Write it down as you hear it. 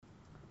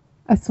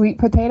A sweet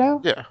potato?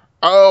 Yeah.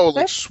 Oh,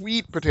 like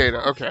sweet potato.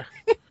 Okay.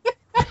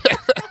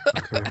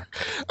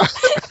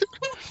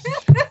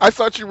 I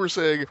thought you were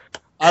saying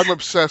I'm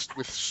obsessed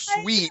with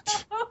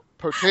sweet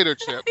potato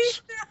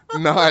chips,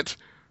 not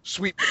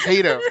sweet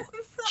potato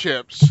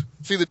chips.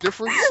 See the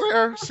difference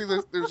there? See,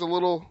 there's a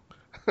little.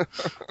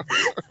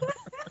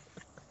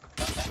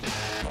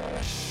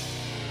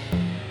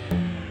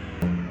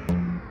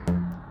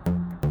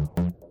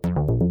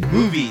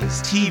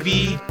 Movies,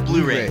 TV,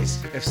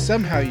 Blu-rays. If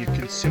somehow you're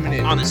consuming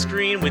it On the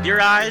screen with your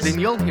eyes. Then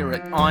you'll hear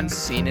it on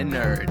Scene and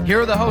Nerd.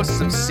 Here are the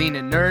hosts of Scene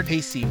and Nerd,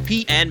 Pacey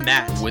Pete and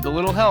Matt. with a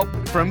little help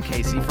from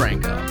Casey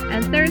Franco.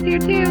 And Sarah's here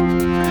too.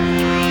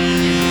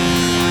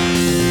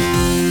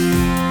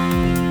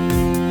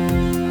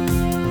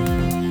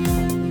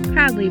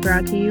 Proudly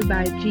brought to you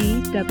by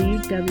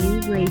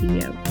GWW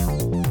Radio.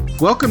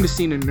 Welcome to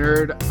Scene and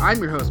Nerd. I'm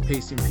your host,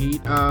 Pacey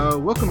Pete.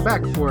 Welcome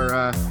back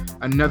for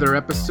another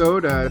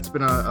episode. It's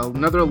been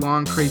another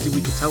long, crazy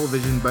week of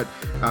television, but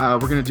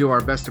we're going to do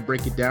our best to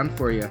break it down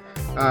for you.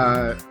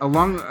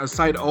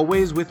 Alongside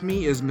always with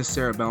me is Miss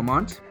Sarah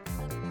Belmont.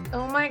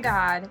 Oh my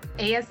god.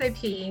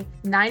 ASAP.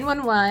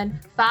 911.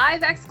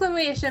 5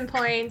 exclamation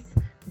points.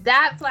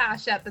 That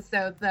Flash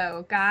episode,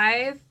 though,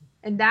 guys.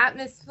 And that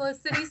Miss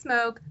Felicity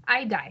Smoke,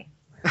 I die.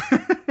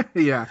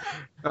 Yeah.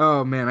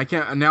 Oh man, I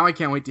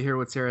can't wait to hear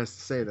what Sarah has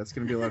to say. That's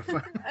going to be a lot of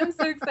fun. I'm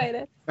so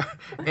excited.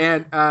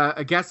 And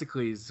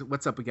Agasicles.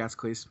 What's up,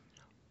 Agasicles?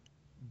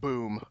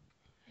 Boom.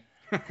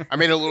 I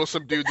made it a little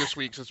subdued this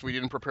week since we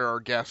didn't prepare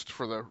our guest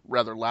for the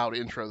rather loud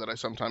intro that I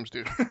sometimes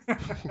do.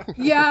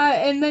 Yeah,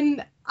 and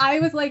then I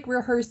was like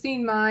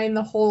rehearsing mine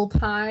the whole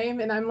time,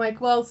 and I'm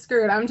like, well,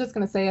 screw it. I'm just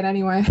going to say it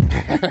anyway.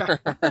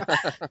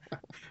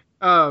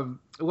 As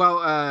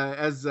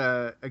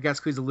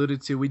Agasicles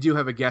alluded to, we do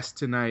have a guest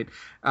tonight.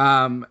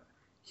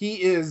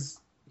 He has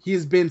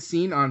been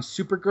seen on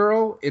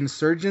Supergirl,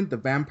 Insurgent, The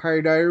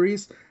Vampire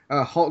Diaries,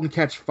 Halt and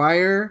Catch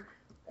Fire,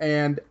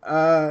 and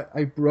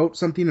I wrote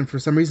something, and for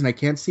some reason I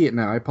can't see it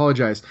now. I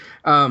apologize.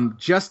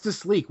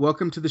 Justice League,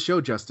 welcome to the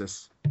show,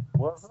 Justice.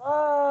 What's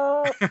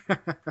up?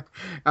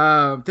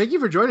 Thank you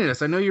for joining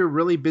us. I know you're a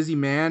really busy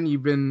man.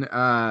 You've been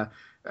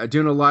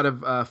doing a lot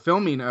of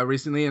filming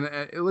recently, and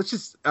let's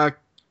just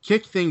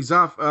kick things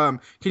off. Can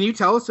you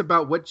tell us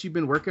about what you've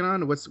been working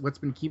on? What's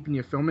been keeping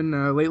you filming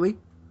lately?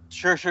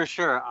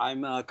 Sure.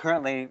 I'm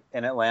currently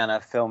in Atlanta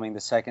filming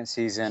the second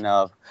season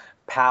of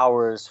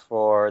Powers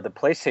for the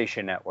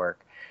PlayStation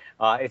Network.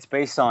 It's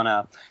based on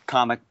a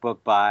comic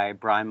book by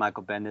Brian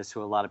Michael Bendis,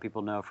 who a lot of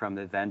people know from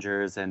the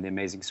Avengers and the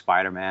Amazing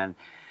Spider-Man.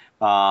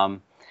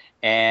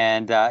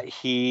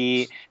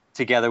 He,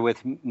 together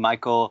with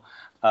Michael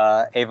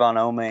Avon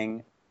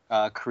Oeming,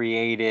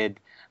 created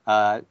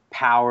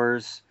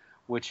Powers,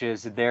 which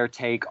is their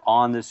take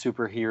on the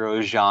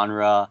superhero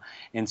genre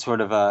in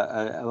sort of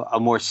a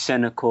more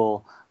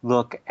cynical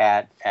look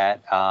at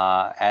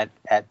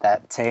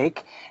that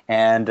take.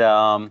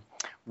 And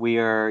we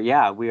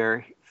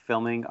are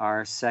filming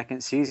our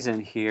second season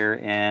here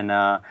in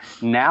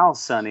now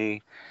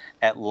sunny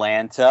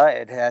Atlanta.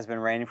 It has been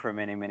raining for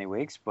many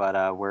weeks,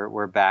 but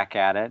we're back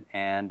at it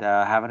and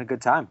having a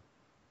good time.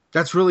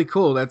 That's really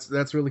cool.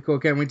 That's really cool.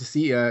 Can't wait to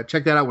see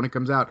check that out when it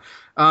comes out.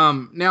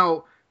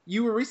 Now,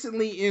 you were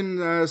recently in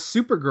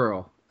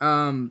Supergirl.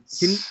 Can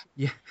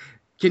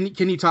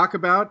you talk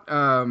about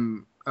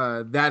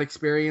that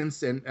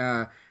experience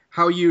and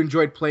how you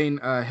enjoyed playing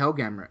Hell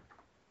Gambit?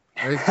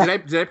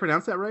 Did I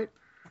pronounce that right?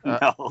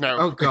 No.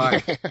 Oh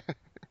God.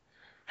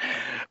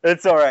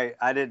 It's all right.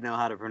 I didn't know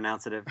how to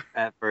pronounce it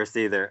at first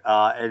either,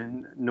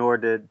 and nor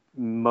did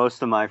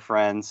most of my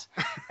friends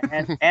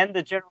and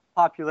the general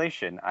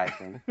population, I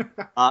think.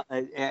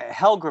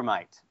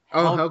 Helgramite.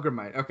 Oh,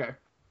 Helgramite. Okay.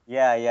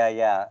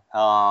 Yeah.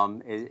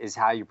 Is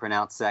how you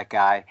pronounce that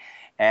guy.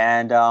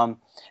 And,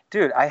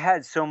 dude, I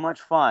had so much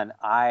fun.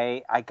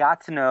 I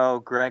got to know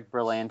Greg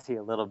Berlanti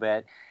a little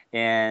bit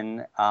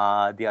in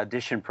the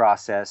audition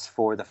process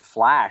for The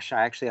Flash.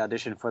 I actually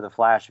auditioned for The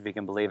Flash, if you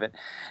can believe it.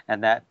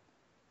 And that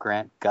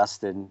Grant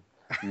Gustin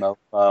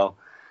mofo,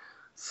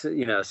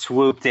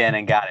 swooped in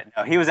and got it.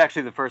 No, he was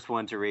actually the first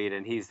one to read,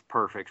 and he's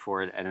perfect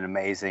for it and an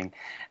amazing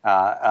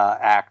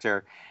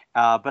actor.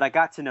 But I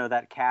got to know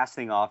that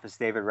casting office,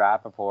 David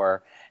Rappaport,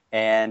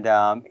 and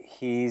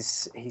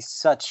he's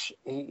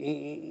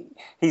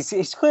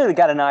clearly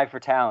got an eye for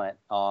talent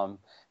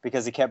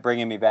because he kept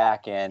bringing me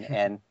back in,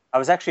 and I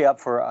was actually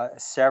up for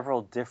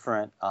several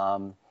different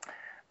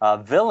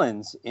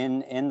villains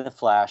in the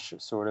Flash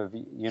sort of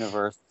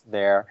universe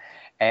there,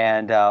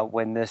 and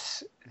when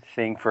this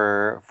thing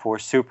for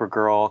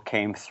Supergirl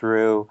came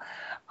through,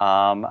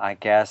 I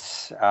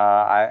guess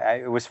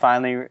it was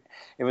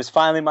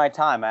finally my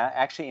time. I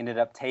actually ended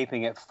up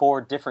taping it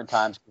 4 different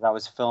times because I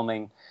was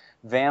filming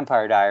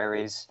Vampire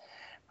Diaries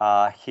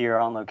here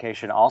on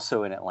location,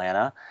 also in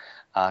Atlanta,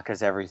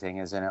 because everything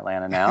is in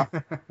Atlanta now.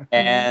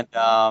 And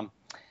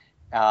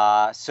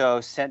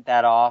so sent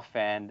that off,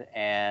 and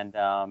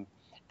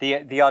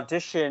the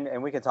audition,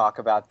 and we could talk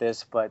about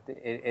this, but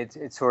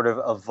it sort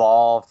of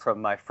evolved from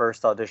my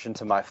first audition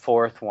to my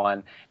fourth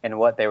one, and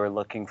what they were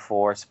looking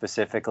for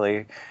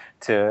specifically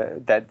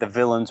to that the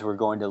villains were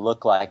going to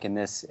look like in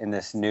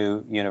this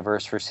new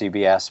universe for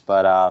CBS.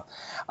 But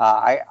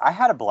I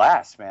had a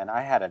blast, man.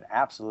 I had an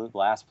absolute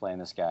blast playing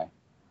this guy.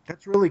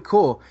 That's really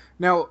cool.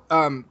 Now,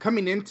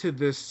 coming into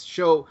this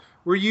show,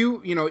 were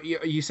you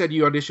said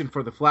you auditioned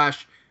for The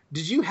Flash.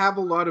 Did you have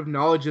a lot of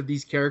knowledge of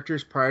these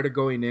characters prior to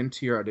going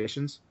into your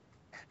auditions?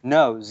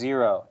 No,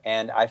 zero.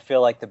 And I feel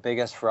like the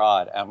biggest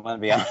fraud, I'm going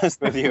to be honest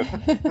with you,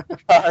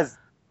 because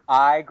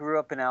I grew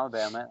up in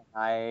Alabama.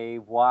 I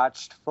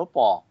watched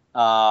football.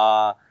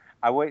 I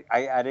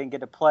didn't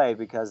get to play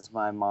because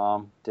my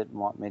mom didn't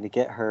want me to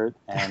get hurt,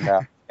 and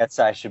I guess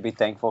I should be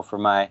thankful for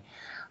my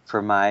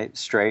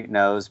straight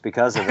nose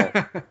because of it.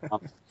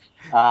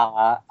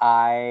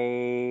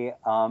 I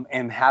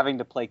am having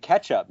to play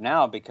catch up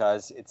now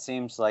because it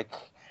seems like,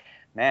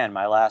 man,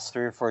 my last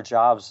 3 or 4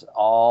 jobs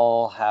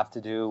all have to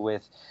do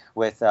with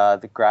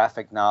the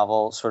graphic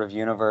novel sort of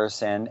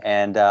universe, and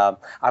I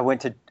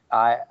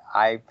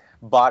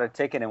bought a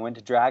ticket and went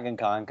to Dragon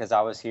Con because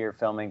I was here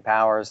filming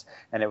Powers,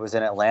 and it was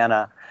in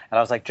Atlanta, and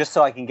I was like, just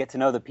so I can get to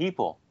know the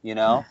people,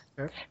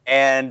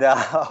 and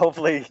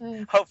hopefully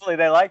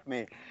they like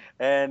me,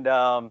 and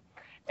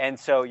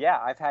so yeah,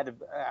 I've had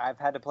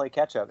to play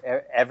catch up.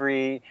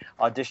 Every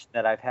audition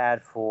that I've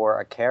had for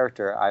a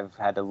character, I've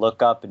had to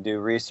look up and do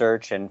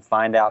research and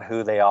find out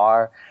who they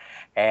are,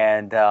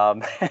 and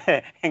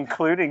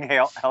including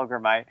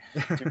Helgermite.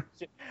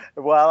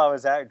 While I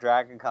was at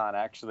Dragon Con,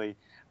 actually,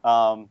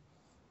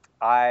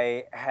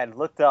 I had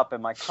looked up,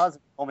 and my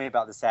cousin told me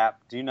about this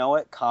app. Do you know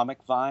it? Comic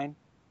Vine?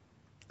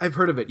 I've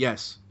heard of it,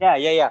 yes.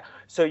 Yeah.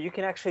 So you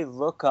can actually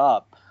look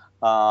up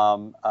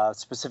a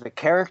specific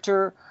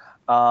character,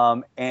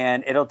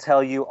 and it'll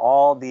tell you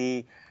all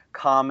the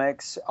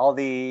comics, all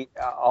the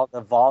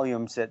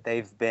volumes that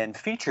they've been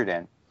featured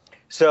in.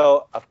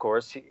 So, of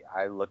course,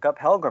 I look up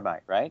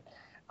Helgermite, right?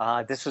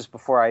 This was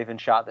before I even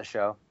shot the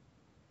show.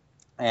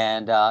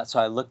 And so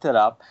I looked it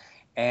up,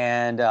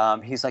 and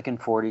he's like in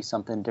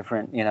 40-something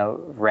different,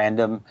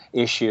 random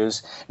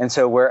issues. And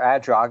so we're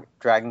at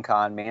Dragon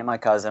Con, me and my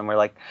cousin, we're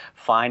like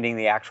finding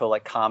the actual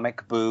like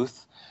comic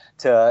booth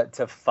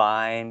to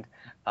find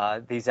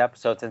these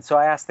episodes. And so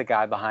I asked the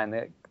guy behind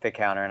the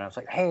counter, and I was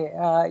like, hey,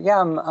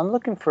 I'm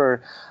looking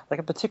for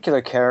like a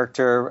particular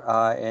character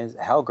in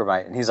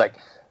Helgermite. And he's like,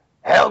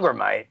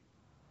 Helgermite?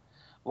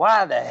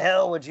 Why the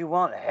hell would you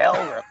want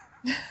Helgermite?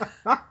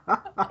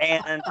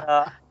 And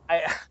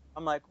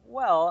I'm like,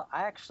 well,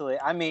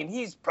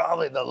 he's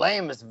probably the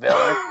lamest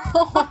villain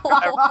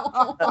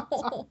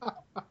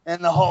in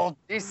the whole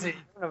DC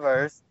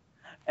universe.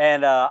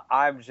 And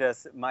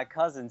my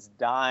cousin's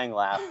dying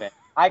laughing.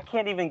 I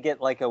can't even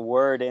get like a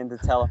word in to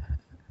tell him,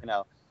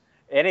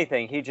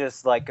 anything. He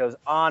just like goes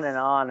on and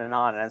on and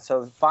on. And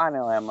so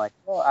finally I'm like,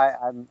 well,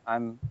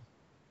 I'm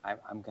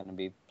going to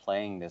be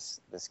playing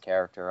this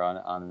character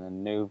on the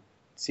new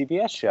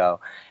CBS show.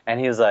 And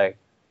he was like,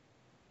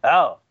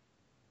 oh,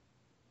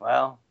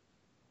 well,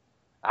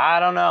 I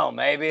don't know.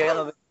 Maybe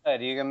it'll be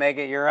good. You can make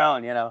it your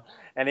own,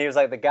 And he was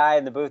like, the guy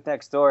in the booth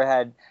next door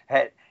had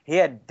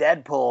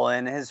Deadpool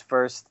in his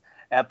first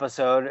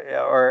episode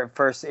or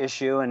first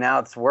issue, and now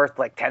it's worth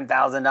like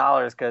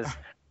 $10,000 because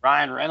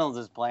Ryan Reynolds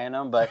is playing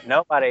him, but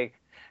nobody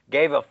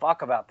gave a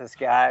fuck about this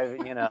guy,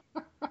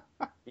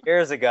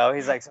 years ago.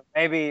 He's like, so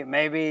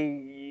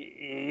maybe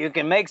you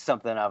can make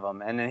something of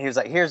him. And then he was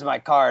like, here's my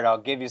card. I'll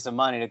give you some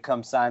money to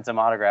come sign some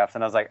autographs.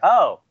 And I was like,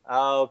 oh,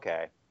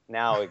 okay.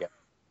 Now we go.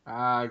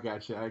 I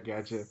gotcha.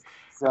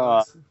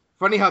 So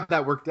funny how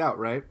that worked out,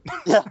 right?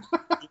 Yeah.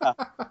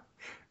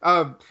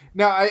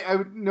 Now I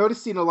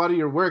noticing a lot of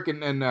your work,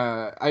 and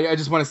I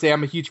just want to say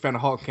I'm a huge fan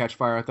of *Halt and Catch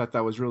Fire*. I thought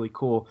that was really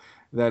cool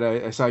that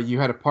I saw you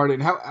had a part in.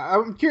 How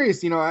I'm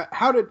curious,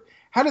 how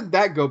did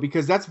that go?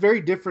 Because that's very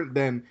different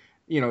than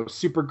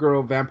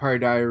Supergirl, Vampire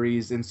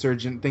Diaries,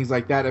 Insurgent, things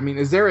like that. I mean,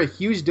 is there a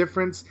huge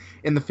difference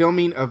in the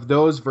filming of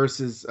those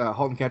versus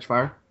 *Halt and Catch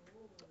Fire*?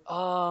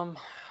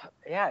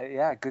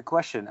 Yeah, good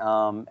question.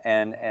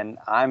 And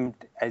I'm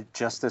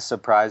just as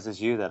surprised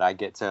as you that I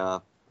get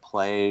to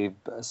play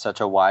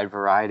such a wide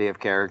variety of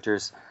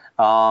characters.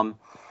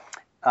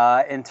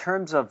 In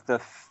terms of the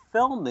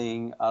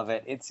filming of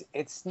it,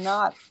 it's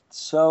not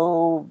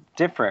so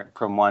different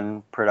from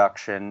one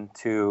production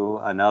to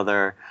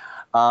another.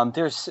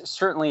 There's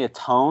certainly a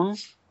tone,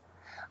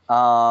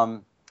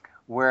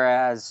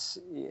 whereas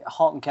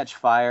 *Halt and Catch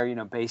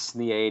Fire*, based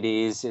in the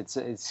 '80s,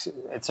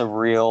 it's a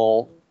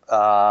real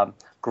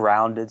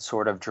grounded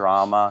sort of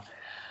drama.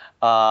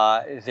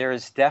 There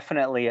is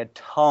definitely a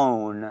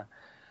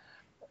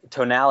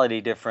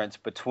tonality difference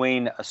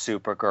between a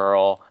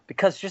Supergirl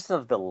because just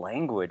of the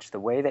language, the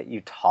way that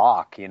you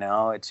talk,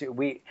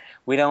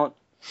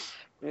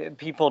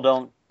 people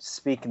don't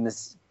speak in the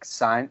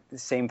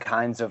same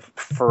kinds of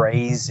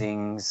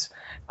phrasings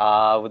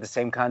with the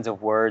same kinds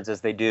of words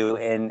as they do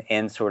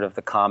in sort of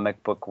the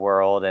comic book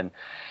world and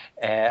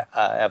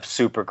of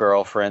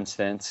Supergirl, for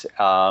instance.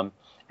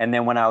 And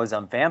then when I was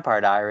on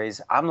Vampire Diaries,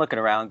 I'm looking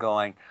around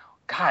going,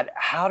 God,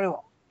 how do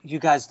you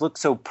guys look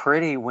so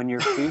pretty when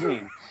you're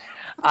feeding?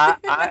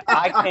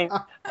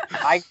 I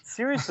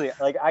seriously,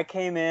 like, I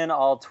came in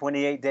all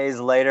 28 days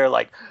later,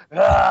 like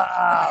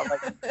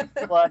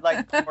blood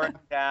like pouring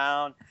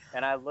down,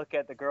 and I look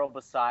at the girl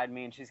beside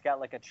me, and she's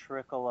got like a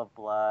trickle of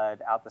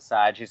blood out the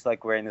side. She's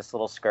like wearing this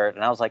little skirt,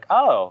 and I was like,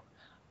 oh,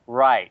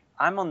 right,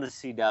 I'm on the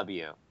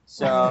CW,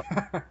 so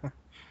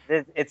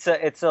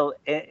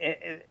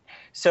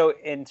so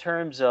in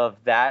terms of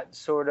that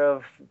sort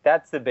of,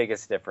 that's the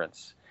biggest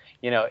difference.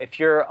 You know, if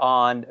you're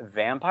on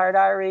Vampire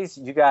Diaries,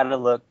 you got to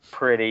look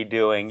pretty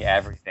doing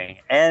everything.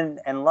 And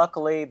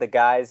luckily, the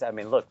guys, I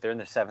mean, look, they're in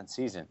the 7th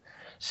season.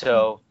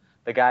 So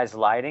the guys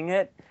lighting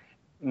it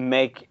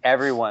make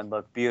everyone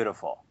look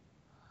beautiful.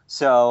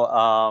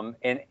 So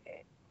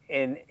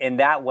in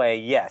that way,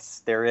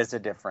 yes, there is a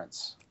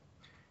difference.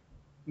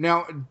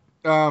 Now,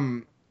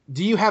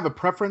 do you have a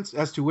preference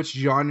as to which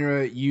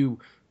genre you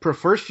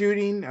prefer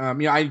shooting?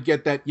 I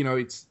get that,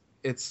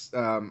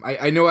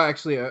 I know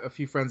actually a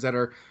few friends that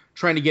are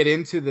trying to get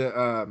into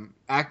the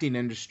acting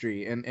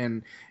industry,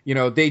 and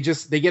they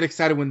get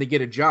excited when they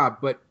get a job.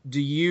 But do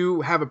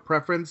you have a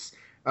preference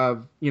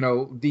of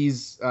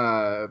these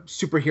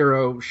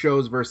superhero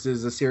shows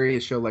versus a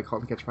serious show like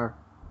 *Halt and Catch Fire*?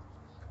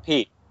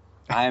 Pete,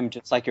 I am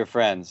just like your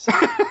friends,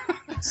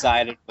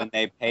 excited when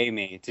they pay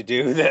me to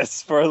do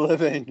this for a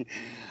living.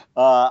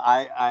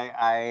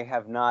 I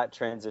have not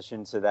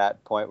transitioned to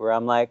that point where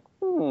I'm like,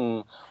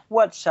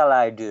 what shall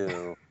I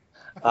do?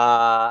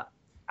 I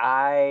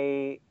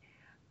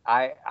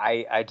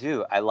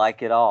do. I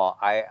like it all.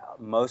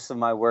 Most of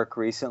my work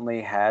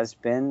recently has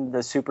been the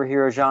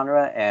superhero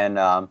genre, and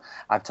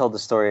I've told the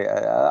story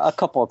a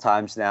couple of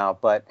times now.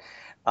 But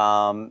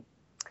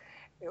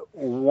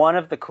one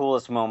of the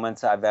coolest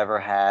moments I've ever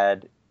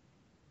had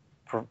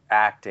for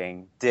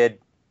acting did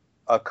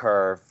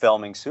occur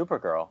filming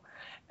Supergirl,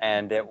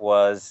 and it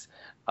was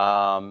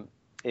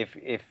if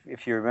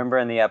you remember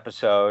in the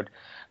episode,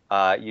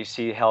 you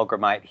see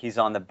Helgramite. He's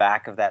on the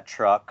back of that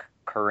truck,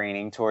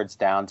 careening towards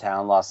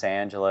downtown Los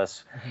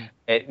Angeles.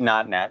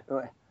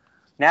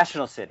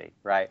 National City,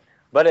 right?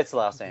 But it's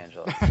Los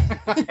Angeles.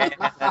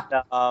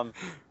 and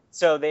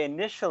so they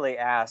initially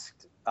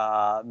asked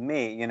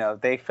me,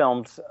 they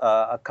filmed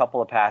a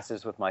couple of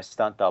passes with my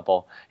stunt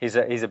double. He's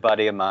a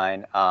buddy of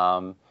mine.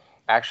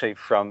 Actually,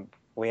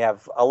 we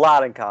have a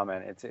lot in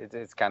common.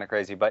 It's kind of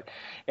crazy, but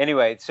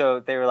anyway. So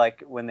they were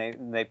like, when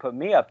they put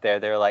me up there,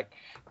 they were like,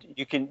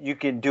 you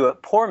can do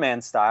it poor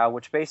man style,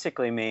 which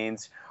basically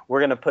means we're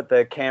going to put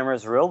the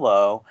cameras real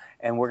low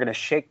and we're going to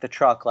shake the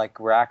truck like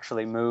we're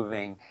actually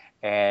moving,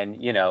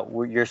 and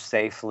you're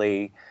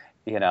safely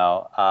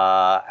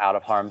out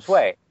of harm's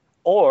way,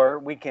 or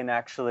we can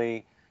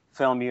actually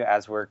film you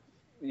as we're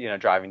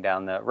driving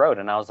down the road.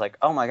 And I was like,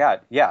 oh my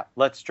God, yeah,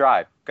 let's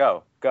drive,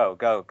 go.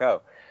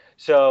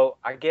 So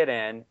I get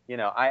in,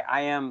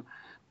 I am,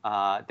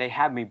 they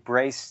have me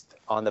braced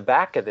on the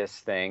back of this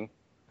thing,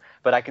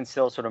 but I can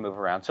still sort of move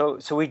around. So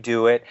we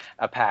do it,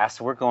 a pass.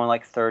 We're going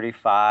like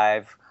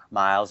 35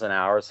 miles an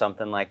hour or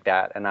something like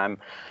that. And I'm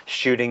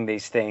shooting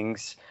these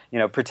things,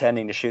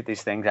 pretending to shoot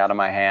these things out of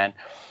my hand.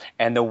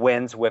 And the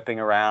wind's whipping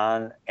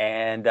around.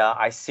 And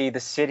I see the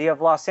city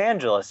of Los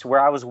Angeles, where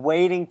I was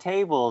waiting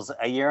tables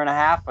a year and a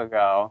half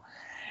ago.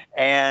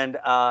 And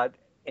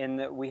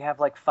we have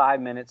like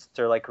 5 minutes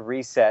to like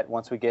reset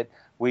once we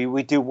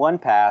do one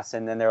pass,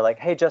 and then they're like,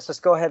 hey, Justice,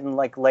 go ahead and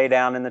like lay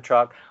down in the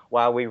truck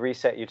while we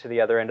reset you to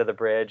the other end of the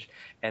bridge.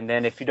 And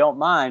then if you don't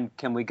mind,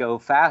 can we go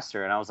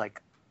faster? And I was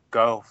like,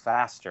 go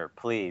faster,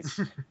 please.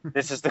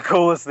 This is the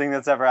coolest thing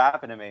that's ever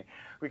happened to me,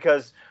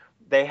 because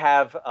they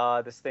have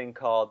this thing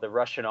called the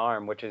Russian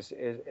Arm, which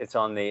it's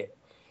on the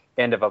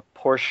end of a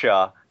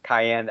Porsche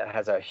Cayenne that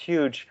has a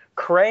huge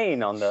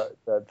crane on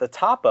the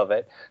top of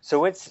it.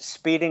 So it's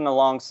speeding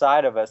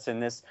alongside of us,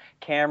 and this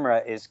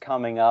camera is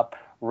coming up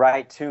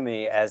right to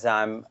me as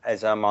I'm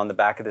on the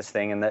back of this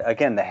thing. And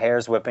again, the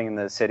hair's whipping in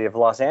the city of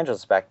Los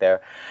Angeles back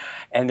there.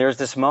 And there's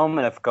this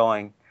moment of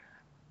going,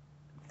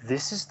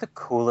 this is the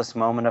coolest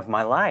moment of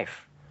my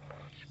life.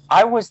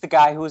 I was the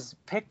guy who was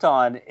picked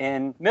on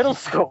in middle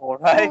school,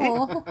 right?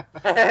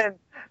 And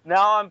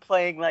now I'm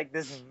playing like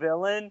this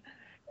villain.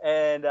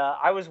 And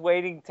I was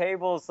waiting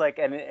tables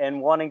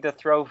and wanting to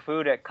throw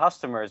food at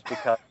customers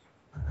because,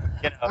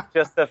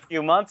 just a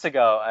few months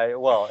ago,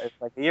 it's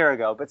like a year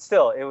ago, but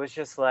still, it was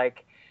just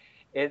like,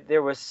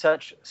 there was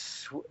such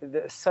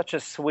a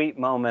sweet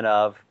moment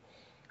of,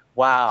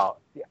 wow,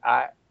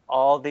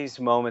 all these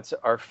moments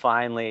are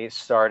finally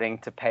starting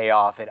to pay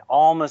off. It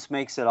almost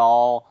makes it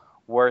all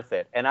worth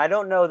it. And I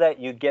don't know that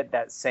you get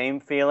that same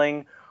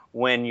feeling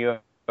when you're,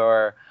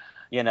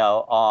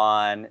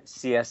 on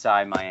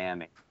CSI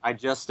Miami. I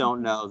just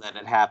don't know that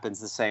it happens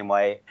the same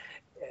way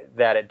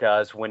that it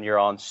does when you're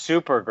on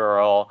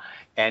Supergirl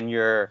and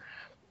you're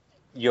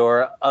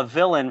a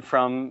villain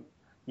from,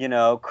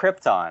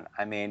 Krypton.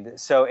 I mean,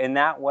 so in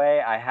that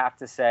way, I have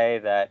to say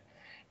that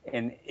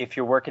if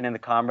you're working in the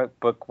comic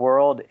book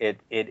world,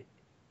 it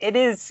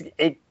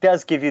it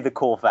does give you the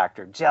cool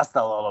factor just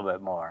a little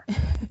bit more.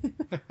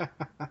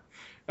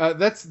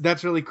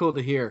 That's really cool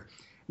to hear.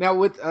 Now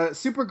with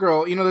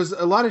Supergirl, there's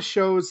a lot of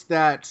shows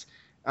that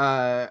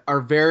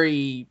are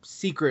very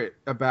secret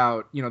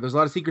about, there's a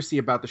lot of secrecy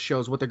about the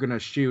shows, what they're going to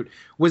shoot.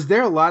 Was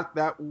there a lot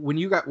that when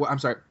you got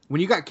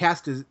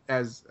cast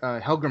as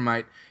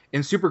Helgramite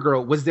in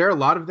Supergirl, was there a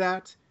lot of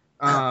that?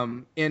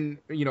 And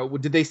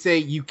did they say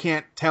you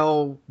can't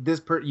tell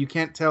you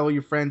can't tell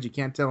your friends, you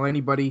can't tell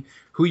anybody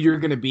who you're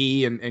going to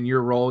be and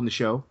your role in the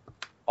show?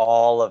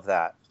 All of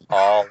that.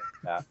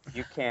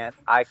 You can't.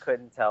 I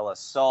couldn't tell a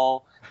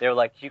soul. They were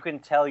like, you can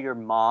tell your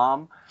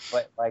mom,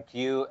 but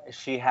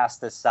she has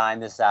to sign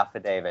this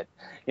affidavit.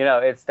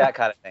 It's that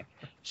kind of thing.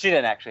 She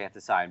didn't actually have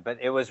to sign, but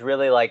it was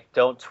really like,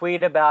 don't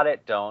tweet about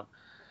it.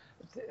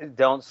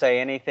 Don't say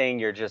anything.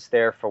 You're just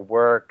there for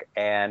work.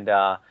 And,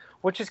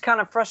 which is kind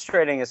of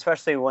frustrating,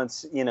 especially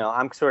once,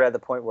 I'm sort of at the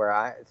point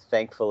where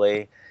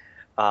thankfully,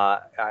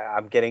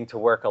 I'm getting to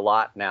work a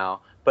lot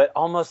now, but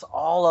almost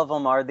all of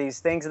them are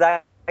these things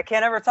that I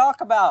can't ever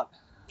talk about.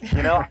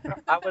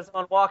 I was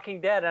on Walking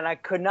Dead and I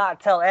could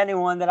not tell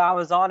anyone that I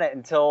was on it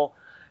until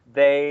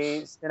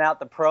they sent out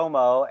the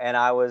promo and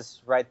I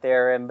was right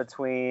there in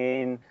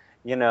between,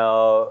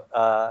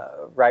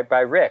 right by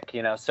Rick,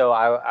 so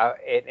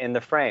I in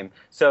the frame.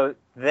 So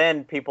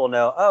then people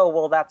know, oh,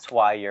 well, that's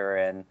why you're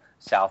in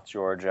South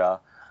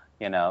Georgia,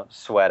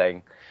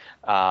 sweating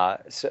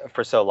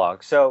for so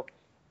long. So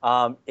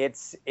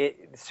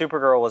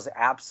Supergirl was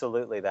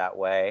absolutely that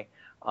way.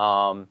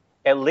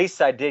 At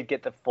least I did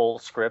get the full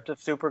script of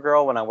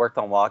Supergirl when I worked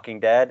on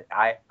Walking Dead.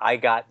 I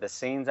got the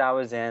scenes I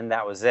was in.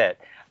 That was it.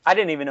 I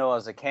didn't even know I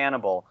was a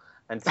cannibal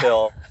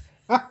until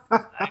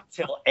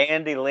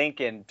Andy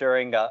Lincoln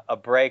during a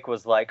break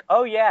was like,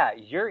 oh, yeah,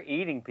 you're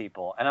eating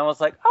people. And I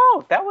was like,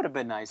 oh, that would have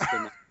been nice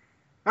to know.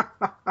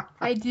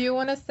 I do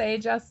want to say,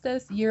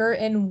 Justice, you're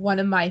in one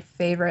of my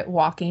favorite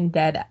Walking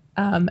Dead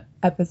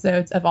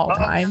episodes of all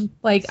time.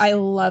 I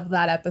love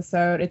that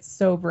episode. It's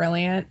so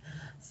brilliant.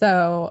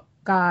 So,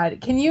 God,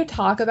 can you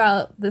talk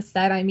about the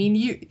set? I mean,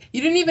 you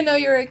didn't even know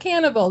you were a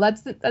cannibal.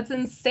 That's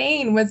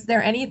insane. Was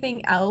there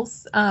anything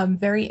else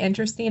very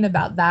interesting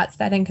about that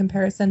set in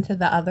comparison to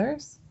the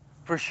others?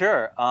 For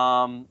sure.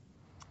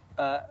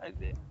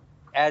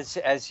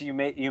 As you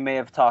may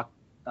have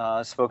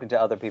spoken to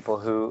other people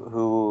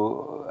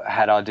who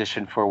had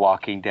auditioned for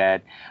Walking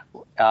Dead,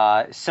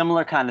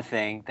 similar kind of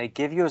thing. They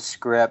give you a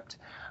script,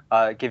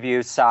 give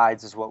you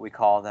sides is what we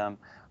call them,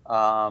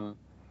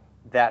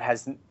 that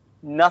has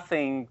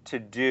nothing to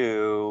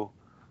do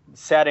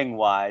setting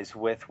wise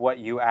with what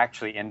you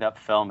actually end up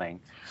filming.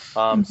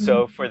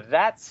 So for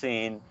that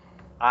scene,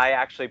 I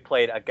actually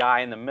played a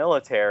guy in the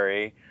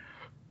military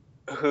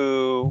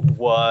who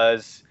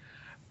was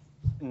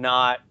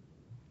not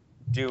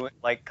doing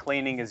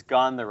cleaning his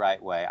gun the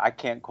right way. I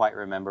can't quite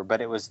remember,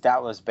 but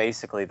that was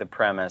basically the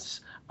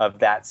premise of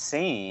that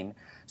scene.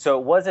 So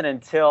it wasn't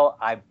until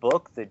I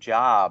booked the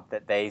job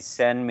that they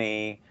send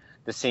me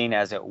the scene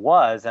as it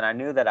was, and I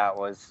knew that I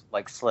was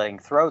slitting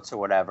throats or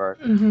whatever.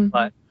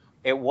 But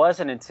it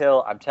wasn't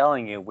until, I'm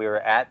telling you, we were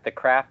at the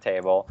craft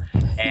table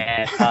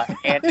and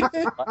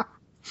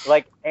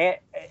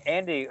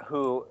Andy,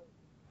 who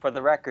for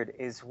the record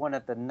is one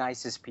of the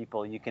nicest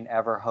people you can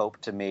ever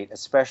hope to meet,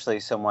 especially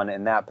someone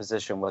in that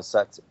position with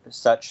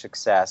such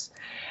success.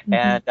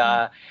 And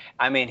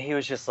I mean, he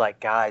was just like,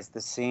 guys, the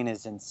scene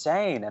is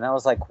insane. And I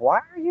was like,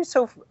 why are you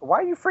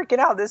freaking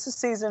out? This is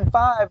season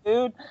 5,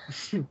 dude.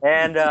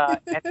 And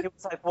he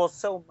was like, well,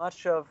 so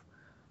much of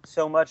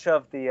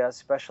the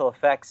special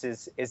effects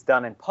is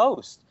done in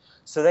post,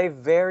 so they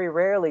very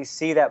rarely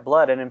see that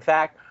blood. And in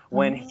fact,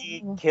 when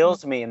he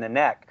kills me in the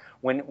neck,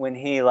 when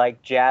he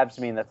jabs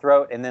me in the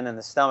throat and then in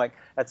the stomach,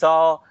 that's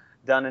all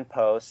done in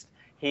post.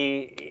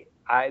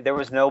 There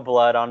was no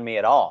blood on me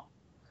at all.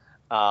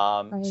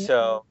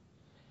 So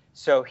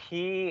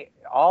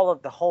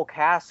the whole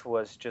cast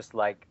was just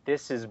like,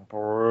 this is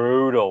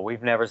brutal.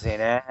 We've never seen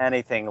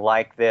anything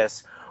like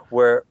this,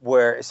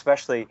 where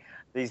especially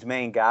these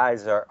main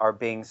guys are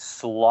being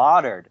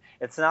slaughtered.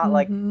 It's not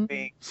like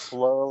being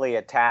slowly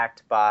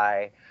attacked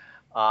by,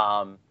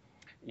 the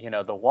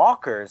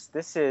walkers.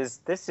 This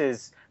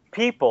is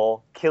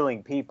people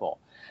killing people.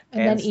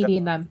 And then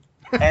eating them.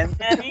 And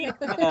then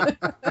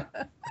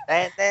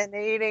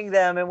eating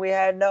them. And we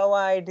had no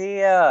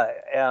idea.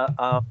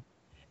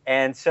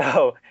 And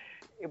so,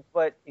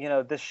 but,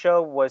 the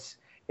show was,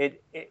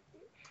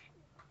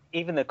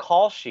 even the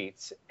call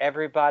sheets,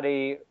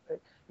 everybody,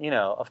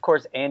 of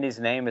course, Andy's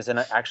name isn't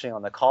actually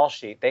on the call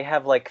sheet. They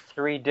have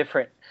 3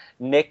 different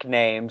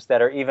nicknames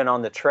that are even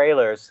on the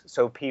trailers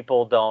so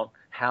people don't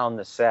hound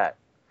the set.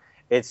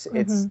 It's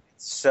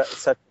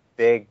such a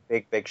big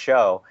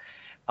show.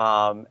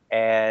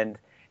 And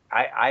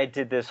I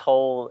did this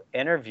whole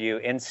interview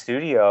in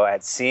studio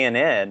at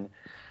CNN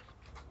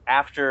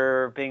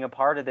after being a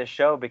part of this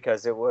show,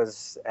 because it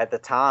was, at the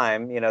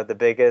time, the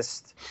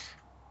biggest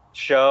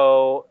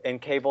show in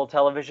cable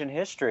television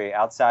history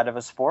outside of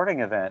a sporting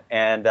event.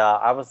 And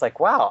I was like,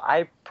 wow,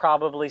 I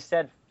probably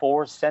said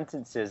 4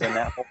 sentences in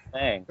that whole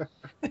thing.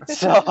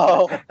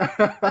 So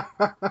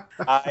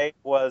I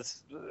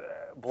was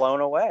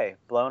blown away.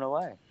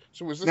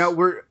 So was this Now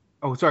we're.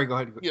 Oh, sorry. Go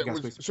ahead. Yeah, Yes,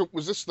 please. so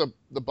was this the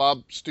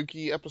Bob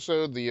Stuckey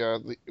episode,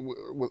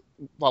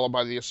 followed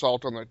by the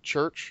assault on the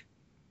church?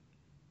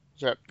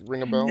 Does that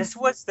ring a bell? This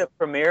was the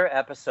premiere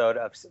episode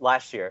of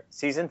last year,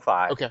 season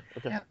 5. Okay.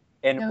 Yep.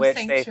 In No which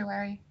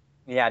sanctuary.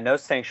 No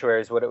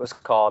Sanctuary is what it was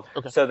called.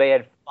 Okay. So they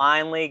had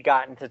finally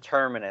gotten to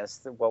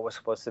Terminus, what was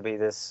supposed to be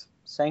this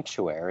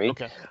sanctuary.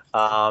 Okay.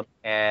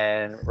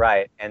 And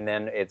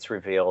then it's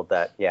revealed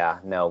that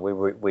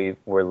we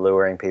were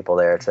luring people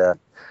there to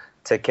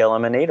kill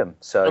them and eat them.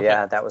 So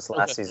Okay. that was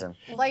last season.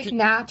 Like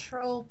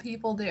natural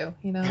people do,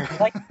 you know.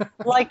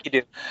 like you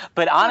do.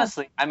 But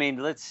honestly, I mean,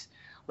 let's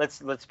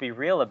be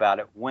real about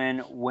it.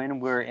 When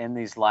we're in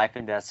these life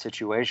and death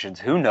situations,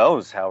 who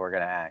knows how we're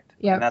going to act?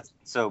 Yep. And that's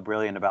so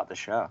brilliant about the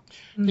show.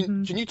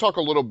 Mhm. Can you talk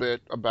a little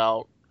bit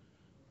about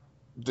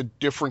the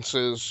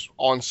differences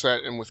on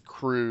set and with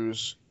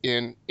crews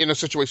in a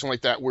situation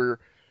like that where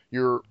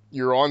you're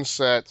on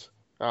set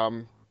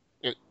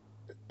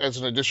as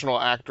an additional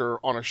actor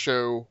on a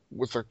show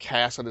with a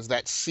cast that is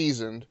that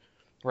seasoned,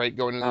 right,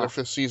 going into their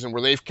 5th season,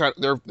 where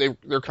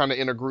they're kind of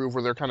in a groove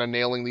where they're kind of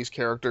nailing these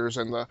characters,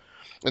 and the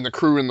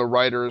crew and the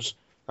writers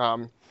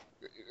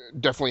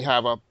definitely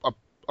have a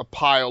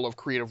pile of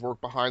creative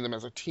work behind them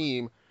as a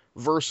team,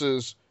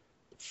 versus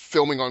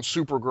filming on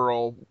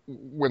Supergirl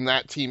when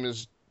that team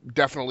is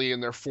definitely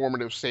in their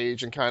formative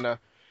stage and kind of,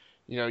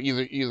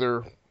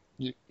 either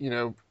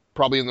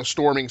probably in the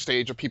storming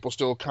stage of people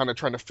still kind of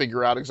trying to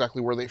figure out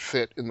exactly where they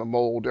fit in the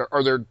mold.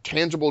 Are there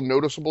tangible,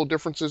 noticeable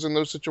differences in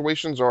those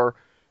situations, or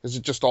is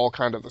it just all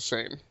kind of the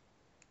same?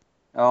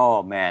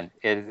 Oh man,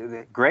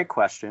 great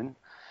question.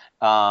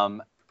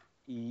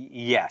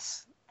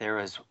 Yes, there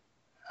is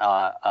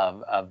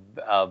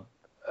a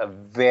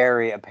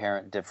very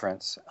apparent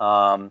difference.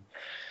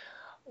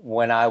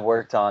 When I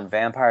worked on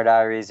Vampire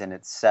Diaries in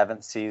its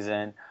 7th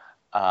season,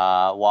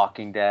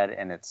 Walking Dead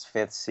in its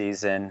 5th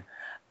season,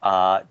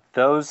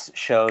 those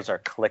shows are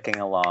clicking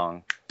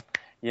along.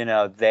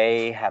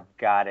 They have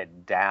got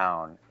it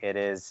down. It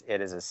is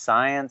a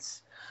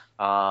science.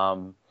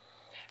 The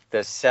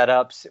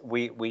setups,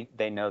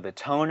 they know the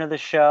tone of the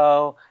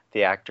show.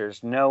 The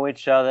actors know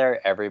each other.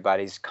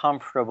 Everybody's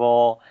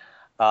comfortable.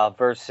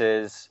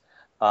 Versus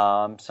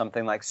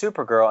something like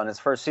Supergirl in its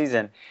 1st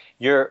season,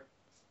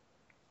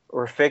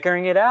 we're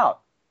figuring it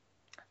out.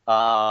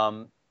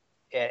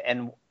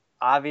 And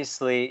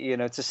obviously,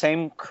 it's the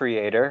same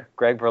creator.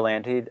 Greg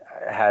Berlanti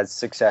has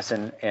success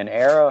in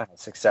Arrow,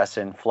 has success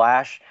in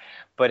Flash,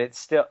 but it's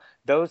still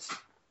those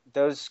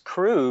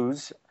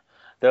crews,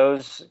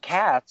 those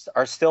cats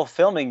are still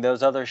filming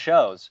those other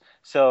shows.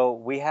 So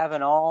we have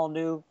an all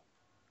new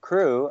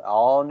crew,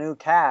 all new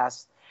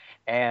cast,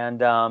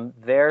 and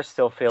they're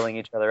still filling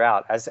each other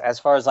out. As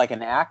far as like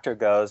an actor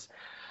goes,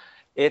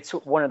 it's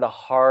one of the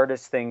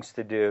hardest things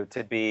to do,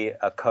 to be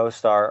a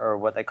co-star or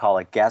what they call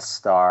a guest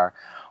star,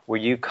 where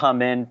you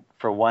come in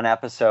for one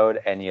episode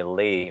and you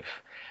leave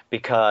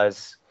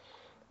because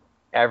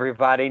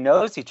everybody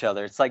knows each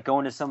other. It's like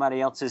going to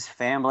somebody else's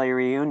family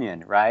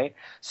reunion, right?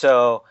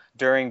 So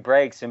during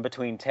breaks, in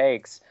between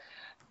takes,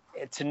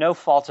 to no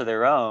fault of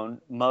their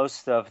own,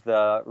 most of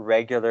the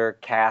regular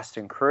cast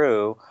and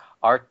crew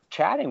are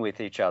chatting with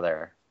each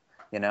other,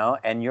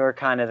 and you're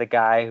kind of the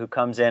guy who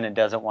comes in and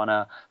doesn't want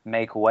to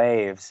make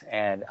waves.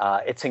 And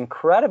it's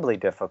incredibly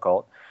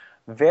difficult,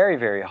 very,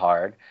 very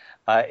hard.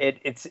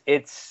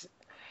 It's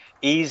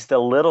eased a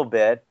little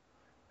bit,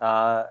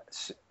 for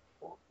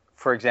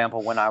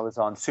example, when I was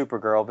on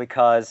Supergirl,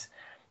 because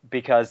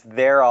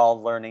they're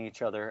all learning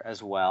each other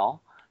as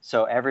well.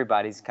 So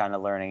everybody's kind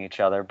of learning each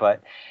other,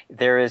 but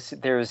there is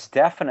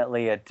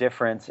definitely a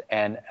difference,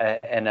 and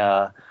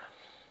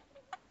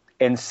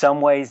in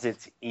some ways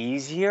it's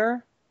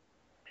easier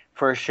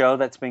for a show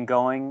that's been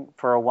going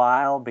for a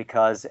while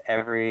because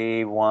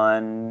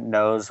everyone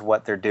knows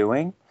what they're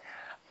doing.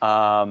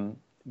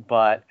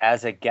 But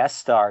as a guest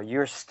star,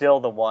 you're still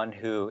the one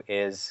who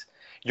is,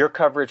 your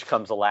coverage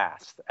comes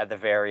last at the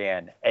very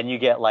end, and you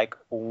get like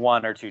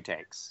 1 or 2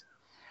 takes.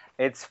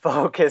 It's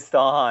focused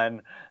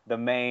on the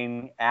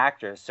main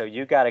actors, so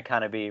you got to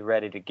kind of be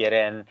ready to get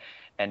in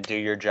and do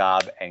your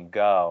job and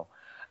go.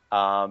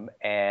 Does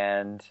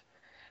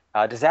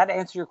that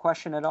answer your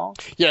question at all?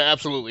 Yeah,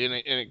 absolutely, and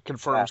it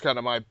confirms kind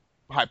of my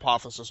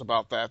hypothesis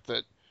about that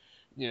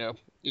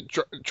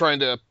trying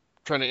to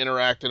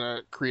interact in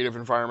a creative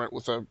environment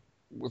with a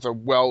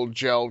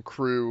well-gelled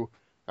crew,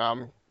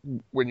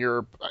 when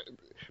you're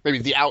maybe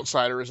the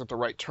outsider isn't the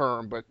right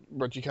term,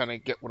 but you kind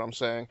of get what I'm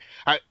saying.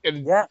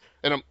 And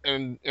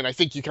I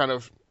think you kind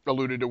of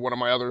alluded to one of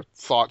my other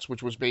thoughts,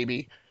 which was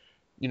maybe,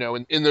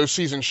 in those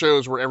season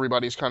shows where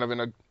everybody's kind of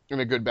in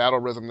a good battle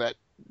rhythm, that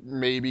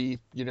maybe,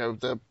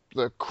 the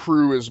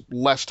crew is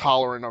less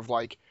tolerant of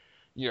like,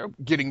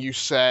 getting you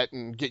set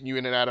and getting you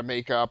in and out of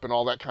makeup and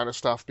all that kind of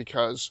stuff,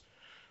 because,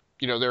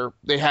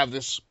 they have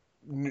this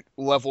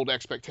leveled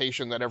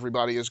expectation that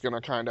everybody is going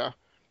to kind of,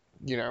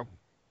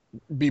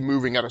 be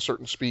moving at a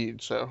certain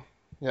speed. So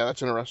Yeah,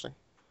 that's interesting.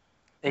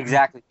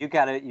 Exactly.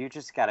 You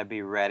just gotta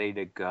be ready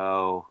to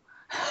go.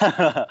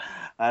 I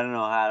don't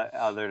know how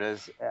else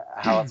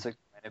to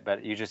explain it,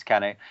 but you just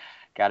kind of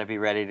gotta be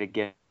ready to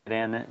get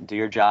in, do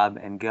your job,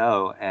 and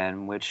go.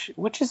 And which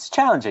is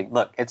challenging.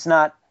 Look, it's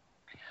not.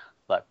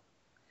 Look,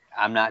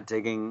 I'm not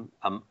digging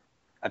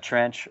a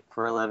trench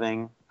for a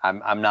living.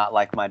 I'm not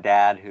like my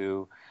dad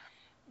who,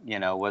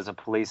 was a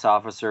police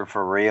officer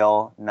for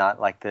real,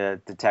 not like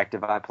the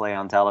detective I play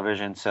on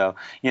television. So,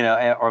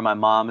 or my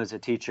mom is a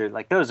teacher.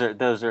 Like those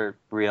are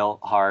real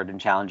hard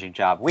and challenging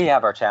jobs. We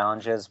have our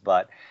challenges,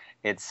 but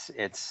it's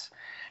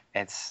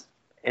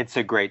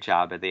a great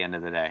job at the end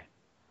of the day.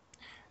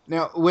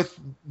 Now, with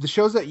the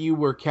shows that you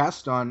were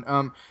cast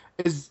on,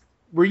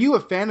 were you a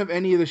fan of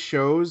any of the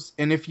shows?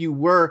 And if you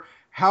were,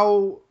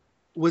 how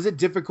was it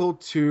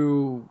difficult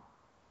to,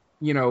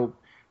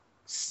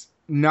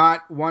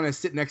 not want to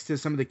sit next to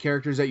some of the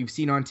characters that you've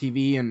seen on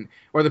TV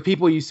or the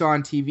people you saw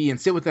on TV and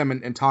sit with them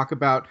and talk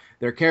about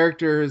their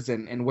characters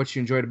and what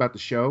you enjoyed about the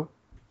show?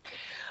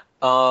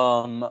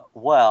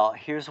 Well,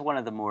 here's one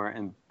of the more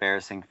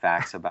embarrassing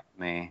facts about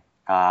me.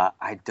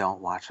 I don't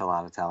watch a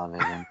lot of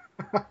television.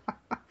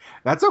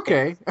 That's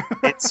okay.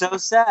 It's so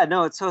sad.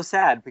 No, it's so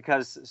sad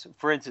because,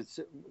 for instance,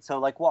 so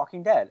like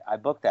Walking Dead, I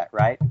booked that,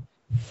 right?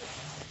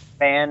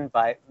 Fanned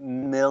by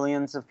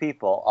millions of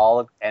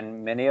people,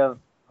 and many of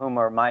whom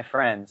are my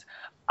friends.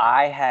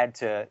 I had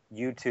to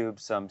YouTube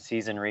some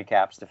season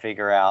recaps to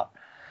figure out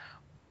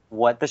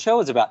what the show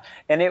was about,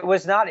 and it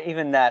was not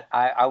even that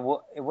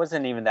it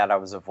wasn't even that I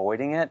was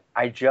avoiding it.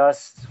 I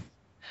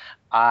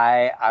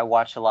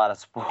watch a lot of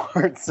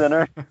Sports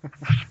Center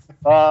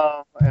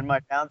in my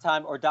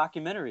downtime, or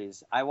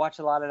documentaries. I watch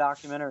a lot of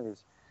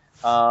documentaries,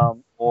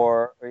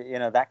 or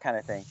that kind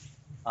of thing.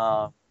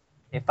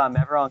 If I'm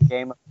ever on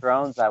Game of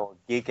Thrones, I will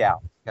geek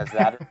out because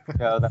that is the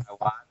show that I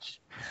watch.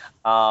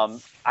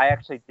 I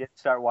actually did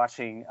start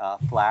watching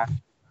Flash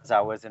because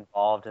I was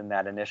involved in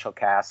that initial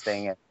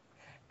casting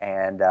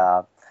and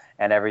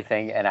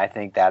everything, and I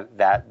think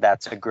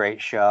that's a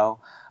great show.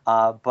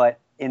 But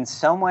in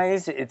some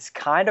ways, it's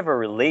kind of a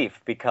relief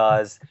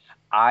because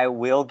I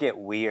will get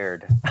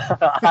weird.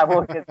 I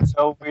will get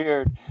so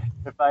weird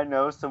if I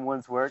know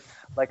someone's work.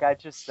 Like I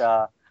just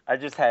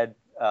had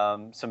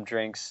some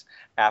drinks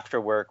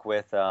after work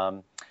with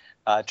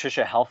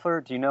Tricia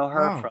Helfer. Do you know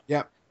her? Oh,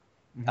 yep.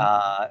 Mm-hmm.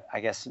 I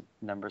guess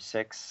number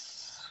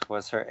 6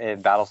 was her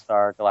in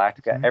Battlestar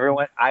Galactica. Mm-hmm.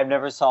 Everyone, I've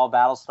never saw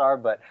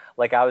Battlestar, but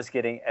like I was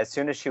getting, as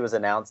soon as she was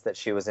announced that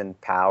she was in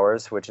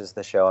Powers, which is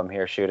the show I'm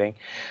here shooting,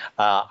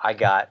 I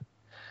got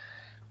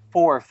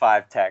 4 or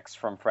 5 texts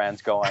from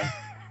friends going,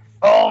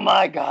 "Oh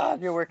my God,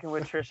 you're working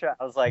with Trisha."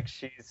 I was like,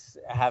 she's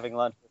having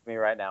lunch with me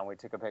right now, and we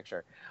took a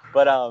picture.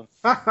 But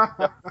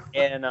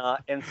in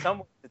some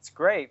ways, it's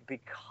great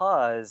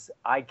because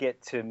I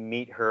get to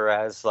meet her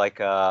as like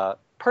a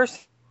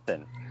person,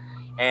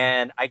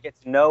 and I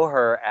get to know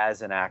her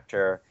as an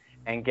actor,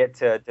 and get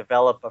to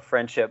develop a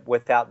friendship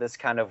without this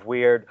kind of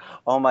weird,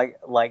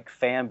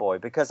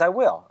 fanboy. Because I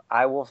will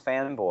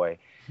fanboy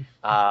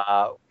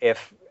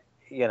if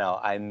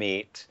I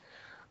meet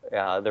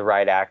the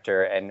right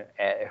actor and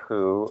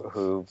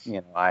who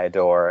I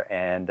adore,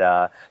 and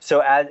so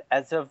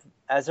as of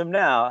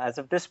now, as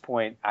of this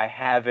point, I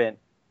haven't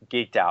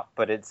geeked out,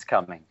 but it's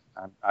coming.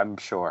 I'm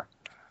sure.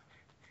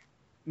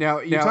 Now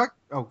you talk.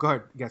 Oh, go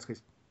ahead,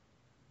 Gascles.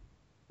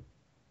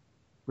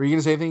 Were you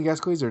gonna say anything,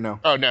 Gascles, or no?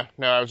 Oh no,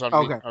 I was on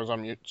okay. mute. I was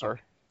on mute. Sorry.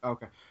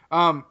 Okay.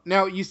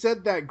 Now you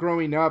said that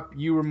growing up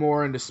you were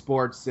more into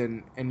sports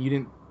and you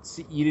didn't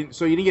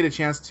get a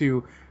chance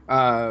to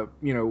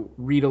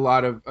read a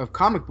lot of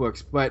comic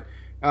books, but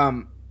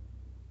growing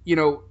up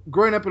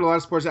in a lot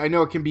of sports, I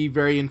know it can be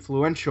very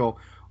influential.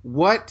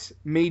 What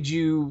made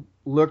you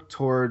look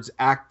towards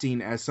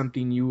acting as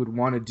something you would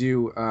want to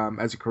do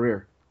as a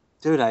career?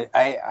 Dude,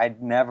 I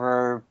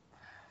never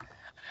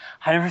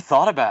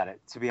thought about it,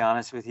 to be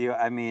honest with you.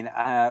 I mean,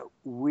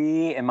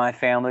 we in my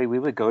family, we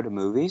would go to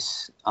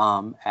movies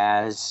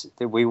as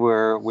we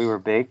were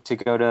big to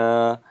go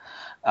to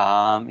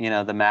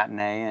the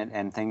matinee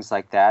and things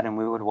like that, and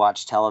we would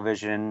watch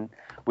television.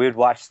 We would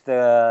watch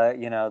this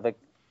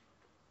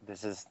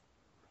is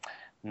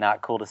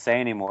not cool to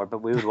say anymore, but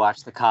we would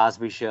watch the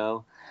Cosby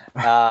Show,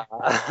 or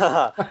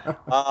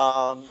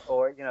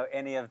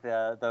any of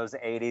those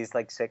 80s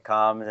like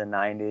sitcoms and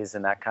 90s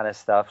and that kind of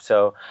stuff.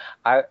 So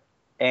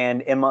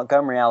and in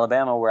Montgomery,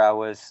 Alabama, where I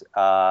was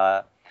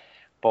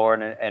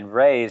born and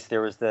raised,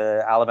 there was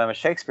the Alabama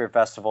Shakespeare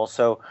Festival.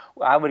 So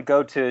I would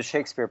go to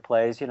Shakespeare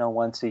plays,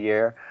 once a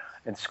year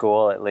in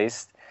school at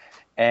least.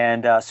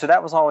 And so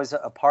that was always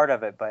a part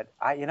of it. But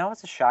I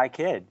was a shy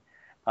kid.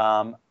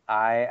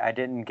 I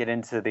didn't get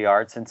into the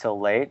arts until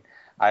late.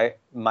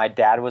 My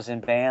dad was in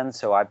band,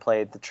 so I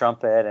played the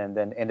trumpet and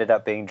then ended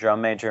up being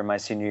drum major in my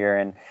senior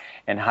year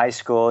in high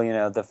school,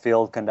 the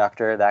field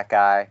conductor, that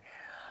guy.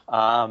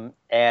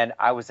 And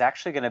I was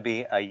actually going to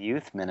be a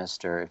youth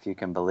minister, if you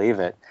can believe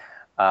it.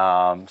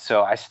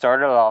 So I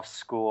started off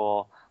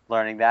school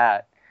learning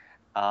that.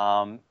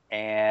 But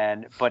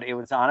it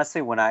was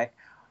honestly when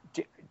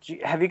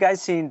have you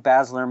guys seen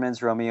Baz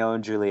Luhrmann's Romeo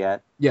and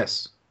Juliet?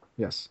 Yes.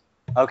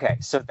 Okay,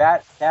 so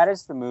that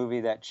is the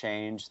movie that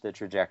changed the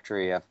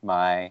trajectory of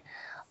my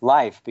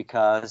life,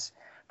 because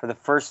for the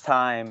first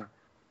time,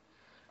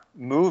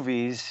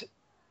 movies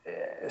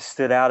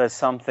stood out as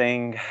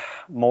something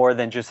more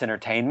than just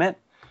entertainment.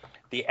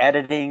 The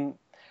editing,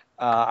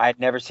 I'd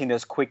never seen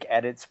those quick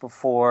edits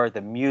before,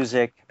 the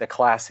music, the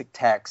classic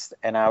text,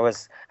 and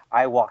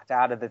I walked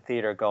out of the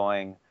theater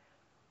going,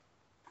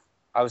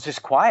 I was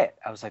just quiet.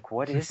 I was like,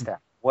 what is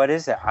that? What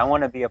is it? I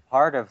want to be a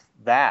part of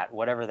that,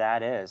 whatever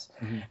that is.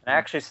 Mm-hmm. And I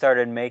actually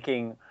started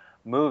making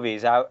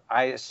movies.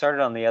 I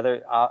started on the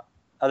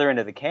other end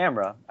of the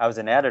camera. I was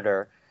an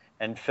editor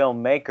and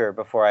filmmaker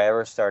before I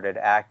ever started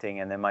acting.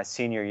 And then my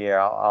senior year,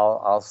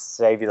 I'll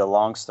save you the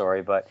long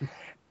story, but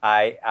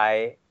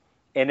I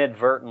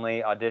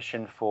inadvertently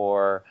auditioned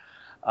for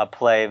a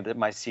play that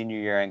my senior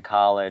year in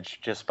college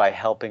just by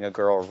helping a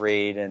girl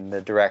read, and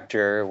the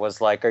director was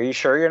like, "Are you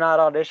sure you're not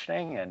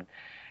auditioning?"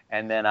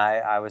 And then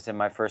I was in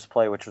my first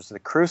play, which was The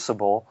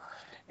Crucible,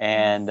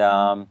 and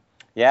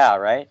yeah,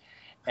 right.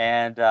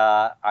 And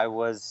I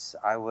was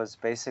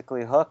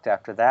basically hooked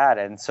after that,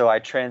 and so I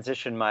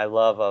transitioned my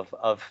love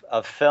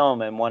of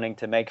film and wanting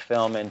to make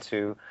film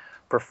into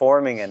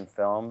performing in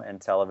film and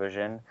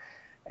television,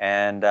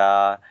 and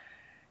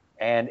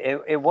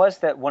it was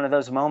that one of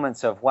those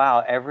moments of,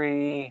 wow,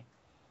 every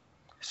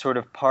sort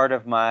of part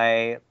of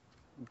my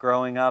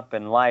growing up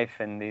in life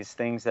and these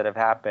things that have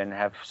happened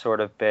have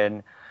sort of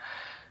been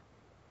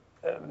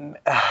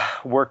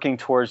working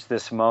towards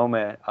this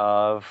moment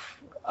of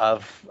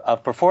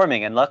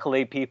performing. And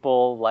luckily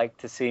people like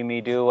to see me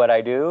do what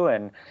I do,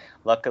 and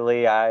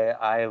luckily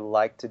I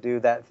like to do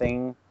that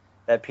thing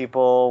that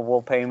people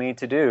will pay me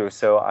to do.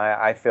 So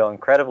I feel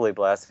incredibly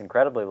blessed,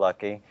 incredibly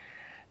lucky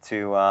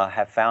to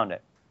have found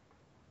it.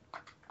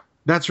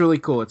 That's really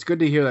cool. It's good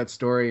to hear that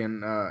story,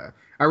 and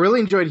I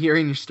really enjoyed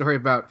hearing your story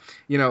about,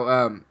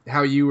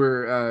 how you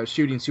were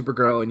shooting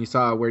Supergirl and you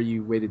saw where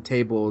you waited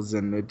tables,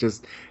 and it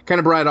just kind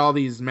of brought all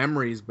these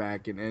memories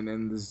back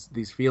and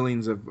these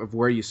feelings of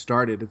where you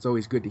started. It's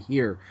always good to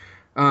hear.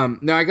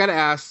 Now I got to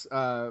ask,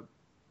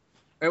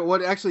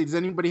 does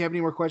anybody have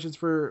any more questions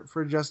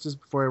for Justice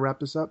before I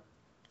wrap this up?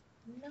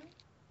 No.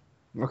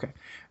 Okay.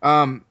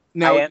 Now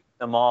I answered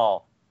them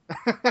all.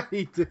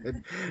 He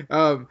did.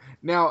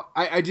 Now,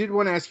 I did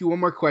want to ask you one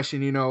more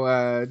question,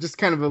 just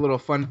kind of a little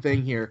fun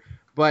thing here.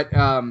 But,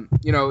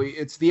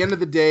 it's the end of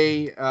the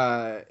day,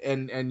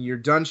 and you're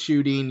done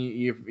shooting.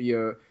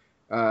 You're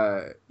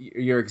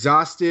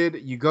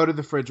exhausted. You go to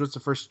the fridge. What's the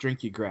first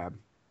drink you grab?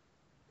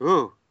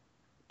 Ooh.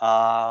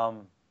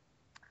 Wow,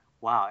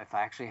 if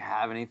I actually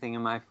have anything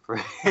in my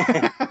fridge.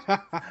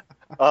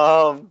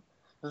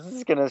 This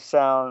is going to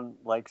sound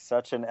like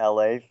such an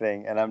LA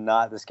thing, and I'm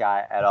not this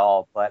guy at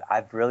all, but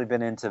I've really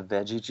been into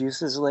veggie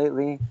juices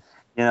lately.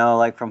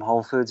 Like from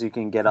Whole Foods, you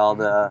can get all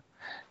the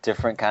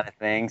different kind of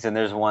things, and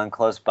there's one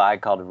close by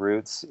called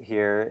Roots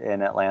here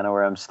in Atlanta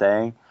where I'm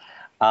staying.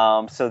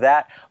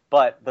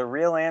 But the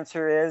real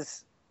answer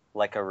is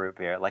like a root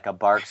beer, like a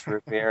Barks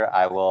root beer.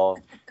 I will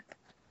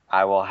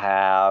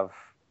have,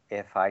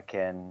 if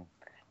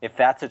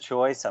that's a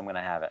choice, I'm going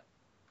to have it.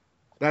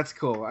 That's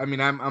cool. I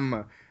mean,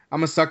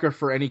 I'm a sucker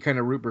for any kind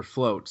of root beer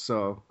float,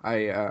 so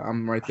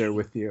I'm right there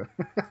with you.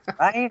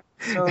 Right?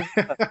 So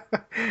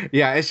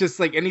yeah, it's just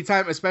like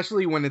anytime,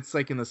 especially when it's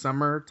like in the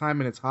summertime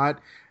and it's hot.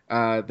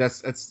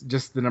 That's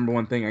just the number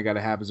one thing I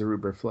gotta have is a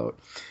root beer float.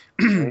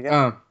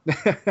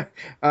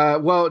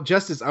 Well,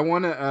 Justice, I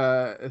want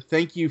to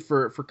thank you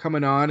for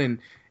coming on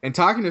and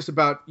talking to us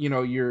about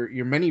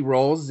your many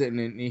roles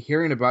and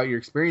hearing about your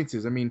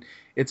experiences. I mean,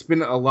 it's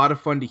been a lot of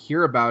fun to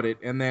hear about it.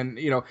 And then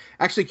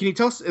actually, can you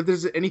tell us if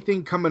there's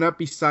anything coming up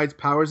besides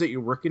Powers that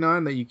you're working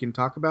on that you can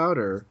talk about,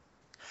 or?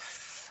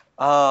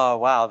 Oh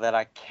wow, that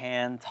I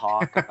can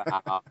talk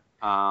about.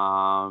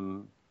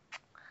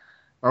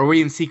 Are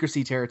we in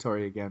secrecy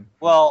territory again?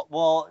 Well,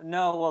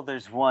 no. Well,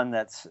 there's one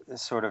that's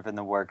sort of in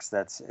the works.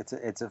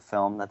 It's a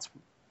film that's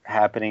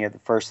happening at the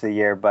first of the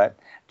year, but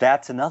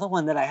that's another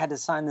one that I had to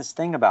sign this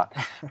thing about.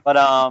 But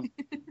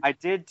I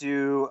did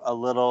do a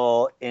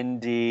little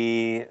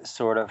indie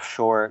sort of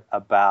short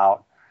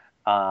about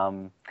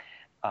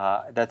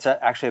that's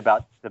actually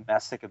about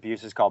domestic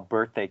abuse. It's called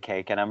Birthday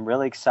Cake, and I'm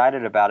really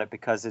excited about it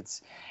because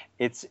it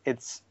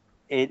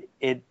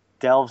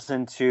delves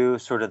into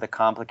sort of the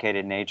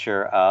complicated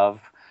nature of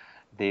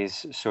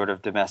these sort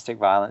of domestic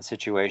violence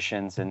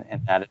situations, and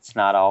that it's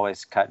not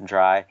always cut and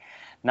dry.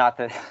 Not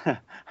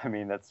that, I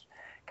mean, that's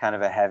kind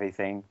of a heavy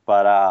thing,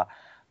 but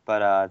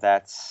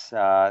that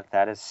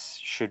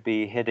should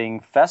be hitting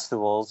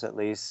festivals at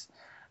least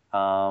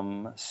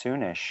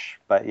soonish.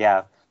 But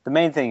yeah, the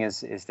main thing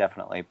is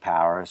definitely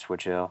Powers,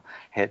 which will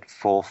hit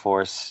full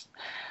force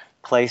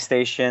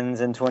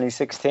PlayStations in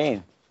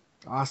 2016.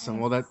 Awesome.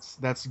 Well,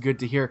 that's good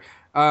to hear.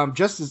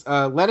 Justice,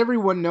 let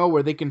everyone know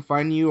where they can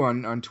find you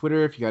on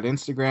Twitter. If you got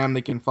Instagram,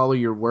 they can follow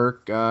your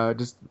work.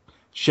 Just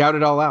shout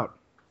it all out.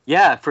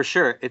 Yeah, for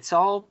sure. It's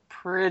all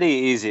pretty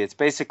easy. It's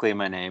basically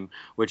my name,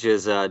 which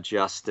is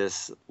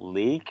Justice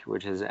Leak,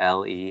 which is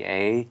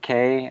Leak,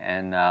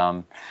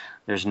 and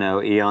there's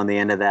no E on the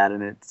end of that,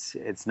 and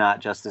it's not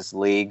Justice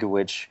League,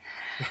 which,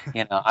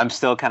 I'm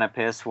still kind of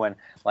pissed when,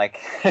 like,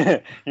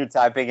 you're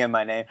typing in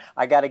my name.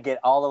 I got to get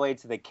all the way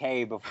to the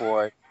K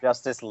before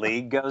Justice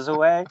League goes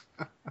away.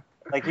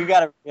 Like, you got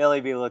to really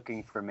be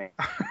looking for me.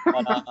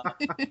 But,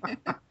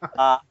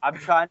 I'm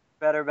trying to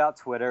be better about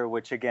Twitter,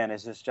 which again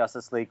is just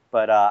Justice League.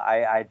 But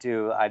I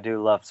do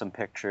love some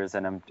pictures,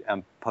 and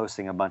I'm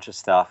posting a bunch of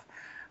stuff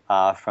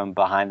from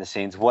behind the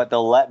scenes. What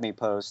they'll let me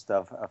post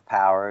of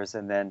Powers,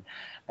 and then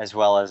as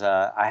well as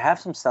I have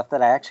some stuff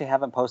that I actually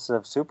haven't posted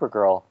of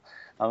Supergirl.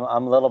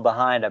 I'm a little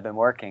behind. I've been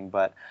working,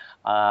 but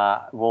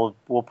we'll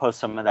post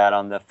some of that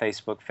on the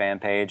Facebook fan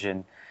page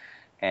and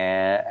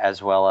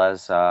as well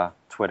as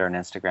Twitter and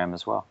Instagram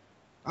as well.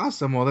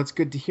 Awesome. Well, that's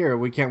good to hear.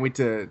 We can't wait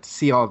to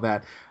see all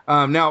that.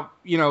 Now,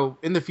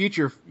 in the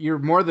future, you're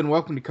more than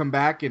welcome to come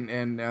back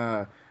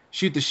and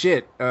shoot the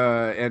shit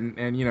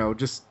and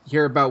just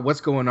hear about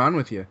what's going on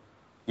with you.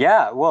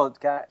 Yeah, well,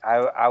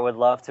 I would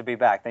love to be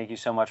back. Thank you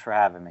so much for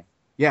having me.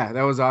 Yeah,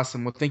 that was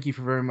awesome. Well, thank you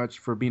very much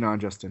for being on,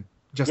 Justin.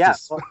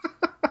 Justice.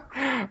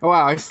 Yeah, well,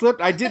 wow, I slipped.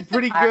 I did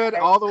pretty good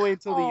all the way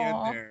until the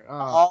end there. Oh.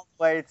 All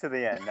the way to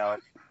the end. No,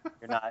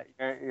 you're not.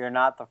 You're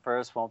not the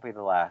first. Won't be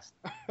the last.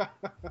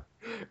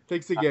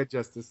 Thanks again,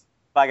 Justice.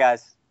 Bye,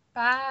 guys.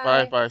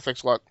 Bye. Bye.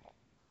 Thanks a lot.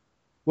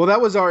 Well,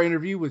 that was our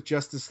interview with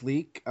Justice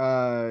Leak.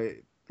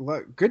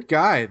 Good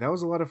guy. That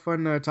was a lot of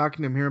fun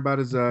talking to him here about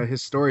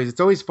his stories.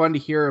 It's always fun to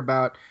hear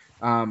about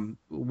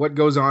what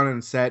goes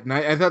on set. And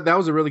I thought that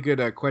was a really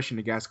good question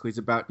to Gasquez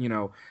about,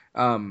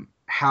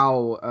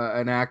 how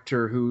an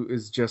actor who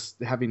is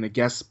just having a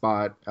guest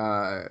spot,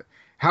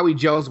 how he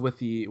gels with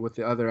the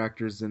other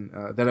actors and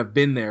that have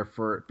been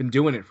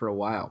doing it for a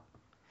while.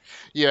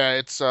 Yeah,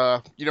 it's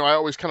I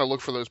always kind of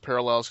look for those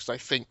parallels because I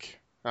think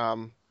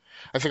a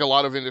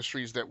lot of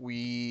industries that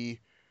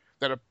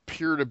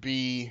appear to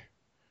be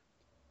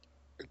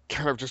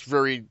kind of just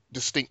very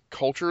distinct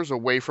cultures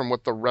away from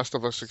what the rest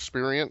of us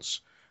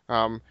experience.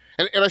 And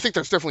I think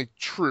that's definitely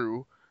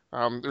true.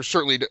 There's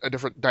certainly a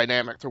different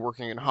dynamic to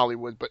working in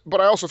Hollywood,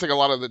 but I also think a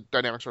lot of the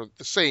dynamics are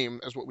the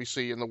same as what we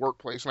see in the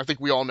workplace. And I think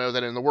we all know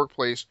that in the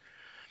workplace,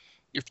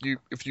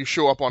 if you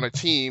show up on a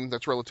team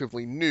that's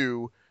relatively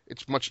new,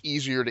 it's much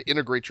easier to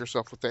integrate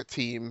yourself with that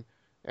team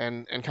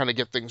and kind of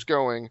get things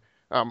going,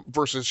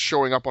 versus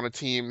showing up on a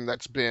team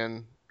that's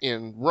been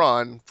in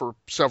run for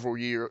several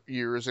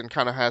years and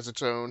kind of has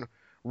its own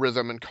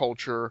rhythm and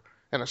culture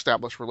and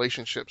established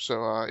relationships.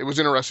 So it was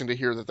interesting to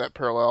hear that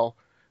parallel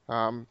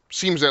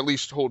seems to at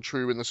least hold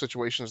true in the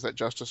situations that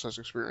Justice has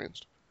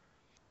experienced.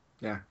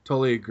 Yeah,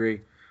 totally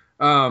agree.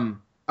 All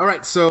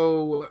right,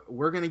 so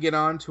we're going to get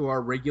on to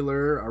our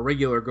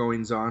regular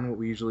goings on, what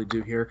we usually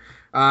do here.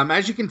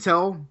 As you can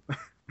tell,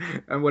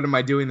 and what am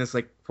I doing this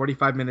like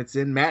 45 minutes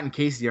in? Matt and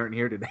Casey aren't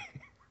here today.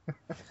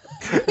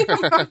 I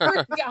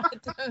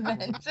forgot to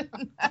mention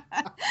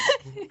that.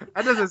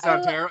 That doesn't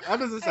sound terrible. That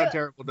doesn't sound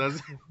terrible, does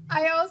it?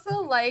 I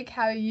also like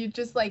how you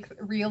just like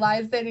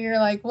realized it and you're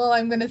like, well,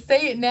 I'm gonna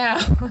say it now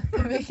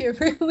to make it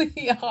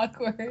really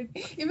awkward,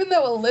 even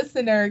though a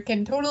listener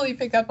can totally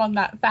pick up on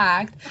that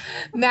fact.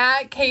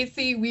 Matt,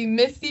 Casey, we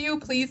miss you.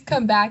 Please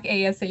come back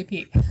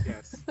ASAP.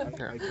 Yes. I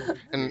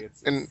totally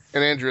and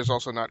Andrew has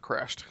also not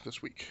crashed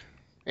this week.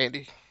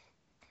 Andy.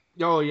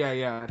 Oh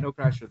yeah, no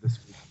Crasher this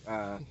week.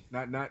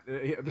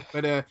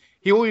 But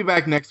he will be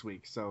back next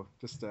week. So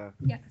just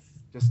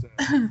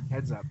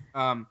heads up.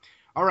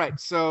 All right,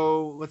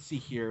 so let's see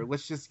here.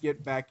 Let's just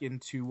get back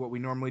into what we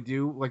normally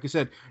do. Like I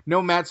said,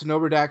 no Matts, no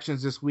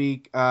redactions this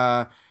week.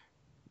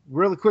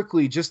 Really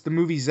quickly, just the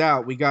movies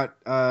out. We got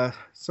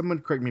someone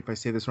correct me if I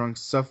say this wrong.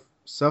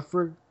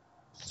 Suffragette.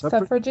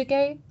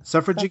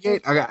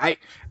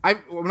 I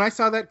when I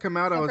saw that come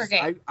out,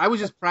 I was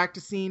just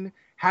practicing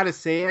how to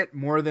say it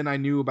more than I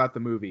knew about the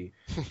movie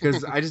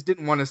because I just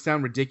didn't want to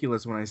sound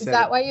ridiculous when I said it. Is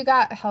that why you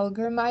got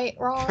Helgermite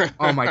wrong?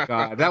 Oh my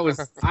god,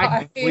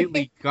 I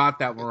completely got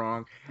that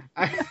wrong.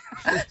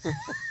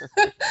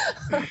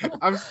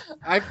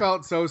 I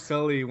felt so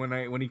silly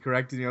when he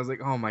corrected me. I was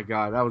like, oh my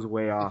god, that was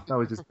way off. That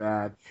was just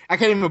bad. I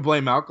can't even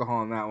blame alcohol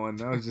on that one.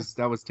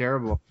 That was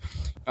terrible.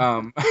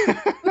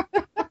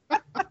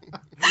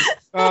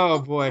 Oh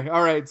boy.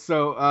 All right.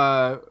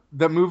 So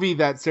the movie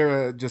that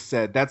Sarah just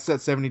said, that's at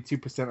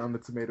 72% on the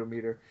tomato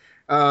meter.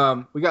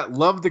 We got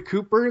Love the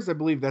Coopers. I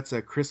believe that's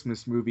a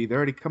Christmas movie. They're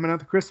already coming out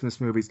the Christmas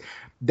movies.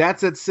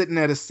 That's sitting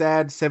at a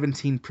sad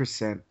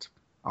 17%.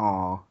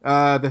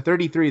 Aw. The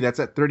 33, that's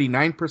at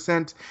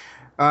 39%.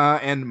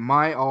 And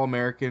My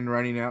All-American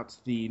running out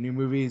the new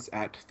movies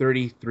at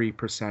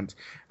 33%.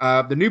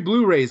 The new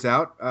Blu-rays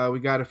out. We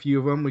got a few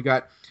of them. We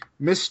got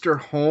Mr.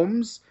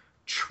 Holmes,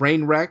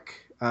 Trainwreck,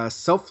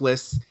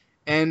 Selfless,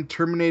 and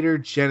Terminator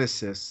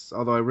Genesis.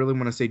 Although I really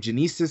want to say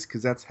Genesis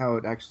because that's how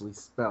it actually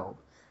spelled.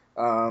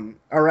 All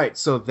right,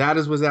 so that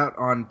was out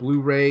on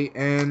Blu-ray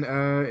and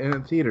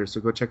in theater, so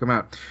go check them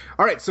out.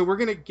 All right, so we're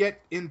gonna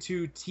get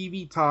into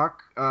TV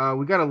talk.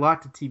 We got a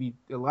lot of TV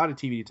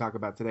to talk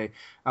about today.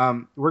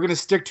 We're gonna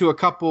stick to a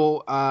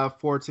couple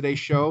for today's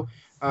show.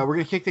 We're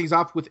gonna kick things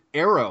off with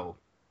Arrow,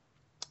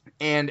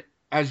 and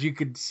as you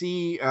could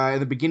see in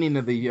the beginning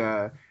of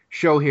the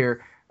show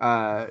here,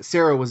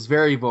 Sarah was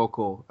very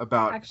vocal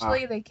about.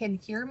 Actually, they can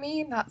hear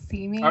me, not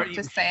see me.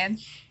 Just saying.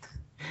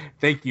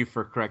 Thank you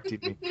for correcting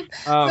me.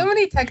 So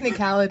many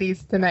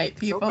technicalities tonight,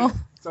 people.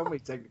 So many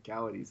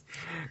technicalities.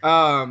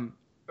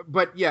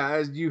 But yeah,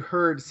 as you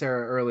heard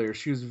Sarah earlier,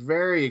 she was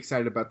very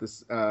excited about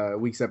this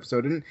week's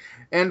episode,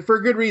 and for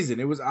good reason.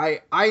 It was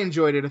I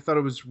enjoyed it. I thought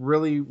it was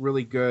really,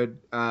 really good.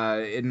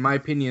 In my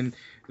opinion,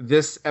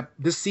 this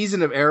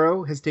season of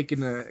Arrow has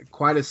taken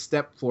quite a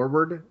step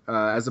forward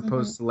as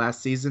opposed to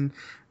last season.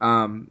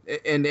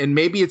 And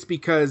maybe it's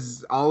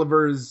because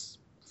Oliver's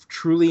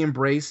truly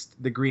embraced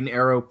the Green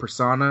Arrow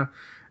persona.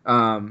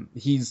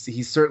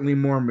 He's certainly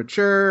more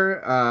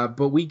mature,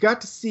 but we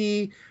got to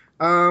see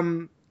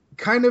kind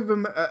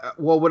of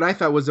what I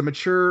thought was a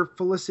mature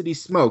Felicity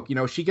Smoke. You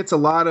know, she gets a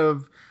lot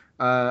of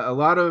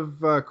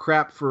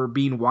crap for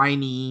being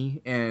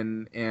whiny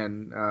and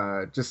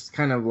just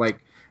kind of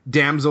like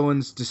damsel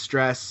in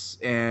distress,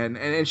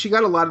 and she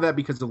got a lot of that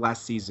because of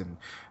last season.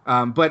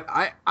 But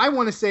I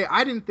want to say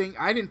I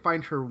didn't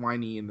find her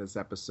whiny in this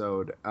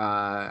episode.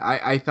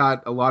 I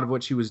thought a lot of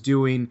what she was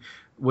doing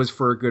was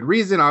for a good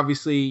reason.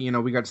 Obviously, you know,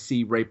 we got to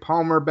see Ray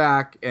Palmer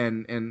back,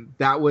 and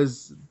that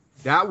was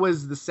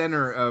the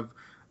center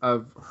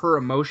of her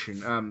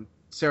emotion.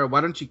 Sarah,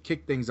 why don't you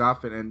kick things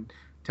off and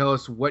tell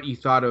us what you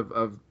thought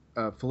of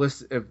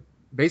Felicity,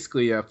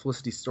 basically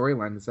Felicity's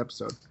storyline this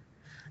episode?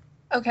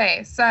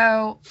 Okay,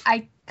 so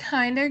I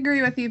kind of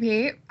agree with you,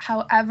 Pete.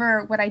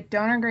 However, what I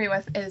don't agree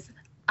with is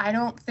I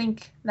don't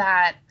think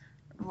that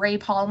Ray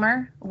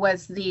Palmer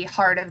was the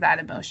heart of that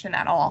emotion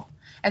at all.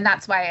 And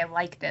that's why I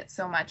liked it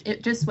so much.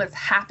 It just was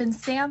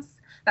happenstance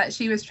that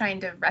she was trying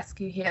to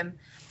rescue him.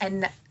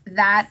 And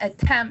that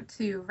attempt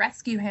to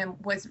rescue him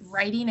was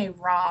righting a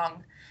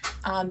wrong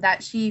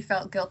that she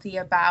felt guilty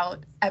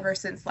about ever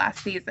since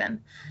last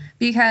season.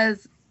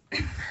 Because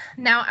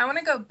now I want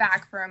to go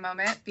back for a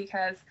moment,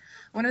 because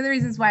one of the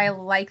reasons why I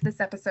like this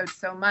episode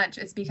so much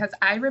is because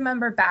I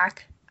remember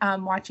back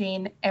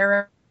watching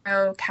Arrow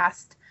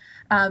cast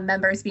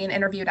members being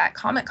interviewed at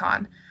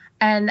Comic-Con.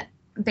 And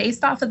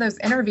based off of those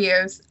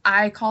interviews,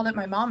 I called up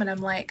my mom and I'm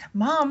like,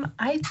 Mom,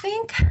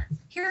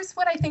 here's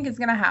what I think is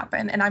going to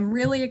happen. And I'm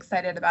really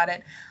excited about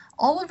it.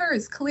 Oliver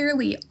is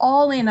clearly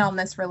all in on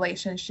this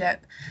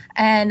relationship.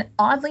 And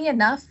oddly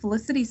enough,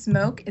 Felicity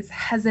Smoke is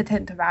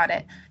hesitant about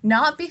it.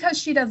 Not because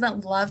she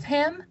doesn't love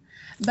him,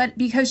 but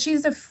because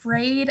she's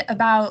afraid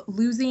about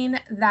losing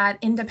that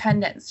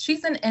independence.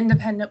 She's an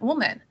independent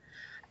woman.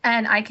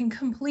 And I can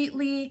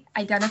completely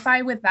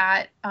identify with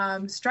that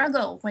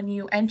struggle when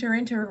you enter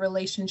into a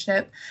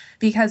relationship,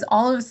 because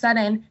all of a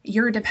sudden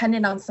you're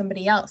dependent on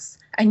somebody else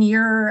and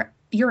you're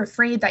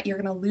afraid that you're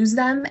going to lose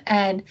them,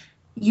 and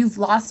you've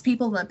lost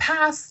people in the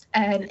past,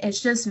 and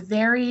it's just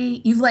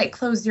you've like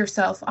closed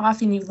yourself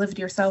off, and you've lived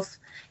your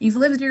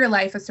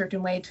life a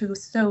certain way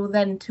so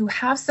then to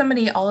have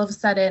somebody all of a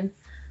sudden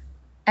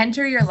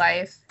enter your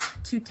life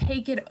to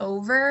take it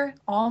over,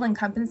 all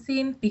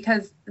encompassing,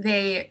 because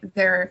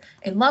they're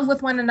in love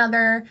with one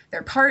another,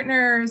 they're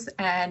partners,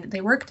 and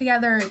they work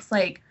together. It's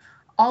like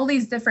all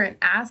these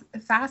different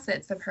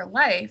facets of her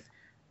life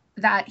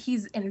that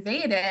he's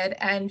invaded,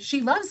 and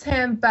she loves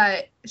him,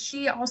 but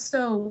she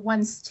also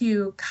wants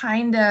to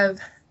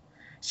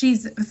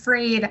she's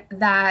afraid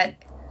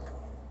that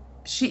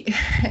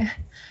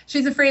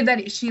she's afraid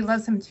that she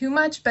loves him too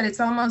much, but it's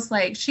almost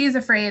like she's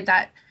afraid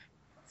that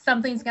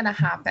something's going to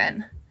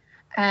happen.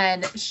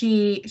 And so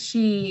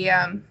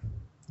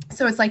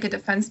it's like a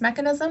defense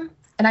mechanism.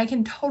 And I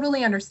can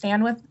totally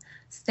understand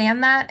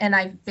that. And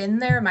I've been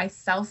there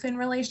myself in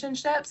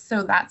relationships.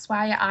 So that's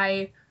why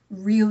I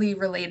really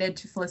related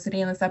to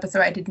Felicity in this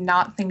episode. I did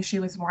not think she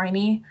was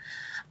whiny,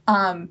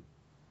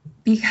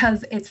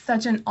 because it's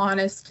such an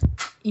honest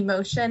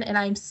emotion. And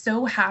I'm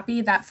so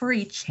happy that for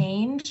a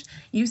change,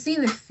 you see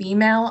the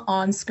female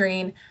on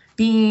screen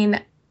being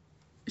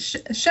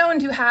shown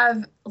to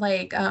have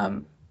like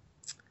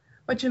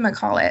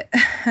whatchamacallit?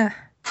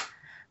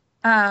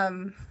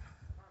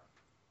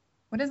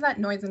 What is that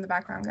noise in the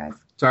background, guys?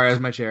 Sorry, that's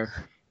my chair.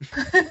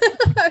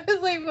 I was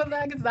like, what the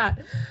heck is that?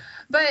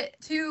 But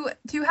to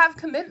have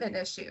commitment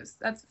issues,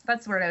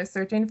 that's what I was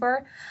searching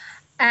for.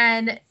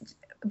 And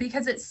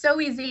because it's so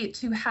easy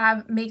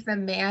to make the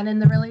man in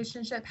the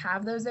relationship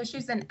have those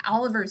issues, and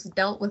Oliver's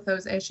dealt with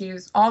those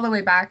issues all the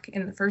way back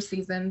in the first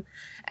season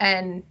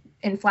and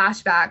in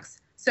flashbacks.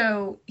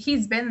 So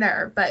he's been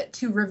there, but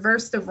to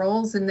reverse the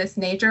roles in this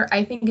nature,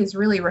 I think is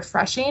really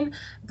refreshing,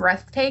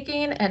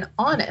 breathtaking, and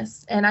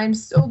honest. And I'm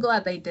so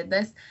glad they did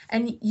this.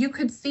 And you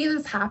could see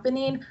this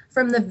happening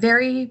from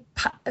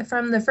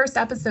the first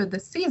episode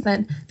this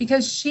season,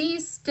 because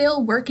she's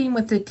still working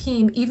with the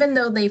team, even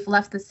though they've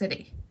left the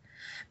city.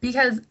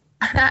 Because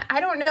I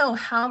don't know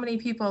how many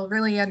people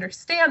really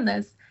understand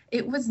this.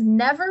 She was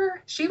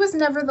never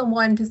the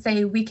one to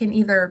say we can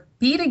either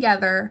be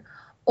together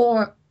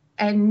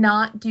and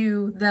not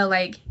do the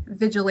like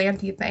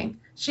vigilante thing.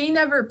 She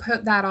never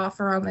put that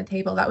offer on the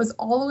table. That was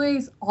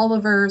always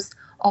Oliver's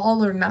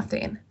all or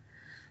nothing.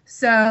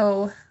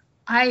 So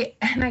I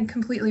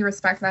completely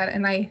respect that.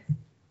 And I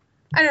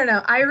don't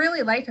know. I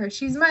really like her.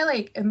 She's my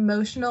like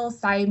emotional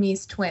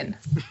Siamese twin.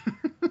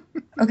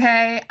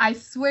 Okay. I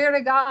swear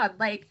to God,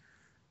 like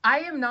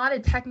I am not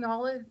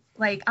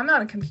I'm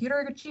not a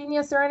computer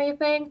genius or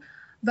anything,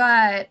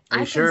 but Are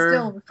you I sure? can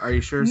still. Are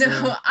you sure? No,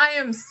 Sarah? I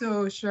am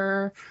so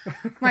sure.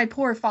 My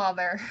poor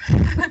father.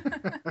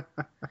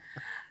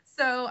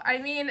 So, I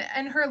mean,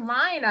 and her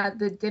line at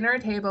the dinner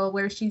table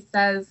where she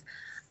says,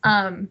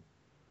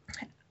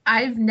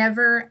 I've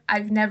never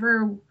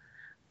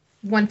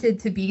wanted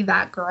to be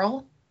that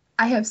girl.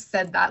 I have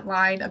said that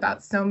line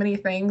about so many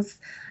things,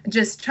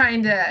 just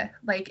trying to,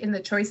 like, in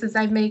the choices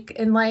I make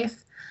in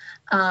life,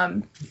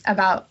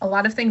 about a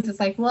lot of things. It's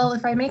like, well,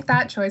 if I make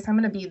that choice, I'm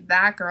going to be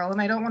that girl,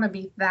 and I don't want to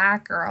be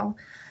that girl.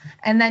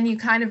 And then you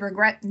kind of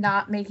regret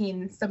not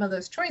making some of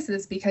those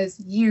choices because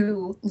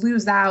you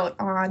lose out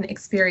on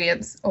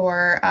experience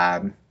or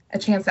a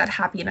chance at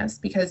happiness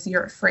because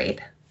you're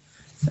afraid.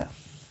 So.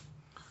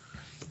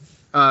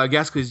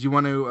 Gasquez, do you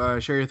want to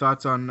share your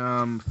thoughts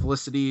on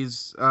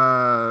Felicity's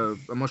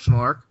emotional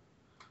arc?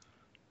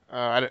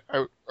 I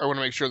want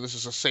to make sure this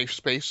is a safe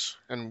space,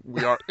 and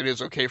it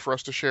is okay for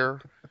us to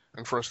share,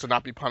 and for us to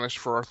not be punished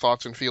for our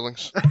thoughts and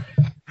feelings.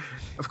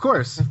 Of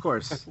course.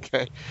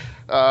 Okay.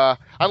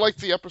 I liked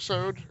the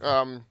episode.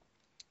 I'll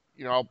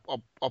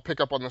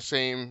pick up on the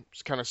same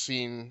kind of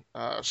scene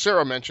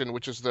Sarah mentioned,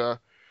 which is the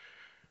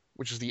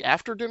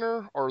after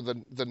dinner or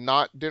the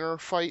not dinner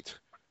fight.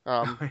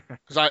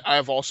 Because I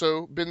have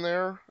also been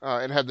there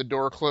and had the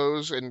door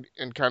close and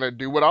kind of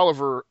do what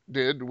Oliver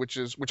did, which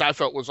I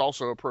felt was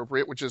also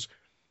appropriate, which is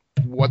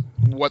what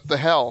the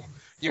hell,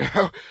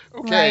 Okay,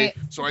 right.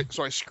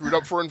 So I screwed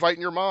up for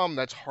inviting your mom.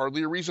 That's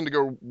hardly a reason to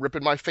go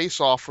ripping my face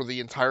off for the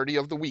entirety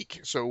of the week.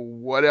 So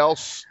what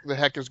else the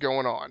heck is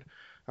going on?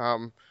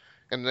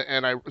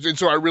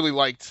 So I really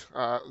liked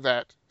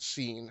that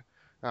scene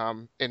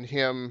and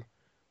him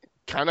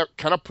kind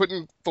of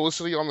putting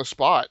Felicity on the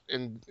spot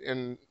and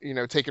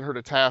taking her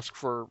to task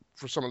for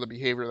some of the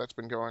behavior that's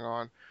been going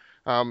on.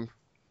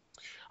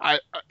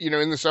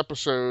 In this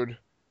episode,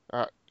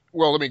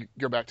 well, let me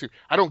go back to,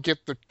 I don't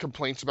get the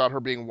complaints about her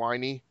being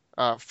whiny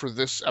for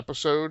this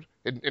episode.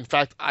 In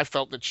fact, I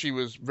felt that she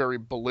was very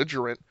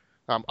belligerent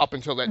up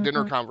until that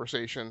dinner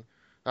conversation.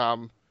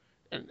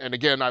 And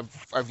again,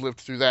 I've lived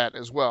through that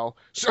as well.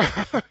 So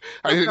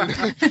I didn't.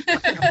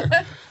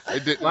 I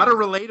didn't. A lot of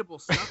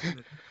relatable stuff in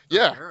it.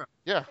 Yeah.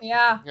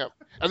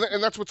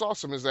 And that's what's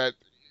awesome is that,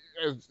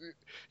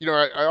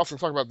 I often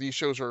talk about these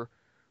shows are,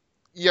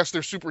 yes,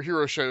 they're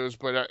superhero shows,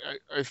 but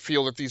I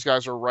feel that these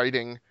guys are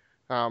writing,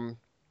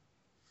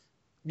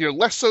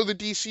 less so the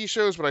DC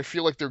shows, but I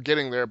feel like they're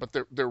getting there. But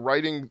they're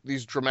writing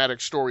these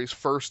dramatic stories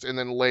first and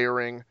then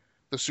layering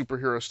the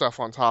superhero stuff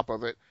on top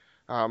of it.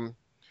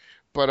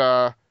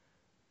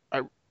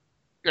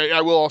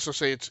 I will also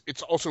say it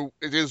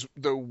is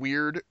the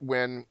weird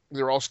when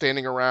they're all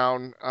standing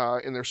around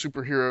in their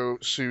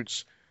superhero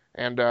suits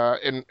and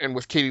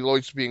with Katie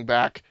Lloyd being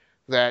back,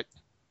 that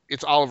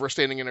it's Oliver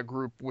standing in a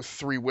group with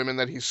 3 women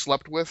that he's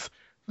slept with.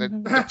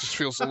 That just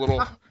feels a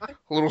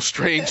little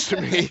strange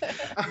to me.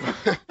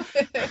 I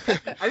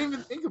didn't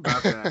even think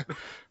about that.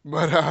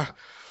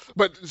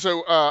 But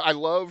so I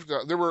loved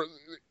there were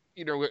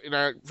and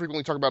I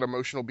frequently talk about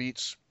emotional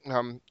beats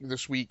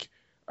this week.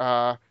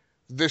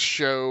 This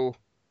show.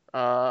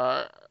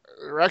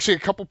 There were actually a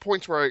couple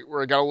points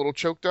where I got a little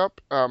choked up.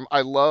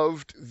 I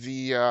loved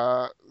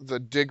the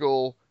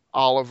Diggle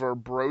Oliver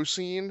bro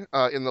scene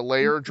in the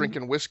lair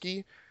drinking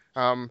whiskey.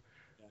 And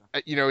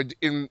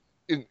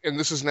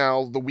this is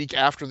now the week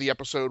after the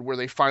episode where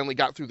they finally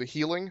got through the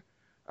healing.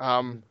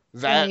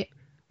 That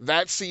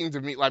scene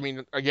to me, I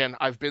mean, again,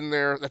 I've been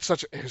there. That's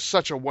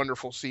such a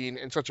wonderful scene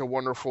and such a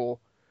wonderful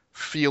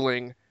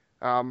feeling.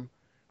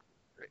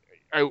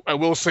 I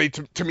will say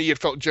to me it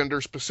felt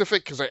gender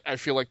specific because I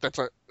feel like that's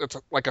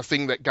like a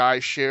thing that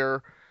guys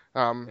share.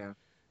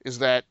 Is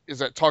that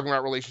talking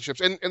about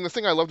relationships and the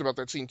thing I loved about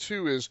that scene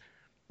too is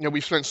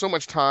we've spent so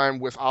much time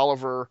with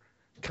Oliver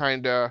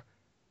kind of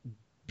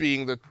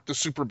being the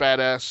super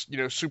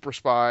badass super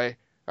spy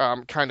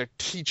kind of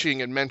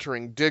teaching and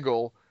mentoring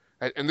Diggle,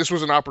 and this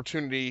was an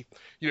opportunity.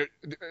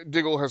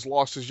 Diggle has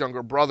lost his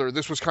younger brother.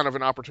 This was kind of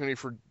an opportunity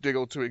for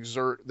Diggle to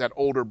exert that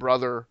older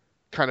brother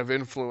kind of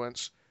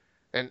influence.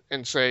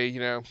 And say,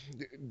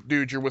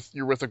 dude, you're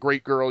with a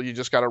great girl. You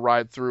just got to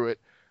ride through it.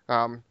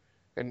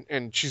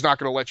 And she's not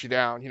going to let you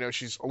down.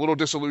 She's a little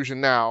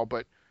disillusioned now,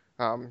 but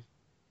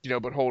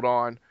hold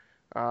on.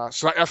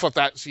 So I thought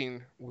that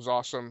scene was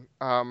awesome.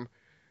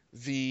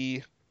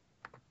 The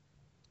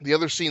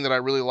other scene that I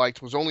really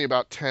liked was only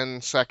about 10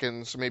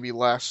 seconds, maybe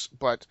less,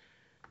 but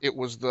it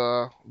was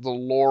the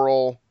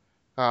Laurel,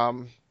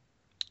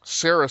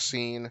 Sarah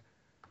scene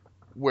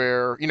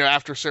where,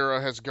 after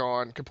Sarah has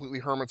gone completely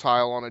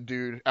hermitile on a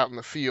dude out in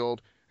the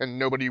field, and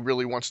nobody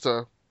really wants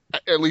to,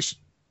 at least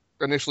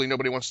initially,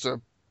 nobody wants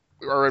to,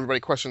 or everybody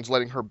questions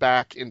letting her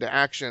back into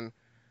action.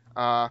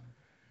 And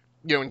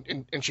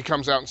she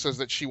comes out and says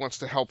that she wants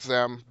to help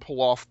them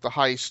pull off the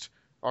heist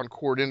on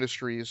Cord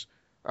Industries.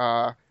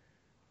 And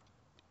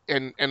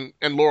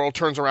Laurel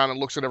turns around and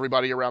looks at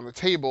everybody around the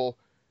table,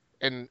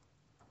 and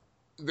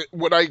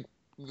the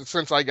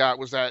sense I got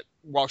was that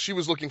while she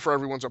was looking for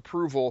everyone's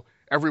approval,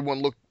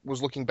 everyone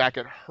was looking back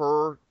at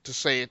her to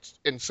say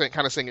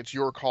kind of saying it's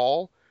your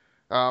call.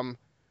 And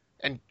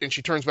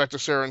she turns back to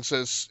Sarah and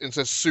says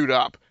suit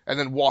up, and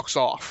then walks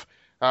off.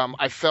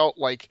 I felt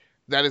like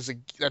that's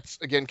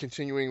again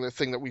continuing the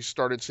thing that we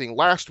started seeing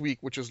last week,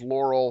 which is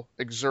Laurel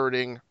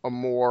exerting a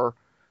more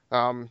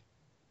I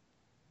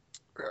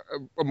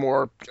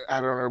don't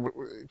know,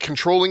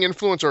 controlling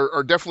influence,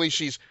 or definitely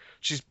she's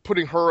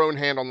putting her own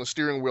hand on the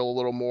steering wheel a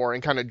little more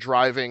and kind of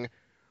driving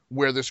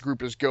where this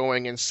group is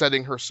going and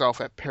setting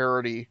herself at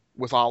parity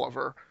with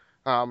Oliver.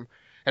 And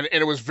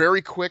it was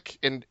very quick,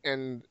 and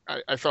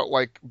I felt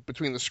like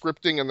between the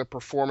scripting and the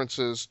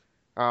performances,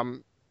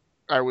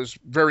 I was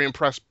very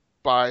impressed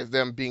by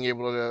them being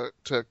able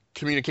to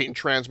communicate and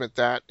transmit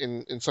that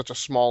in such a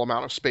small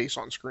amount of space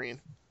on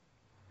screen.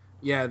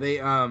 Yeah,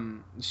 they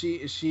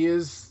she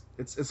is.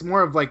 It's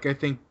more of like, I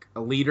think,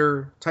 a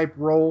leader type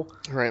role.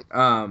 Right.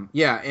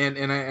 Yeah,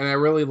 and I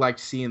really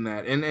liked seeing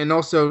that. And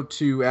also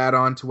to add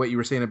on to what you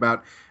were saying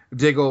about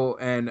Diggle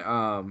and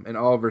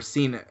Oliver's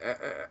scene,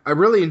 I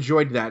really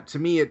enjoyed that. To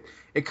me, it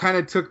kind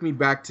of took me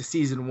back to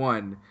season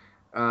 1,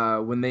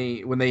 when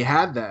they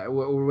had that,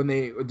 when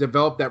they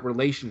developed that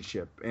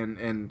relationship,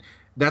 and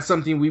that's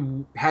something we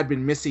had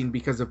been missing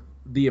because of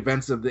the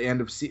events of the end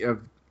of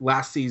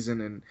last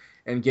season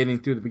and getting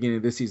through the beginning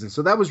of this season.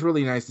 So that was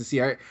really nice to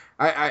see.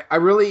 I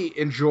really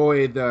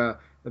enjoy the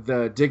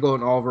Diggle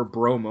and Oliver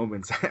bro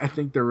moments. I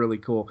think they're really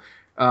cool,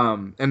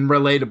 and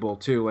relatable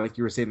too, like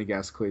you were saying to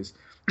Gascles.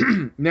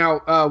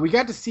 Now, we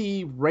got to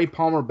see Ray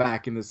Palmer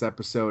back in this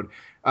episode.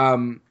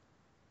 What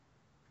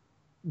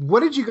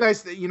did you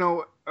guys,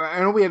 I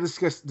know we had this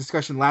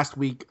discussion last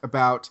week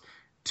about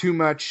too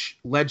much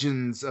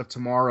Legends of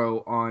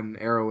Tomorrow on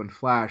Arrow and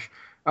Flash.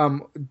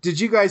 Did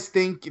you guys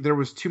think there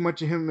was too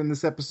much of him in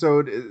this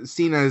episode,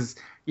 seen as,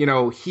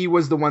 he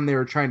was the one they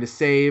were trying to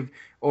save?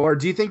 Or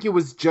do you think it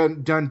was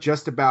done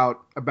just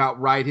about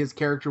right? His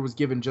character was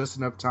given just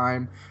enough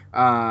time,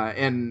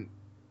 and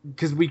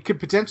because we could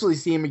potentially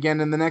see him again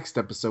in the next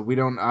episode.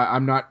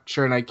 I'm not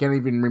sure, and I can't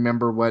even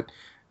remember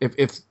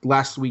if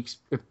last week's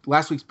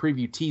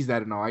preview teased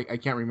that and all. I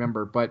can't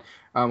remember. But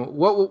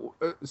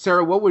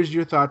Sarah, what was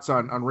your thoughts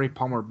on Ray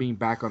Palmer being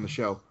back on the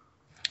show?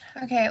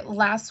 Okay,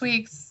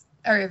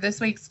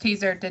 this week's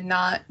teaser did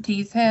not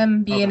tease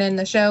him being in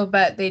the show,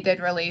 but they did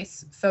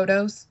release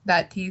photos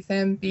that tease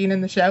him being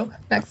in the show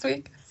next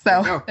week.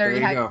 So there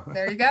you go.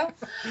 There you go.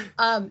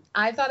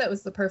 I thought it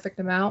was the perfect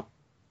amount.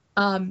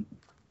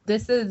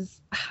 This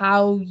is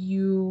how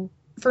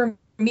for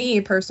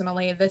me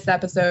personally, this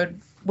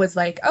episode was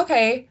like,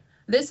 okay,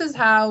 this is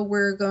how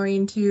we're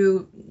going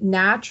to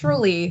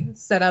naturally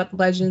set up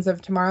Legends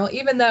of Tomorrow,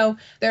 even though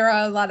there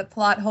are a lot of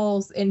plot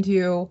holes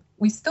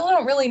we still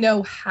don't really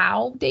know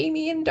how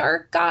Damien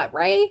Dark got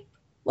Ray.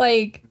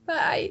 Like,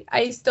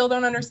 I still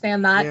don't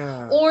understand that.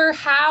 Yeah. Or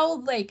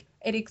how, it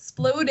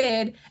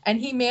exploded and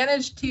he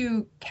managed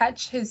to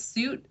catch his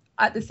suit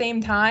at the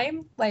same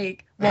time,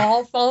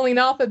 while falling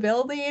off a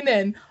building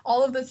and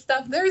all of this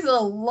stuff. There's a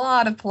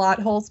lot of plot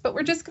holes, but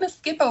we're just going to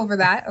skip over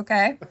that,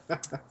 okay?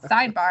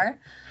 Sidebar.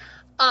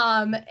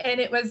 And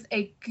it was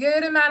a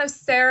good amount of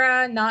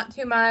Sarah, not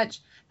too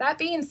much. That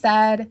being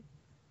said,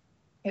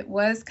 it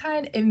was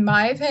in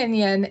my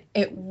opinion,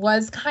 it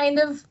was kind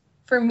of,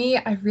 for me,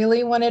 I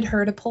really wanted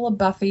her to pull a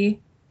Buffy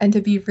and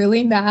to be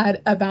really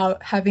mad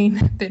about having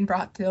been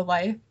brought to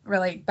life,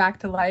 or back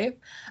to life.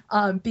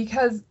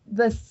 Because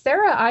the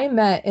Sarah I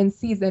met in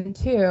season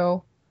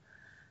 2,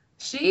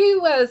 she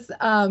was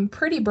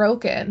pretty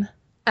broken,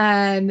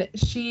 and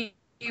she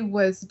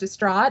was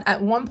distraught.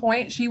 At one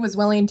point, she was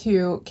willing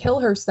to kill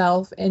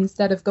herself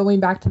instead of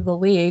going back to the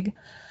League.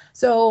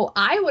 So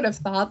I would have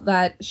thought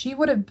that she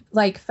would have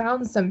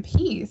found some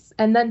peace,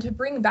 and then to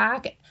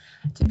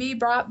be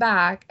brought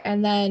back,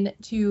 and then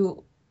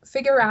to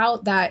figure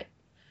out that,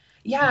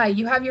 yeah,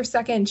 you have your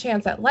second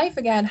chance at life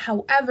again.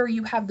 However,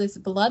 you have this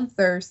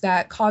bloodthirst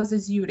that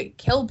causes you to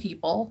kill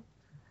people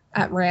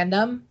at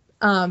random.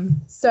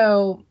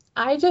 So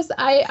I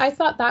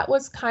thought that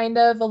was kind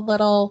of a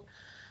little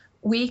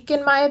weak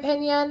in my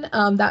opinion,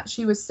 that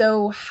she was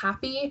so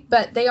happy,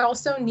 but they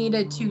also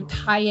needed to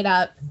tie it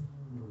up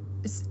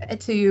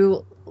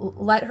to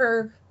let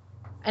her,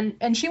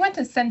 and she went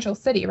to Central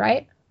City,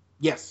 right?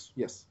 Yes.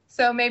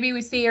 So maybe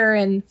we see her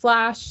in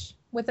Flash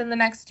within the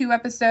next 2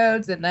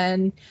 episodes, and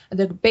then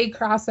the big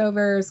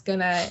crossover is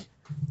gonna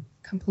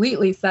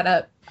completely set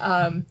up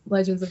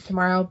Legends of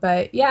Tomorrow.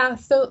 But yeah,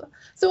 so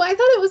I thought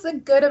it was a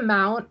good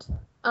amount,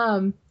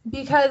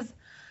 because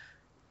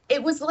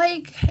it was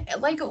like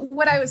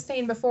what I was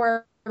saying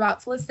before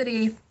about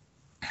Felicity.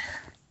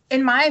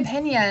 in my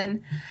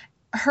opinion,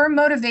 her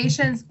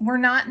motivations were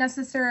not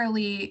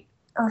necessarily,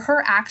 or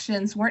her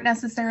actions weren't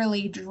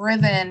necessarily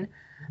driven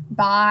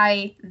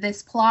by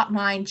this plot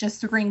line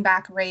just to bring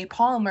back Ray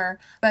Palmer,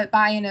 but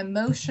by an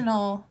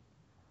emotional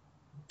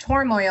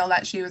turmoil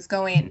that she was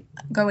going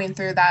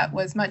through that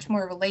was much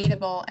more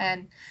relatable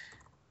and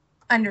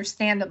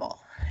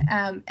understandable.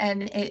 And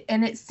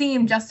it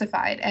seemed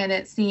justified, and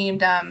it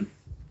seemed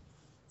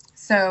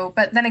so,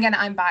 but then again,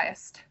 I'm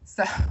biased,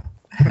 so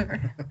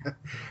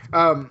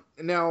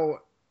now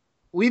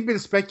we've been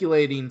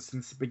speculating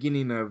since the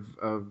beginning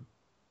of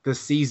the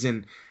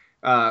season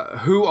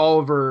whose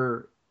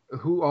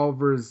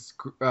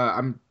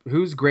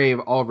grave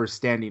Oliver's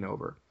standing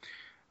over.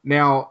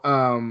 Now,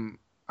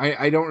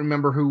 I don't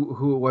remember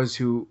who it was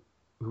who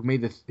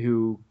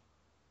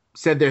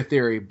said their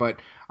theory, but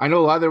I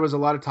know there was a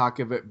lot of talk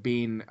of it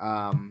being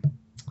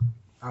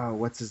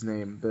what's his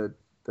name? The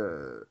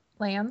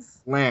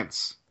Lance.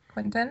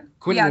 Quentin.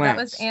 Yeah, Lance. That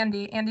was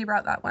Andy. Andy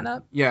brought that one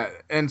up. Yeah,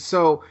 and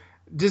so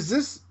does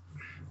this,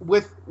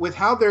 with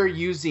how they're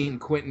using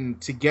Quentin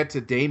to get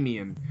to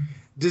Damien,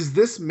 does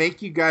this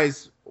make you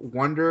guys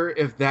wonder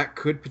if that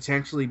could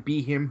potentially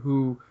be him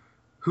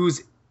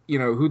who's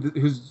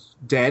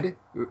dead?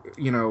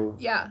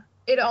 Yeah,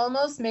 it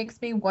almost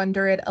makes me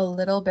wonder it a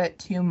little bit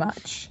too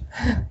much.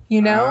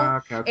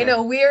 Okay. In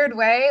a weird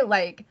way,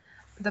 like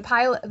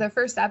the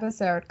first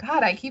episode.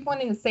 God, I keep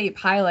wanting to say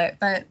pilot,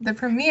 but the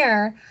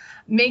premiere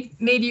made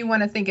you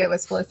want to think it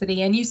was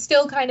Felicity, and you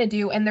still kind of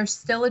do, and there's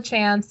still a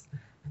chance.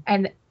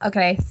 And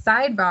okay,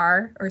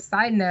 sidebar or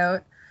side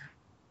note.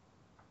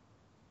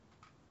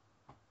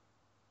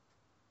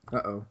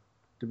 Uh-oh.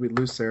 Did we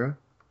lose Sarah?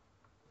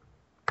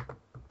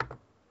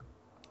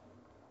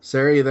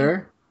 Sarah, you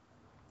there?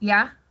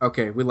 Yeah.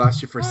 Okay, we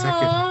lost you for a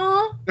second.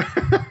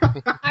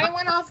 I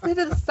went off to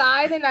the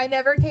side and I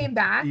never came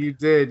back. You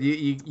did.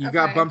 You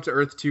got bumped to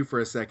Earth 2 for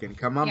a second.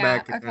 Come on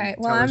back. Okay.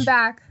 Well, I'm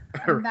back.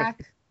 I'm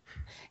back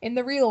in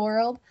the real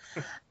world.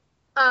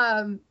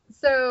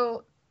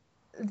 So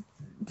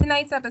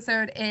tonight's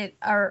episode,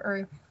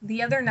 or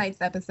the other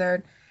night's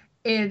episode,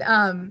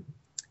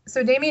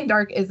 so Damien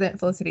Dark isn't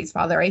Felicity's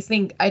father.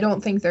 I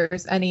don't think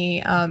there's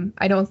any,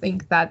 I don't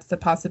think that's a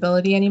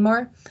possibility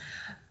anymore.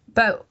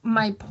 But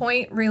my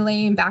point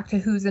relaying back to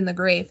who's in the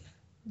grave,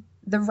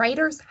 the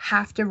writers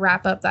have to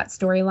wrap up that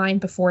storyline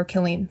before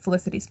killing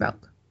Felicity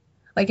Smoke.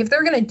 Like, if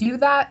they're going to do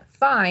that,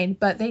 fine,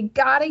 but they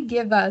got to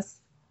give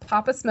us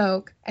Papa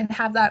Smoke and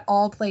have that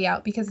all play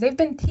out, because they've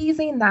been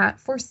teasing that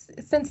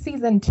since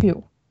season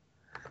 2.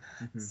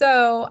 Mm-hmm.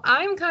 So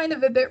I'm kind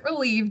of a bit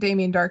relieved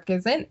Damien Dark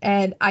isn't,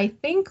 and I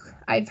think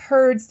I've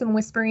heard some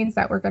whisperings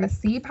that we're going to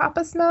see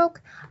Papa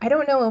Smoke. I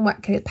don't know in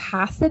what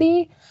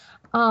capacity,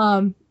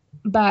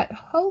 but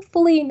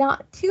hopefully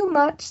not too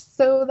much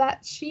so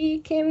that she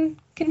can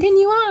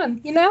continue on,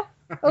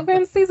 over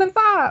in season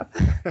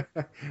 5.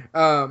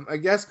 I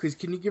guess, please,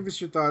 can you give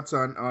us your thoughts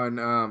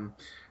on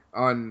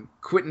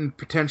Quentin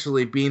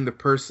potentially being the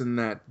person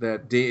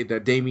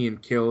that Damien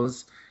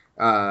kills?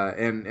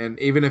 And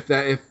even if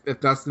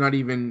that's not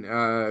even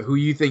who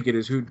you think it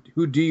is,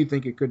 who do you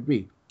think it could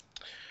be?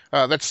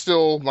 That's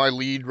still my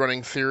lead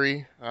running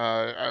theory.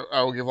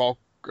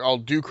 I'll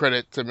do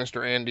credit to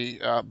Mr. Andy,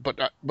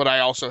 but I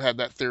also had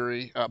that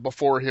theory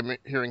before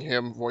hearing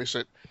him voice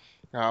it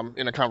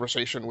in a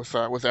conversation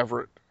with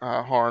Everett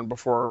Harn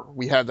before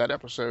we had that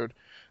episode.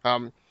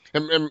 And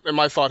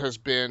my thought has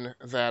been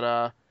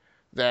that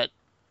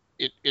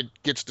it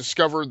gets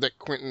discovered that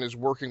Quentin is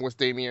working with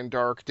Damien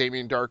Dark.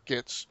 Damien Dark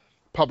gets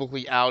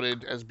publicly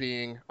outed as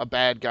being a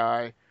bad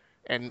guy,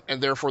 and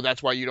therefore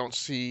that's why you don't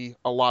see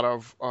a lot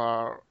of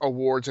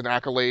awards and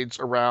accolades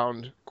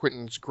around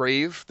Quentin's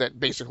grave, that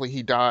basically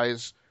he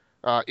dies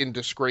in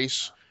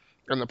disgrace,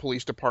 and the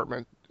police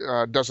department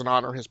doesn't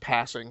honor his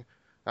passing.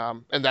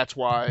 And that's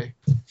why,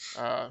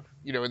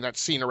 in that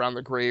scene around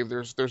the grave,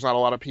 there's not a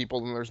lot of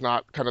people, and there's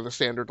not kind of the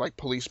standard, like,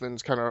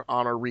 policeman's kind of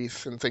honor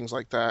wreath and things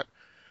like that.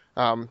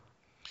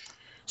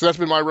 So that's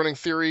been my running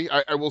theory.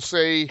 I will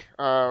say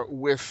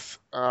with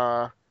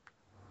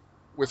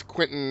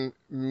Quentin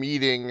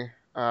meeting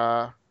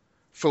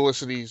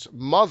Felicity's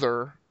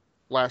mother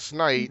last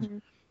night, mm-hmm.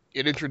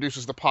 It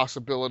introduces the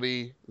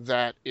possibility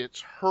that it's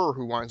her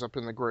who winds up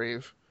in the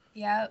grave.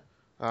 Yep.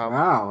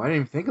 Wow, I didn't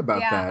even think about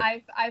that. Yeah,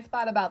 I've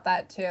thought about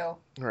that too.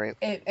 Right.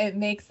 It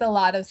makes a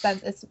lot of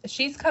sense.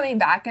 She's coming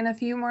back in a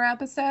few more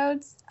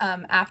episodes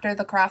after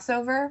the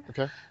crossover.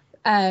 Okay.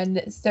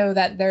 And so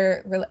that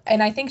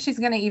and I think she's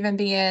going to even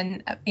be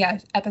in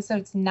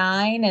episodes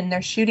 9, and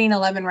they're shooting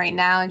 11 right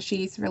now, and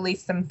she's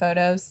released some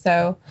photos.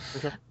 So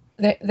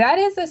that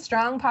is a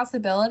strong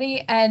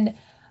possibility, and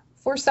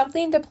for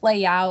something to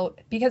play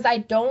out, because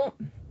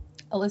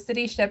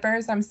Felicity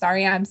shippers, I'm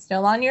sorry, I'm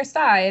still on your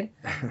side,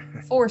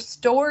 for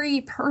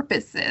story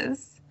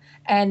purposes,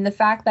 and the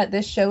fact that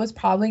this show is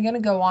probably going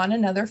to go on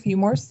another few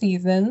more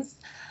seasons,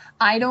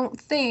 I don't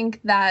think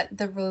that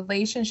the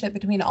relationship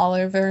between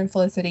Oliver and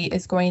Felicity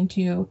is going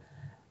to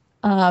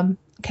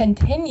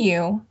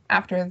continue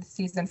after the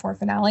season 4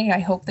 finale. I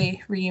hope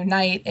they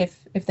reunite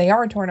if they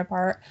are torn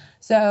apart.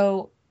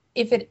 So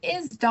if it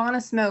is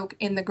Donna Smoke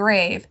in the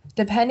grave,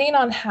 depending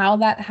on how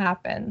that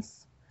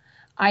happens,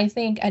 I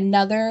think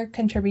another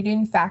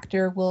contributing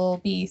factor will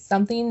be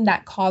something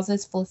that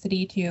causes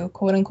Felicity to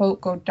quote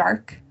unquote go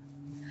dark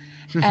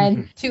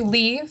and to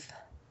leave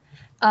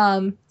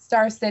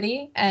Star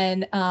City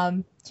and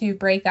to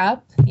break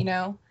up, you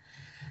know.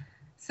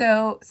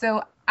 So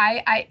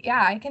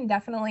I can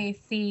definitely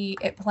see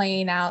it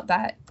playing out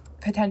that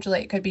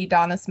potentially it could be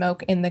Donna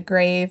Smoke in the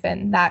grave,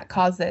 and that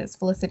causes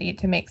Felicity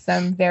to make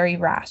some very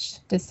rash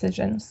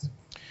decisions.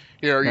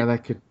 Yeah,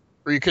 that could.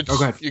 Or you could Oh,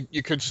 go ahead.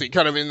 you could see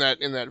kind of in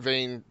that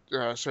vein,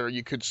 Sarah.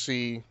 You could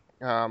see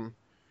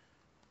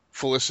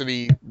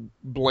Felicity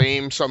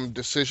blame some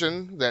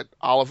decision that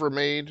Oliver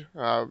made,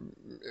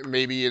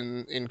 maybe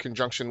in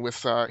conjunction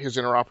with his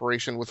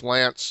interoperation with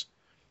Lance,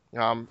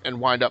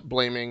 and wind up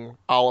blaming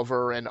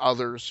Oliver and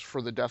others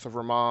for the death of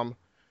her mom,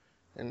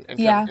 and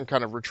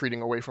kind of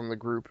retreating away from the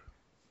group.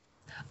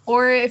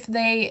 Or if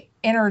they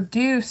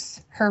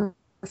introduce her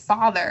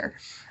father,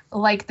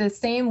 like the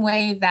same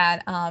way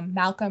that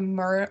Malcolm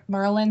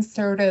Merlin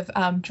sort of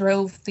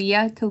drove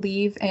Thea to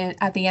leave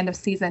at the end of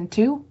season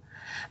 2,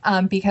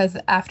 because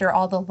after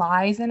all the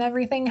lies and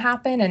everything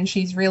happened and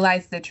she's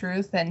realized the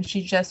truth and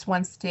she just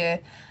wants to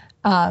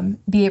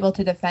be able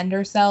to defend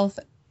herself,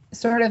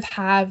 sort of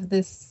have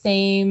the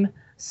same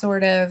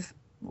sort of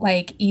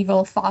like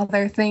evil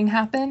father thing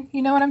happen.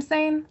 You know what I'm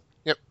saying?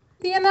 Yep.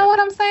 Do you know what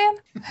I'm saying?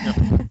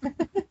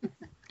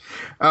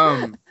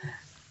 Yep.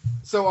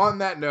 So on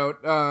that note,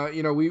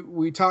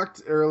 we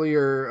talked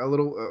earlier a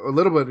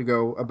little bit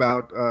ago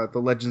about the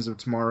Legends of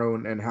Tomorrow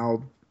and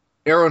how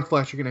Arrow and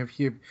Flash are going to have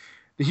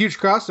the huge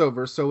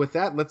crossover. So with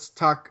that, let's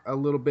talk a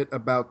little bit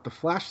about the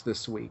Flash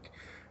this week.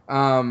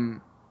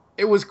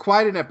 It was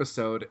quite an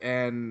episode,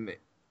 and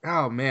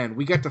oh man,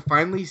 we got to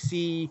finally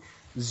see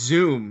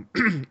Zoom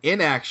in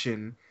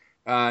action,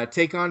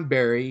 take on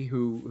Barry,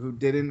 who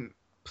didn't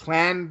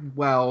plan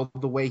well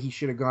the way he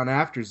should have gone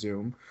after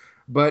Zoom.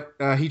 But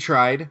he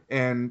tried,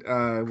 and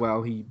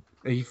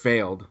he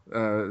failed.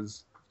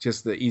 Is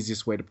just the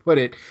easiest way to put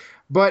it.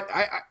 But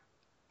I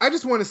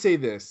just want to say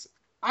this: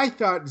 I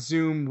thought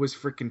Zoom was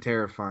freaking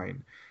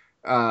terrifying.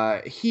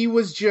 He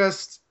was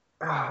just,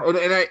 and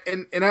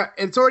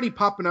it's already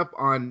popping up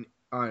on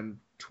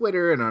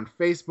Twitter and on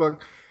Facebook.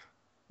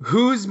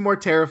 Who's more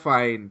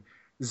terrifying,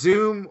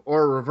 Zoom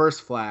or Reverse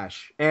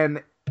Flash?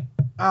 And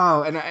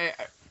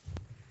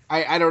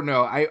I don't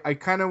know. I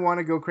kind of want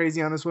to go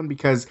crazy on this one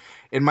because,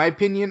 in my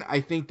opinion, I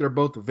think they're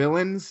both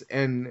villains,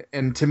 and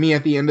to me,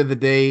 at the end of the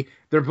day,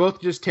 they're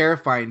both just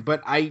terrifying.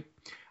 But I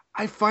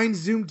find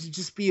Zoom to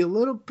just be a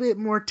little bit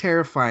more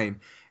terrifying,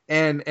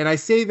 and I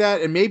say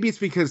that, and maybe it's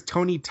because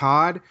Tony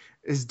Todd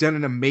has done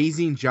an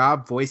amazing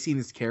job voicing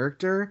his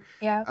character.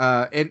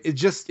 Yeah. And it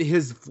just,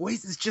 his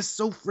voice is just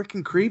so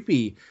freaking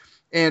creepy,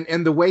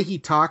 and the way he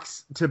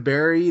talks to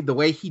Barry, the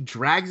way he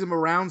drags him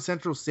around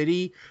Central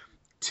City,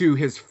 to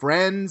his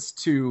friends,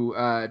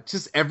 to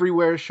just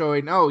everywhere,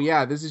 showing, oh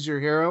yeah, this is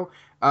your hero.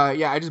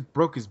 Yeah, I just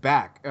broke his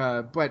back.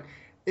 But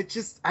it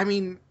just, I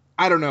mean,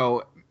 I don't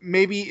know.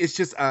 Maybe it's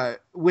just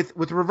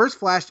with Reverse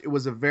Flash, it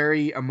was a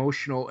very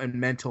emotional and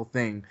mental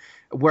thing,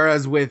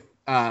 whereas with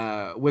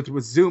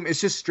Zoom, it's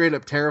just straight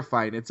up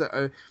terrifying. It's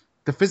the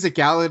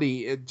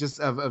physicality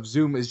of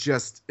Zoom is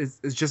just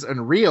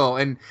unreal,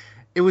 and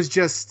it was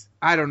just,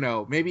 I don't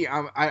know. Maybe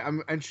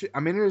I'm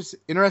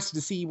interested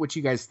to see what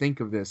you guys think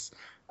of this.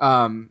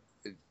 And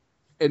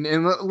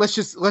let's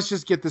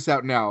just get this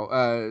out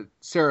now.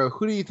 Sarah,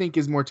 who do you think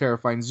is more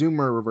terrifying, Zoom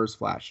or Reverse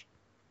Flash?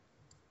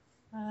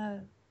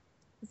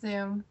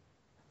 Zoom.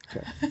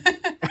 Okay.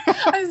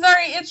 I'm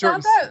sorry, it's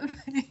not that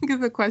big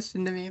of a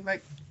question to me,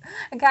 but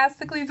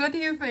Casticles, what do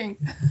you think?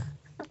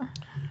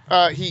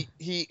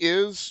 He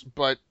is,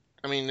 but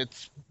I mean,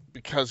 it's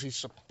because he's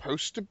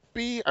supposed to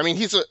be. I mean,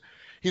 he's a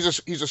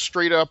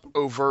straight up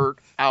overt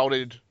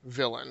outed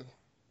villain.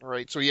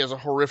 Right, so he has a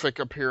horrific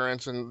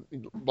appearance and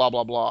blah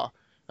blah blah.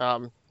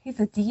 He's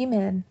a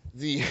demon.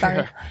 He's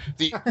a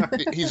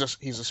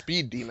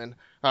speed demon.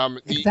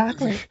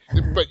 Exactly.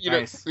 But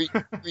Nice.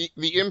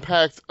 the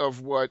impact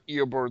of what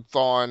Eobard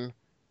Thawne,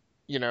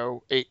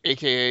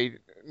 aka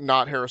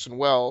not Harrison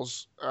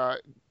Wells,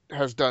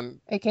 has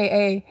done.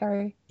 AKA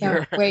Harry.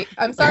 No, wait.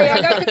 I'm sorry,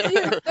 I got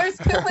confused. There's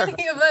too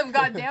many of them.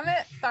 God damn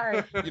it.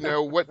 Sorry.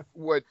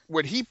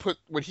 What he put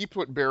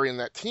Barry and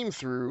that team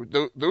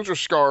through. Those are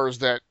scars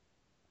that,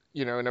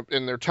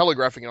 and they're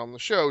telegraphing it on the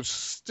show,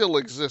 still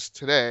exist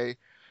today,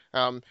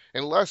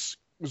 unless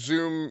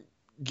Zoom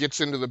gets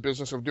into the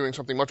business of doing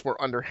something much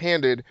more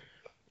underhanded.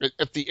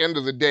 At the end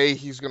of the day,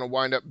 he's going to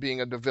wind up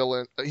being a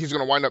villain. He's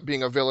going to wind up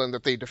being a villain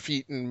that they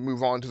defeat and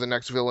move on to the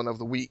next villain of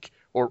the week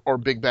or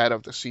big bad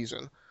of the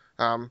season.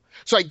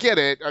 So I get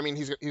it. I mean,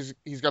 he's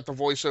got the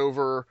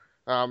voiceover.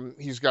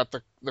 He's got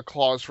the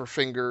claws for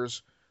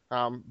fingers.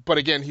 But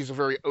again, he's a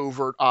very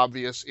overt,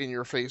 obvious,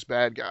 in-your-face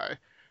bad guy.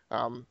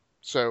 And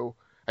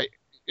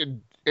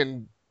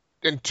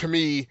to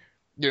me,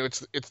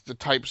 it's the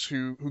types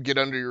who get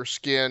under your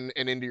skin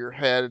and into your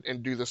head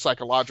and do the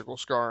psychological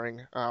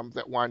scarring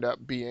that wind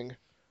up being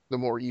the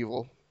more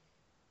evil.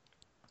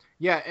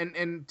 Yeah,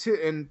 and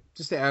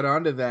just to add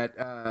on to that,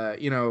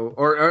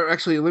 or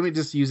actually, let me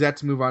just use that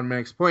to move on to my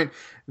next point.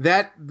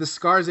 That the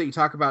scars that you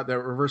talk about that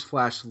Reverse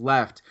Flash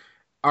left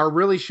are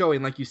really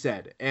showing, like you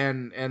said,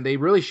 and they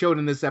really showed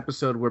in this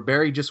episode where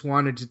Barry just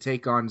wanted to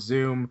take on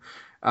Zoom,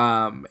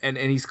 and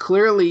he's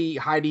clearly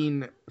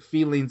hiding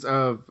feelings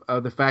of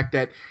the fact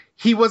that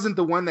he wasn't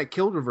the one that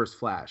killed Reverse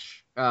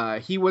Flash.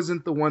 He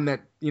wasn't the one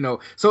that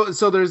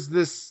So there's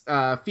this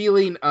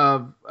feeling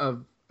of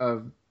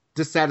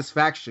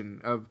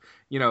dissatisfaction of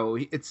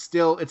it's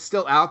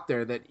still out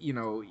there that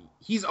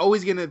he's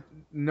always gonna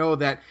know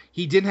that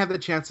he didn't have the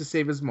chance to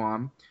save his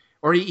mom,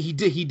 or he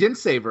didn't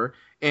save her,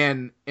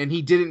 and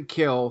he didn't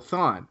kill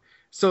Thawne.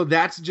 So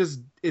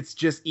it's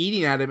just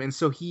eating at him, and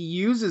so he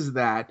uses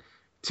that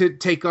to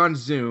take on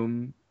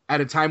Zoom at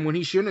a time when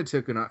he shouldn't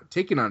have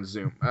taken on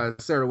Zoom.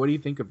 Sarah, what do you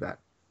think of that?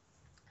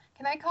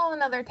 Can I call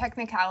another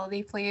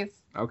technicality,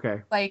 please?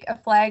 Okay. Like a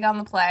flag on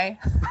the play.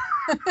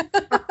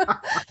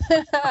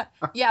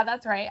 Yeah,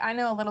 that's right. I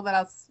know a little bit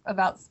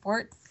about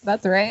sports.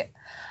 That's right.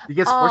 You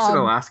get sports in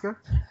Alaska?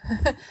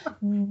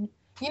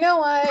 You know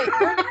what?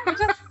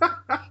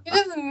 You're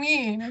just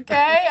mean,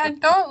 okay? I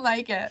don't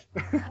like it.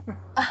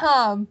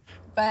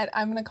 But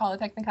I'm gonna call it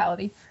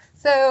technicality.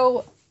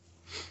 So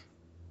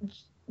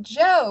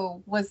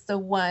Joe was the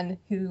one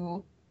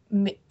who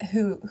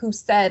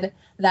said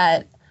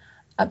that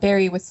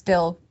Barry was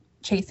still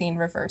chasing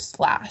Reverse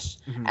Flash,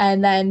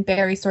 and then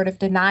Barry sort of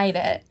denied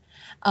it,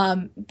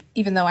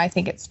 even though I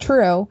think it's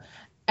true.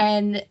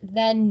 And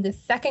then the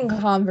second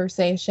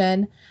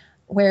conversation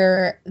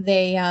where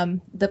they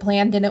the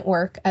plan didn't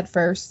work at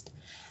first,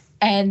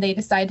 and they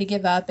decide to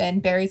give up,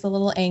 and Barry's a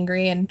little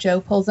angry, and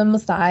Joe pulls him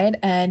aside,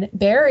 and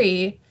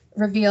Barry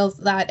reveals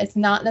that it's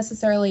not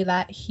necessarily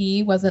that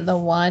he wasn't the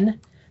one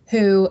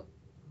who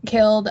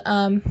killed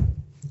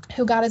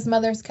who got his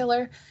mother's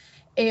killer.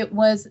 It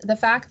was the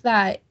fact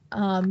that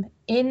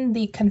in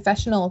the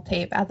confessional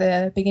tape at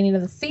the beginning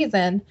of the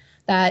season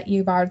that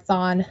Eobard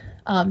Thawne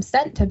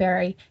sent to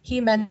Barry,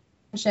 he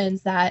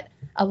mentions that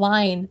a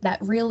line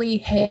that really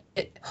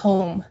hit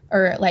home,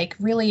 or like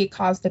really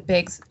caused a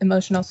big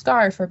emotional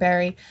scar for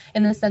Barry,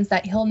 in the sense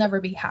that he'll never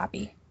be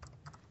happy.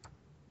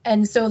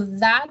 And so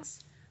that's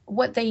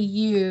what they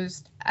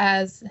used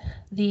as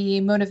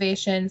the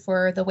motivation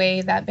for the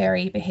way that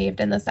Barry behaved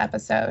in this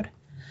episode.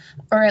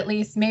 Or at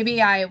least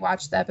maybe I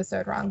watched the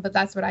episode wrong, but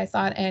that's what I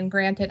thought. And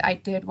granted, I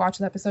did watch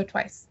the episode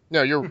twice.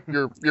 No, you're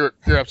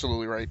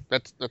absolutely right.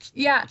 That's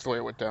the way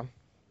it went down.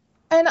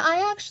 And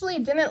I actually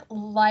didn't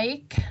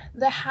like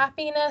the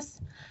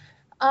happiness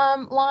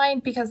line,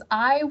 because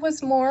I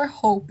was more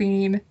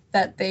hoping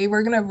that they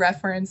were going to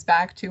reference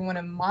back to one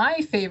of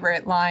my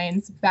favorite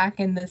lines back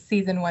in the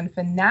season 1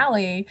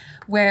 finale,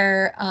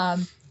 where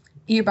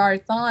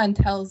Eobard Thawne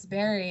tells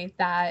Barry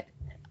that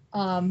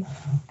I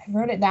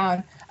wrote it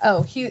down.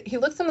 Oh, he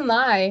looks him in the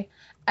eye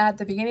at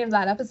the beginning of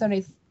that episode, and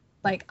he's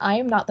like, I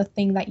am not the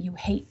thing that you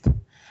hate.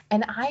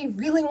 And I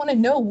really want to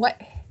know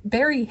what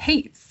Barry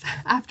hates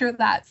after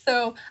that.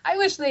 So I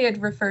wish they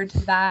had referred to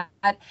that.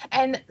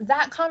 And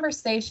that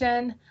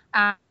conversation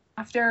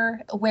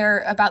after,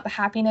 where about the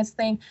happiness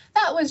thing,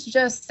 that was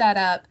just set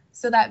up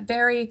so that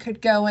Barry could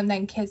go and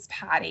then kiss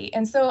Patty.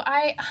 And so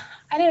I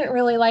didn't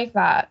really like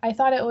that. I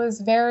thought it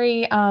was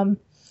very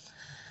Why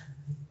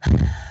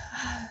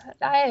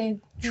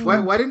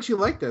didn't you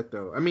like that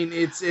though? I mean,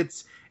 it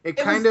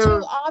kind was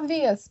of too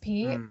obvious,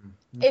 Pete.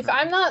 If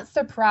I'm not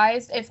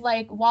surprised, if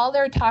like while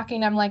they're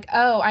talking, I'm like,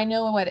 oh, I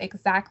know what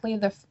exactly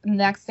the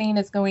next scene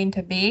is going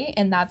to be,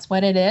 and that's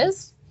what it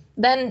is,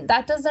 then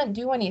that doesn't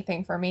do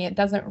anything for me. It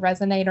doesn't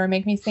resonate or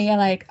make me say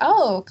like,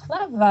 oh,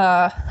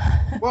 clever.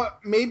 Well,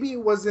 maybe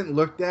it wasn't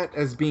looked at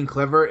as being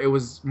clever. It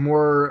was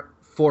more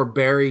for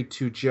Barry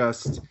to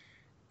just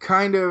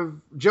kind of,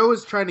 Joe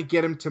was trying to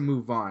get him to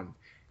move on.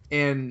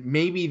 And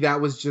maybe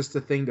that was just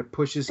a thing to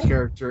push his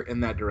character in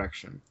that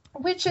direction.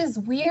 Which is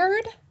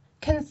weird,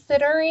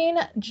 considering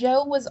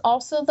Joe was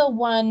also the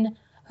one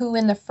who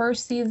in the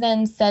first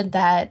season said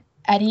that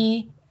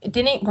Eddie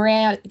didn't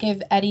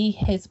give Eddie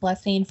his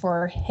blessing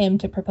for him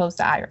to propose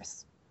to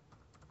Iris.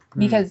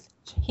 Because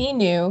he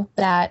knew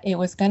that it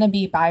was going to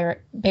be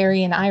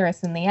Barry and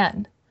Iris in the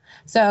end.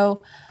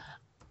 So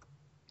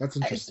that's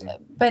interesting.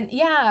 But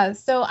yeah,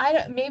 so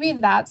maybe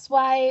that's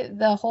why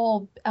the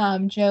whole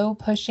Joe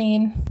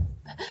pushing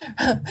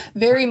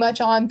very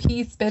much on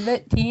P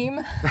Spivot team.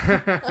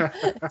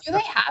 Do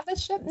they have a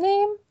ship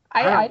name?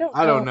 I don't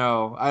know. I don't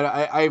know.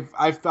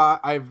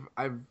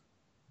 I've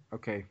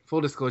okay,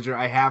 full disclosure,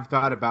 I have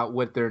thought about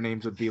what their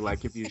names would be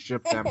like if you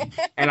ship them,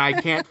 and I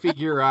can't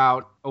figure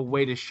out a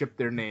way to ship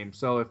their name.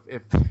 So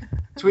if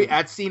tweet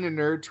at Scene and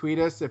Nerd, tweet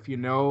us if you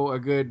know a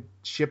good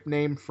ship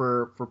name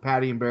for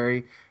Patty and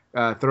Barry.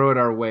 Throw it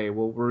our way.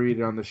 We'll read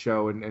it on the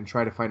show and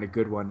try to find a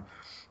good one.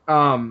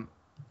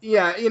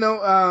 Yeah,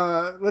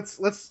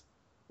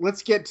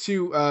 let's get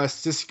to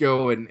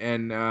Cisco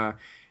and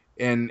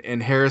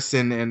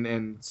Harrison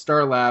and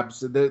Star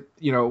Labs.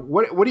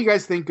 What do you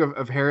guys think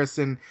of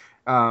Harrison?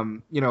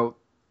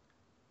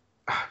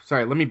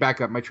 Sorry, let me back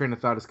up. My train of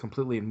thought is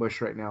completely in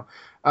mush right now.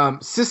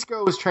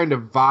 Cisco is trying to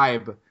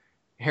vibe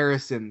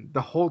Harrison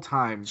the whole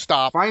time.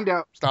 Stop. Find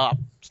out.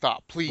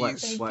 Stop,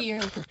 please. Thank What?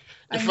 you.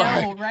 I If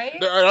know, right?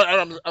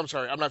 No, I'm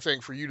sorry. I'm not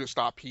saying for you to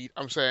stop, Pete.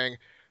 I'm saying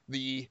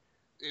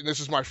this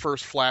is my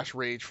first flash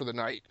rage for the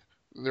night.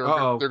 There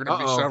are going to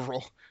be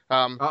several.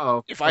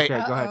 If I Okay,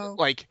 go ahead.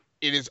 like,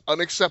 it is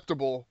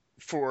unacceptable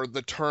for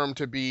the term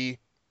to be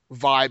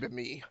vibe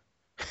me.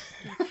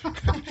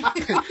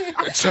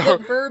 So,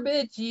 the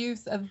verbiage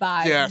use of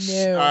vibe. yes,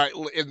 No.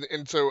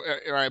 and so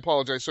and I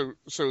apologize. So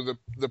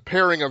the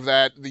pairing of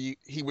that,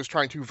 he was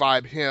trying to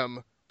vibe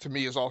him, to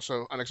me is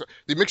also unacceptable.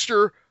 The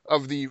mixture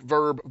of the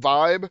verb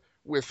vibe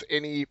with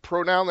any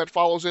pronoun that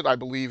follows it, I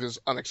believe, is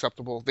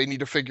unacceptable. They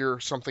need to figure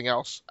something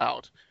else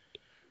out.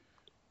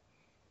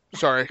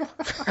 Sorry.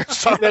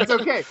 Sorry. That's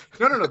okay.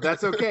 No,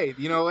 that's okay.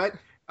 You know what?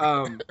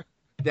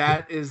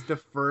 That is the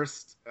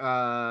first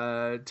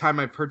time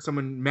I've heard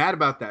someone mad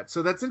about that.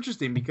 So that's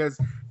interesting because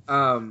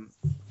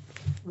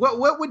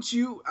what would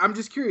you? I'm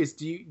just curious.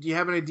 Do you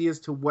have an idea as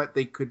to what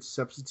they could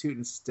substitute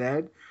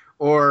instead,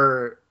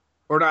 or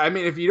not? I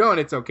mean, if you don't,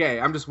 it's okay.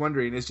 I'm just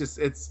wondering.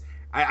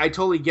 I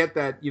totally get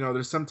that. You know,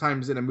 there's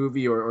sometimes in a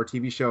movie or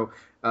TV show,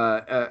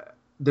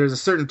 there's a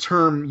certain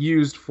term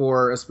used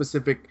for a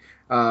specific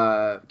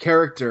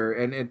character,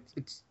 and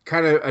it's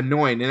kind of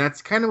annoying, and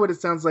that's kind of what it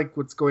sounds like.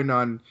 What's going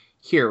on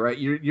here, right?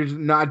 You're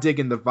not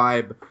digging the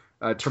vibe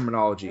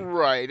terminology,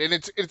 right? And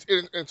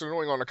it's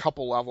annoying on a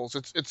couple levels.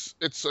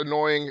 It's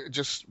annoying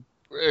just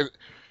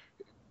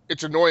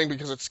it's annoying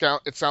because it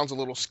sounds a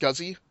little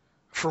scuzzy,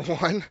 for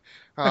one,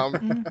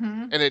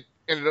 and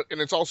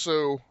it's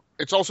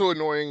also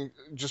annoying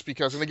just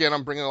because, and again,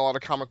 I'm bringing a lot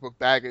of comic book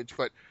baggage,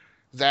 but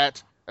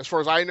that, as far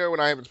as I know,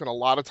 and I haven't spent a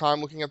lot of time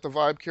looking at the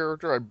Vibe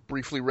character, I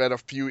briefly read a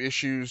few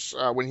issues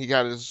when he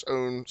got his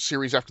own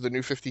series after the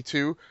New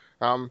 52.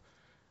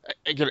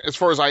 Again, as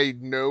far as I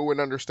know and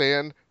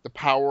understand, the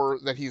power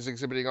that he's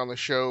exhibiting on the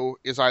show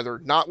is either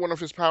not one of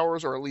his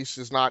powers, or at least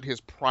is not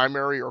his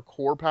primary or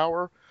core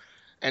power.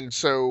 And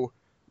so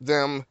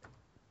them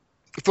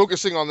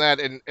focusing on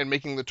that and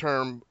making the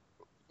term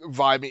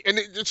vibe, and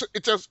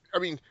it does, I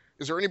mean,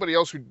 is there anybody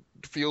else who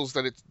feels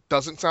that it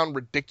doesn't sound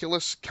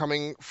ridiculous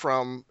coming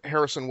from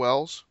Harrison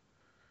Wells?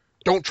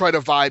 Don't try to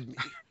vibe me.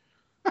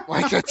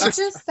 Like, it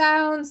just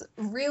sounds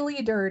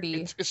really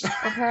dirty.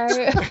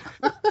 Okay.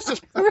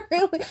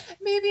 Really,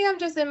 maybe I'm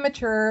just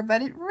immature,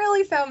 but it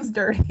really sounds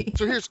dirty.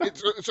 So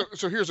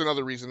here's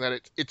another reason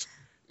that it's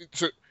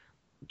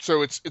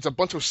a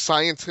bunch of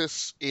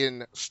scientists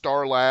in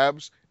Star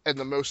Labs, and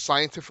the most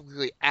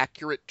scientifically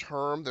accurate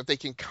term that they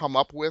can come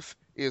up with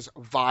is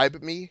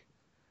vibe me.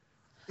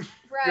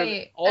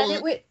 Right.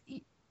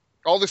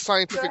 All this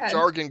scientific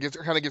jargon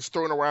gets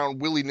thrown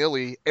around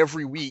willy-nilly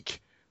every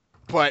week,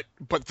 but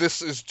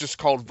this is just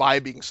called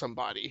vibing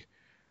somebody.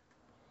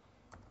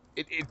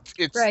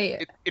 It's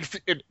right.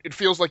 It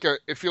feels like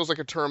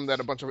a term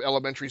that a bunch of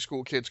elementary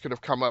school kids could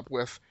have come up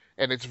with,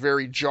 and it's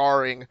very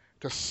jarring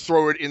to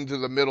throw it into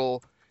the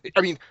middle.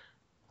 I mean,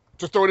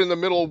 to throw it in the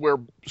middle where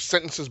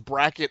sentences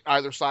bracket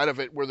either side of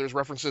it, where there's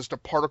references to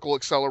particle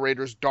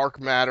accelerators, dark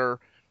matter,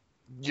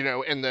 you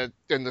know, and the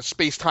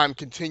space-time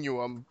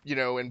continuum, you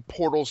know, and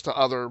portals to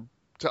other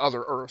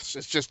Earths.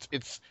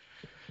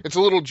 It's a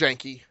little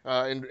janky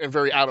and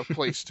very out of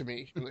place to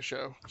me in the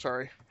show.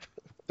 Sorry.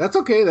 That's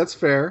okay. That's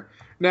fair.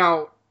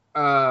 Now,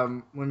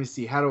 let me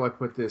see. How do I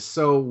put this?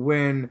 So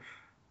when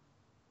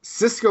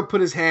Cisco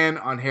put his hand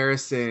on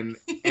Harrison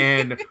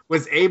and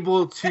was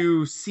able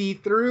to see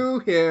through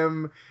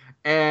him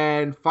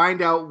and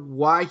find out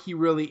why he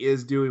really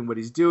is doing what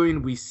he's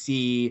doing, we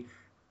see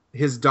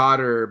his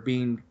daughter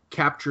being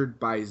captured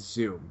by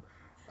Zoom.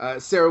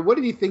 Sarah, what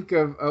do you think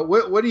of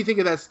what do you think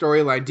of that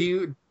storyline?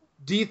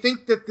 Do you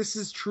think that this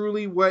is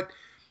truly what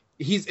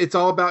it's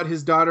all about,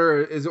 his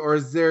daughter, or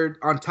is there,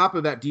 on top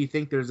of that, do you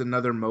think there's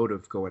another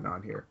motive going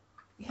on here?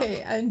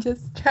 Hey, I'm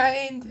just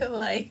trying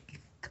to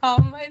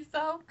calm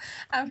myself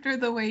after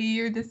the way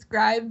you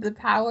described the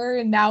power,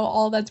 and now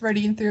all that's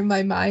running through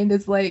my mind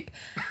is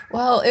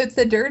well, it's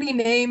a dirty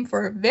name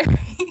for a very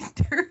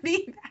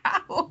dirty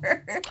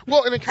power.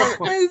 Well, and it kind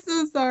of, I'm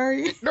so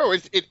sorry. No,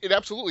 it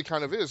absolutely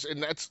kind of is,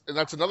 and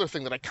that's another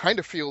thing that I kind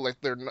of feel like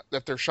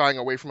they're shying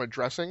away from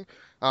addressing.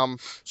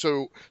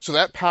 So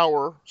that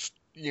power,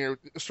 you know,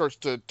 starts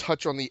to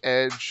touch on the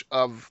edge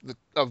of the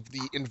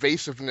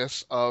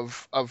invasiveness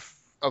of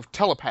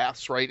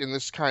telepaths, right, in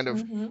this kind of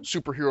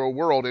superhero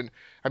world. And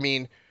I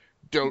mean,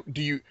 do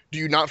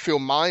you not feel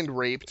mind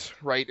raped,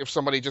 right, if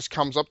somebody just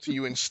comes up to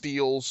you and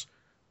steals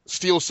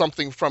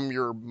something from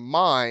your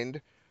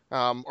mind,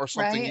 or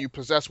something you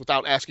possess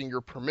without asking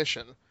your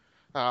permission?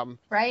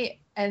 Right,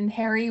 and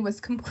Harry was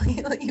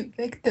completely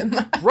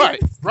victimized.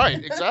 Right,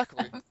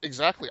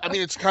 exactly. I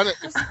mean, it's kind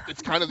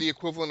of the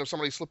equivalent of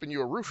somebody slipping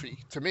you a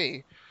roofie to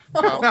me.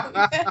 Wait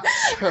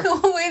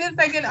a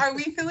second. Are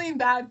we feeling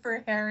bad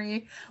for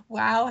Harry?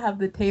 Wow, have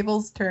the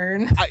tables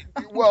turned?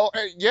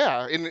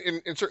 Yeah.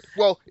 In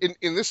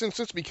this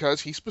instance,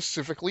 because he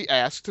specifically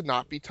asked to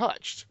not be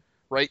touched.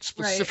 right?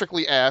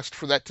 Specifically asked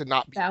for that to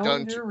not be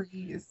done to,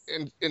 Boundaries.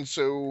 and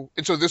so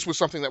this was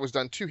something that was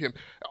done to him.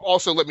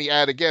 Also, let me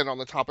add again on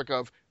the topic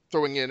of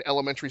throwing in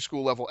elementary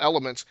school level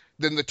elements,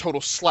 then the total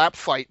slap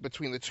fight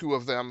between the two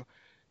of them,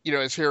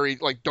 as Harry,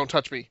 like, don't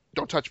touch me,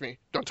 don't touch me,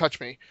 don't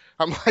touch me.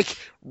 I'm like,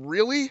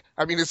 really?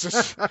 I mean, is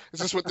this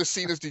what this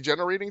scene is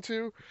degenerating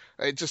to?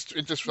 It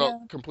just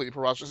felt completely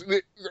preposterous.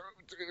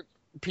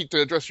 Pete,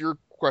 to address your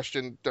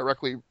question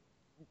directly,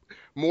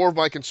 more of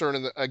my concern,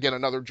 and again,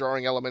 another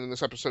jarring element in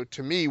this episode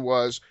to me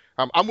was,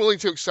 I'm willing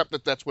to accept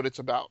that that's what it's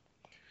about.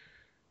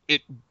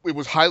 It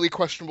was highly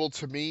questionable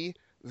to me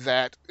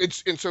that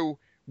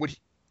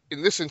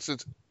in this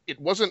instance, it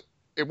wasn't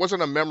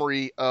a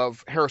memory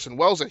of Harrison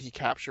Wells that he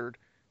captured.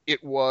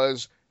 It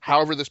was,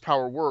 however this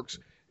power works,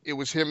 it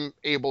was him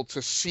able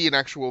to see an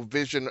actual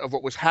vision of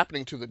what was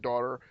happening to the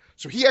daughter.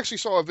 So he actually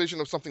saw a vision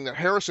of something that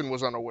Harrison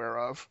was unaware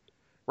of,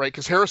 right?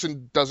 Because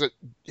Harrison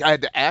I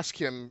had to ask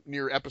him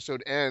near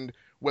episode end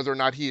whether or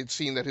not he had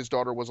seen that his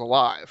daughter was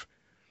alive.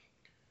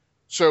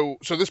 So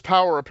this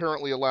power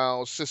apparently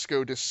allows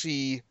Sisko to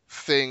see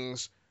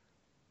things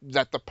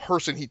that the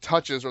person he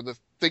touches, or the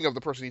thing of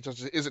the person he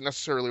touches, isn't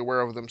necessarily aware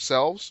of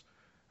themselves.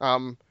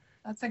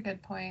 That's a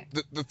good point.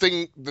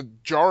 The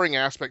jarring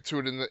aspect to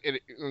it,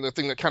 and the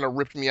thing that kind of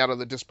ripped me out of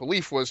the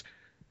disbelief was,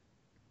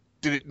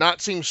 did it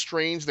not seem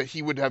strange that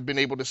he would have been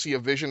able to see a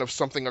vision of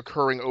something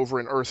occurring over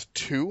in Earth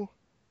 2?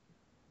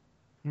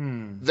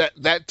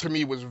 That to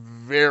me was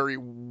very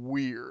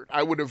weird.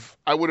 I would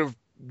have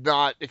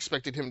not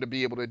expected him to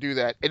be able to do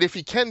that. And if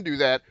he can do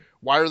that,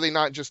 why are they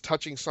not just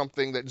touching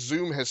something that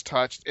Zoom has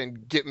touched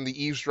and getting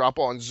the eavesdrop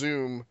on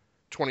Zoom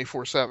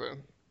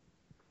 24/7?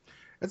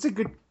 That's a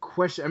good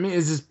question. I mean,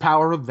 is his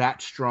power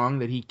that strong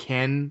that he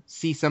can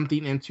see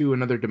something into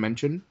another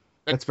dimension?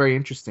 That's very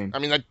interesting. I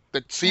mean,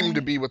 that seemed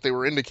to be what they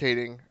were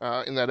indicating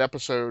in that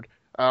episode.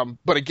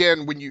 But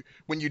again, when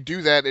you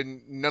do that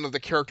and none of the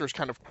characters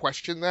kind of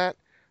question that,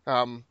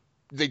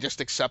 they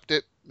just accept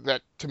it.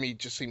 That to me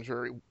just seems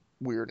very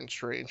weird and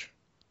strange.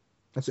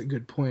 That's a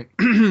good point.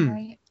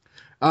 Right.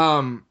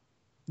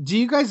 Do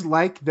you guys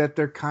like that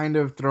they're kind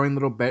of throwing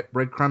little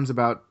breadcrumbs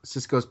about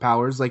Sisko's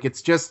powers? Like,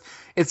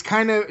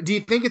 do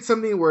you think it's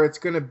something where it's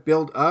going to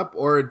build up,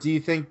 or do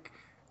you think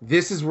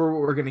this is where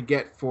we're going to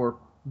get for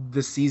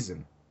this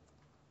season?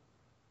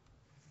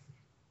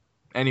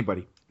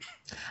 Anybody?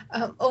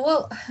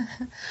 Well,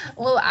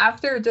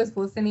 after just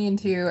listening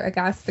to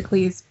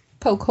Agastocles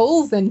poke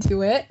holes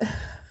into it,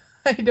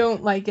 I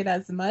don't like it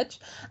as much.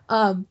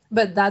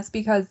 But that's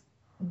because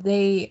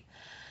they're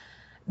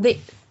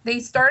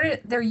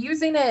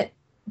using it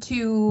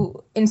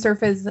in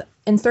service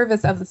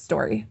of the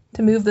story,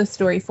 to move the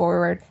story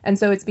forward, and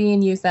so it's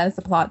being used as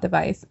a plot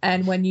device.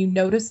 And when you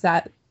notice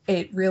that,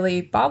 it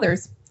really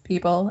bothers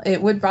people.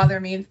 It would bother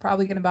me. It's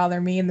probably going to bother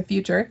me in the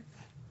future.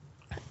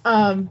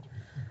 But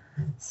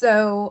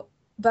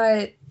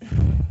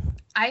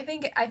I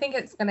think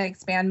it's going to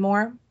expand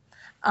more.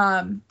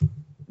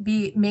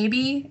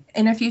 Maybe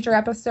in a future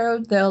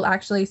episode they'll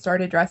actually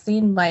start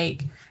addressing,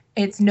 like,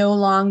 it's no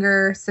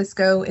longer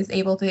Sisko is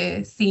able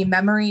to see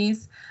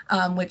memories,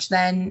 which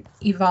then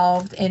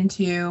evolved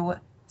into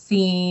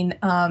seeing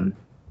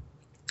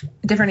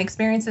different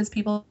experiences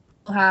people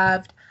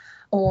have,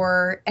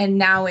 and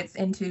now it's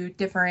into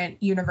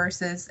different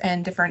universes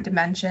and different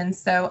dimensions.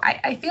 So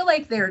I feel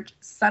like they're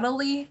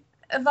subtly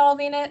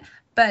evolving it,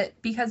 but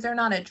because they're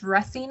not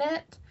addressing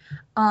it,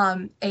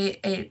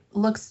 it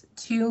looks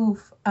too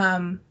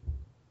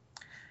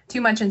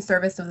much in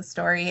service of the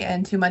story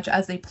and too much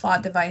as a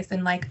plot device.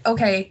 And like,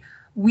 okay,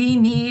 we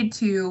need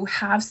to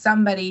have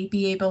somebody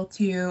be able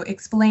to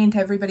explain to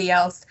everybody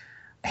else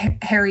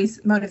Harry's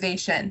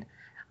motivation.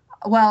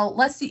 Well,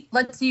 let's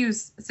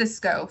use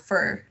Sisko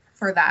for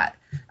that.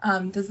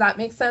 Does that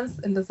make sense?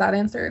 And does that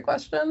answer your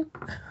question?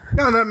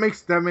 No, that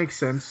makes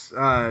sense.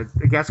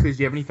 Gascon, do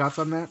you have any thoughts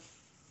on that?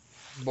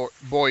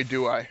 Boy,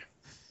 do I.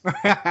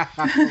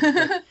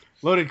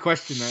 Loaded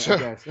question, I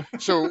guess.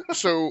 So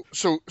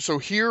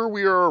here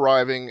we are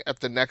arriving at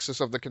the nexus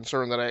of the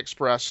concern that I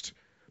expressed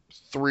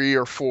 3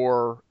 or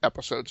 4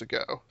 episodes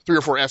ago, 3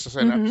 or 4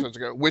 SSN episodes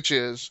ago, which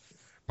is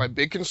my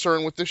big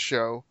concern with this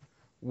show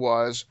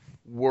was,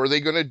 were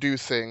they going to do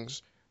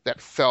things that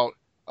felt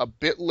a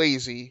bit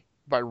lazy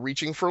by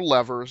reaching for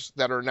levers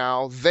that are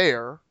now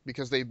there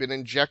because they've been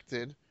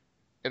injected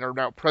and are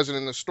now present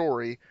in the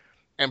story,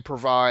 and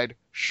provide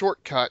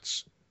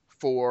shortcuts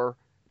for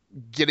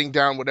getting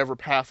down whatever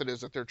path it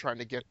is that they're trying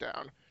to get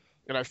down.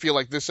 And I feel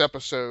like this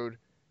episode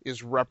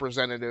is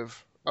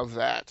representative of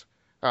that.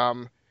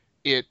 The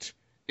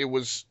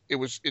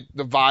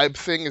vibe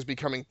thing is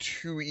becoming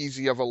too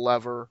easy of a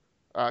lever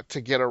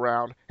to get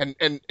around,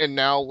 and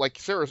now, like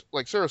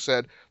Sarah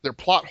said, they're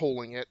plot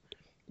holing it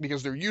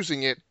because they're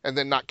using it and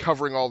then not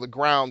covering all the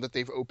ground that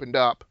they've opened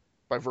up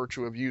by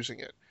virtue of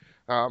using it.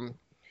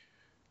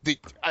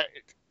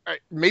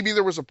 Maybe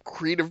there was a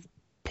creative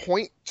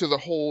point to the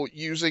whole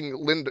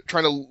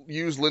trying to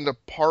use Linda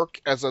Park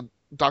as a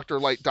Dr.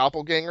 Light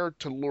doppelganger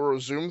to lure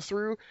Zoom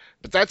through,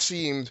 but that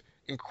seemed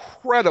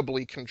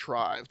incredibly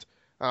contrived.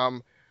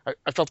 I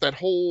felt that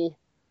whole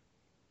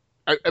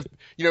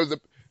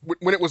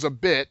when it was a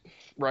bit,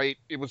 right,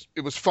 it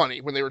was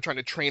funny when they were trying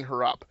to train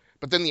her up,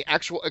 but then the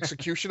actual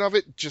execution of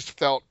it just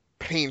felt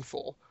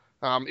painful.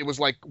 It was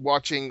like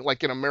watching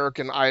like an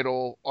American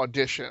Idol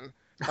audition.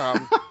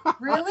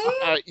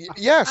 Really?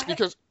 Yes,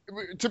 because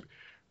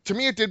to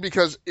me it did,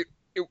 because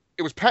it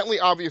was patently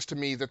obvious to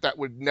me that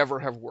would never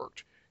have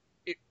worked.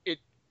 It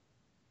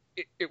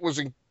was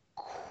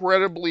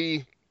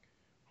incredibly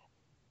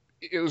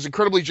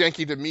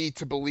janky to me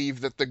to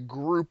believe that the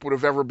group would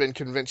have ever been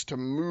convinced to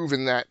move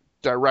in that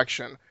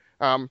direction.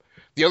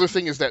 The other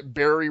thing is that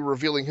Barry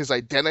revealing his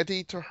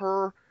identity to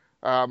her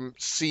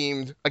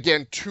seemed,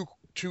 again, too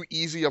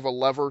easy of a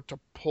lever to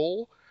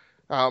pull.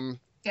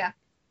 Yeah.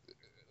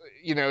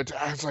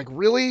 I was like,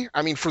 really?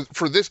 I mean,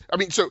 for this, I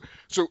mean, so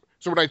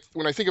when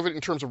I think of it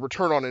in terms of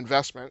return on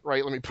investment,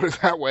 right? Let me put it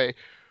that way.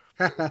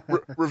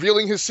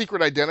 Revealing his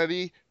secret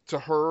identity to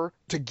her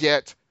to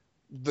get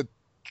the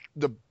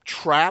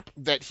trap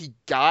that he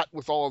got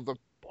with all of the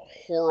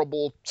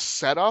horrible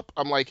setup,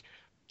 I'm like,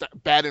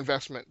 bad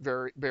investment,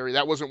 Barry.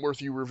 That wasn't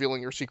worth you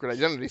revealing your secret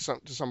identity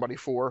to somebody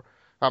for.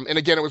 And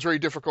again, it was very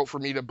difficult for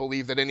me to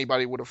believe that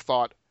anybody would have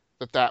thought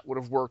that would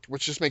have worked,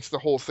 which just makes the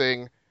whole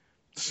thing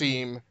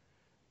seem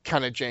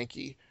kind of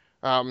janky.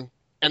 And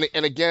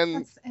again,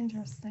 that's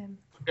interesting.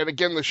 And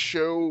again, the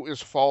show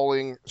is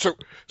falling. So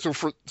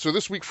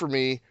this week for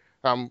me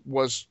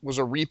was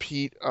a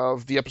repeat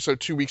of the episode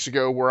 2 weeks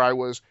ago, where I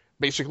was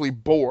basically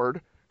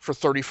bored for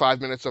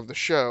 35 minutes of the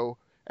show,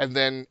 and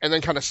then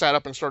kind of sat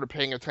up and started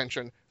paying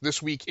attention.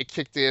 This week it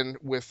kicked in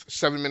with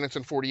 7 minutes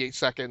and 48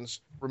 seconds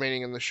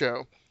remaining in the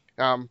show.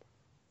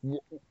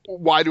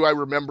 Why do I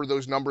remember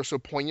those numbers so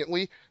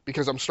poignantly?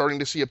 Because I'm starting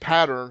to see a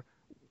pattern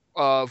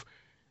of,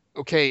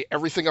 okay,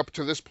 everything up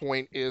to this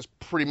point is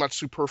pretty much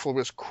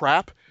superfluous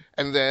crap,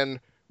 and then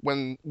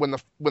when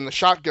the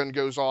shotgun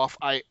goes off,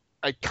 I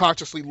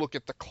consciously look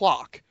at the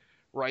clock,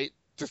 right,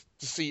 to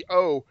see,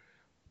 oh,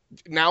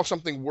 now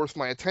something worth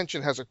my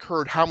attention has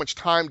occurred. How much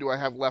time do I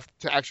have left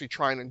to actually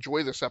try and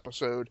enjoy this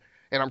episode?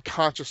 And I'm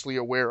consciously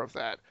aware of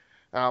that.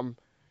 And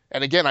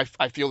again,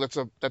 I feel that's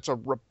a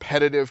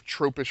repetitive,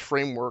 tropish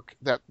framework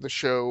that the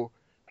show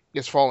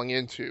is falling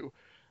into.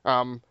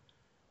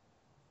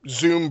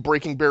 Zoom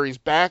breaking Barry's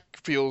back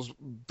feels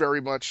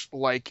very much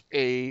like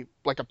a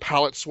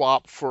palette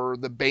swap for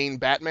the Bane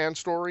Batman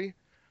story.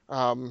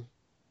 So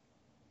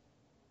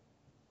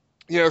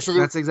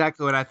that's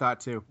exactly what I thought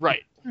too.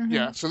 Right. Mm-hmm.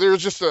 Yeah. So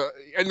there's just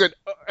and then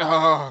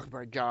oh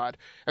my God,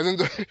 and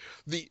then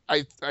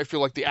I feel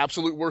like the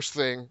absolute worst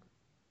thing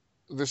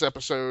this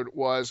episode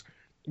was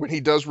when he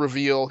does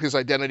reveal his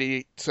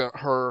identity to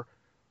her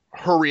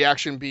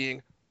reaction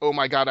being, oh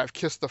my God, I've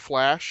kissed the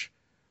Flash,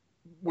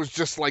 was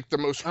just like the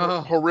most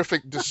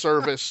horrific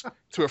disservice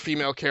to a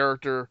female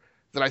character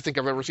that I think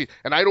I've ever seen.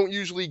 And I don't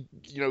usually,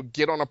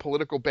 get on a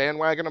political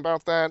bandwagon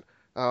about that.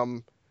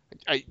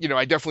 I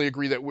definitely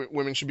agree that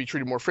women should be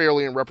treated more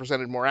fairly and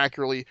represented more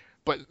accurately.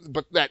 But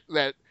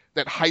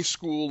that high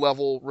school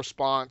level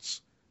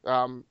response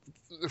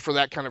for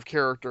that kind of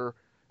character,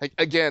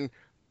 again,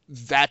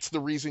 that's the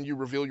reason you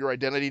reveal your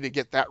identity, to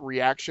get that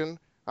reaction.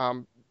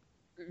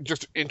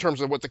 Just in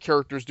terms of what the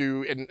characters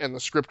do and the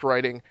script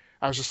writing,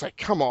 I was just like,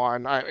 come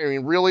on. I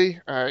mean, really?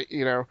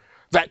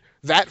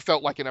 That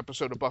felt like an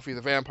episode of Buffy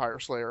the Vampire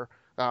Slayer,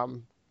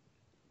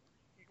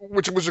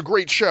 which was a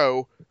great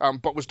show,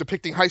 but was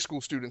depicting high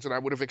school students, and I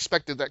would have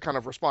expected that kind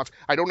of response.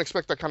 I don't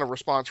expect that kind of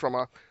response from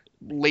a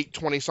late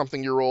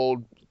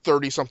 20-something-year-old,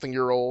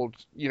 30-something-year-old,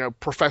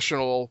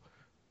 professional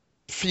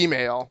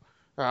female.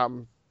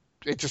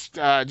 It just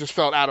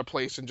felt out of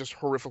place and just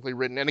horrifically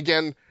written. And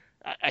again,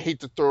 I hate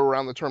to throw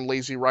around the term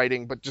lazy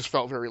writing, but just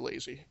felt very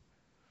lazy.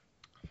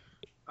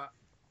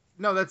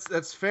 No,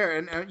 that's fair.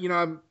 And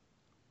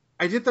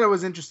I did thought it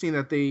was interesting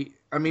that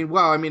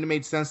it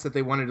made sense that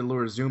they wanted to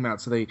lure Zoom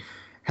out, so they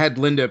had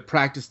Linda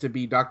practice to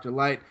be Dr.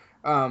 Light.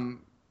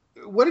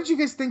 What did you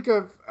guys think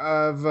of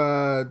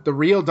the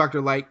real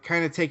Dr. Light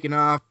kind of taking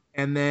off,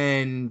 and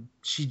then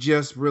she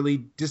just really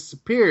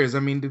disappears? I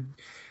mean,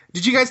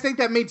 did you guys think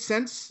that made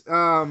sense?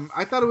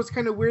 I thought it was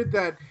kind of weird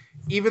that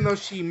even though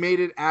she made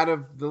it out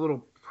of the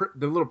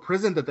little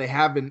prison that they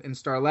have in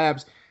Star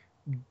Labs,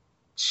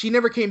 she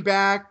never came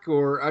back.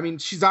 Or, I mean,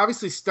 she's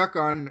obviously stuck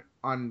on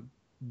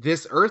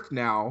this Earth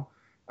now,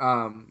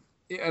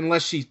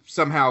 unless she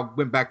somehow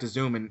went back to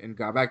Zoom and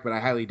got back, but I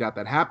highly doubt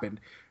that happened.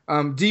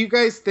 Do you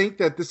guys think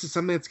that this is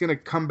something that's going to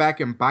come back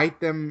and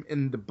bite them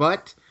in the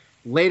butt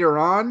later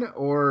on?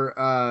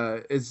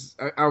 Or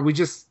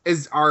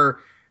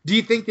do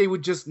you think they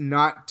would just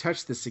not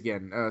touch this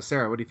again?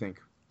 Sarah, what do you think?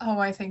 Oh,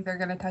 I think they're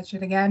going to touch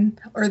it again.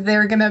 Or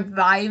they're going to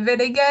vibe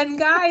it again,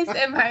 guys.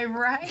 Am I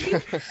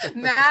right?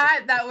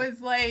 Matt, that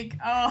was like,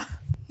 oh,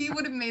 he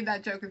would have made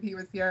that joke if he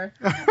was here.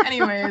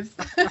 Anyways,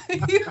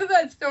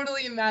 that's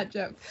totally a Matt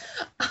joke.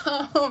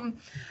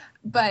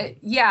 But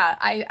yeah,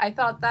 I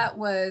thought that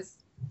was,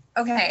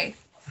 okay,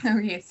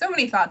 Okay, so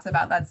many thoughts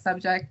about that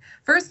subject.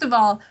 First of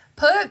all,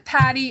 put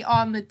Patty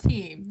on the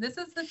team. This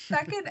is the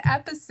second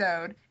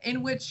episode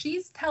in which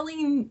she's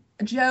telling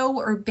Joe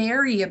or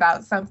Barry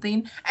about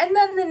something, and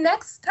then the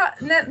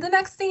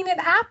next scene it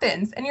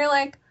happens, and you're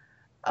like,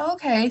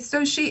 okay,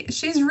 so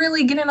she's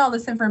really getting all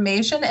this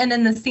information, and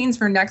in the scenes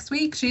for next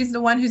week, she's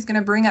the one who's going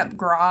to bring up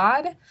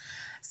Grodd.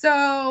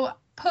 So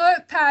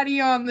put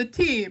Patty on the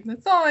team.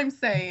 That's all I'm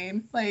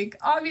saying. Like,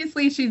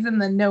 obviously, she's in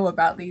the know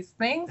about these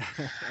things.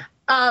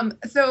 And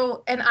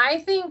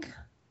I think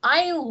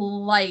I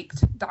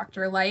liked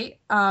Dr. Light.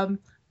 The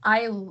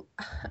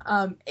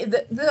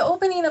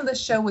opening of the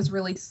show was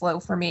really slow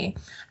for me,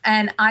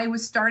 and I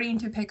was starting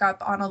to pick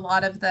up on a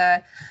lot of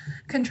the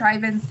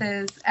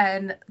contrivances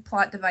and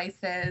plot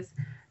devices.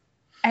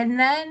 And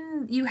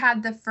then you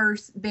had the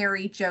first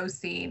Barry Joe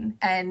scene,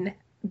 and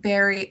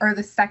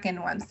the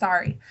second one,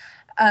 sorry,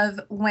 of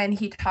when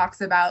he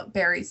talks about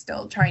Barry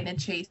still trying to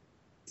chase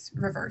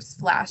Reverse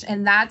Flash,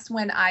 and that's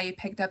when I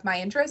picked up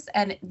my interest,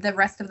 and the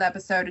rest of the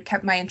episode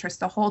kept my interest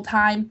the whole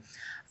time.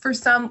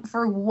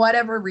 For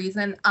whatever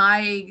reason,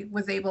 I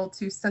was able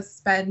to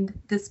suspend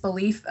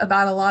disbelief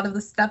about a lot of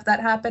the stuff that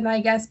happened,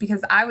 I guess,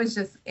 because I was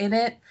just in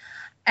it.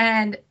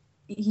 And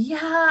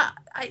yeah,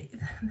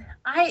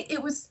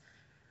 it was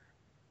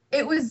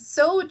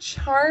so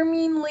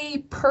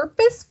charmingly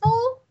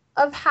purposeful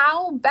of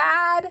how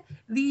bad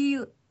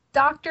the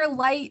Dr.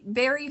 Light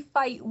Barry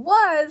fight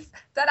was,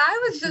 that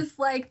I was just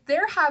like,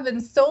 they're having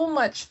so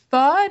much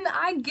fun.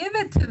 I give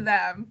it to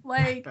them.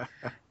 Like,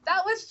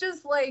 that was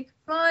just like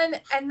fun.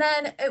 And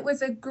then it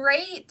was a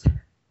great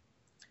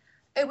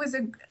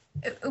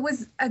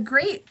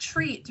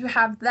treat to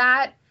have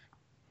that.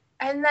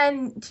 And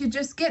then to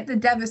just get the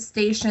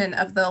devastation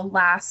of the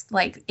last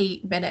like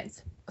 8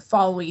 minutes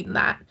following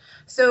that.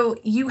 So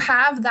you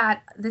have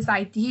this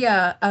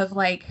idea of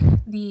like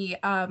the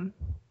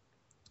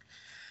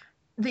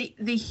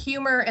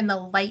humor and the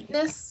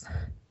lightness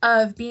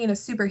of being a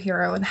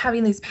superhero and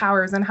having these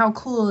powers and how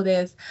cool it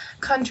is,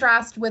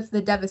 contrast with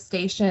the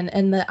devastation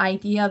and the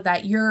idea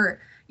that you're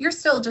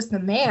still just a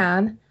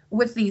man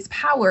with these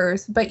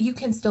powers, but you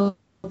can still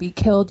be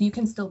killed, you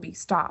can still be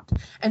stopped.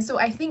 And so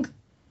I think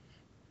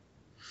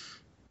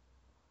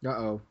we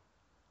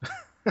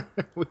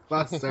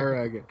lost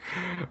Sarah again.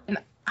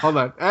 Hold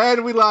on.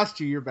 And we lost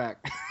you. You're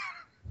back.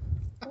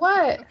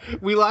 What?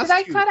 We lost you.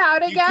 Did I cut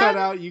out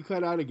again? You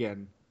cut out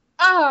again.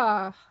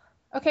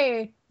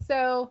 Okay.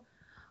 So,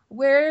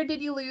 where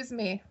did you lose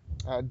me?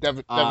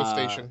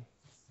 Devastation.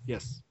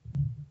 Yes.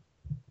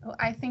 Oh,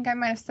 I think I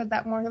might have said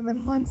that more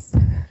than once.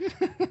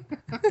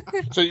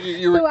 So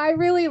you were... So I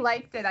really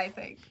liked it, I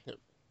think. Yep.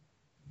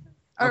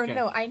 Or Okay.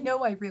 no, I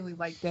know I really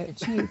liked it.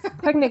 Jeez.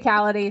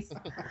 Technicalities.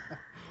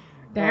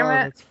 Damn it.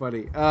 That's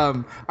funny.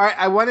 All right,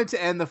 I wanted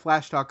to end the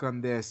Flash talk on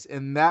this,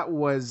 and that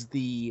was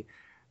the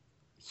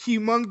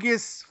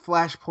humongous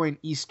Flashpoint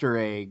Easter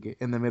egg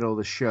in the middle of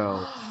the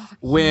show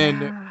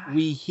when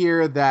we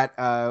hear that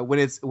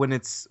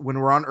when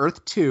we're on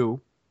Earth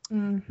 2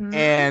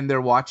 and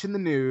they're watching the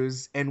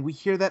news and we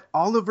hear that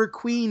Oliver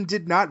Queen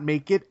did not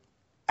make it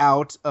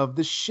out of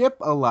the ship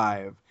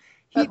alive.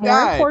 He But more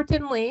died,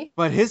 importantly,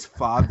 but his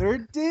father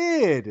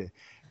did.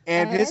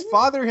 And his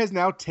father has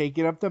now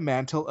taken up the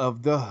mantle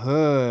of the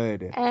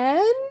Hood.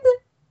 And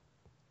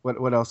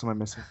What else am I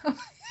missing?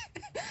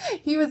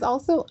 he was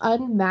also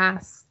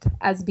unmasked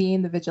as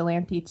being the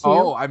vigilante too.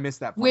 Oh, I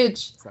missed that part.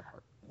 Which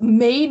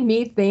made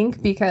me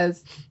think,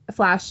 because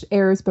Flash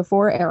airs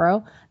before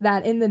Arrow,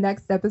 that in the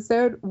next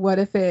episode, what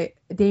if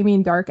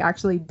Damien Dark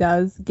actually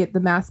does get the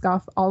mask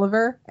off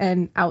Oliver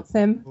and outs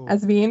him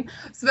as being.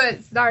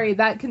 But sorry,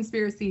 that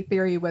conspiracy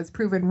theory was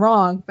proven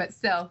wrong, but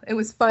still, it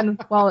was fun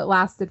while it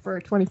lasted for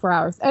 24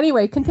 hours.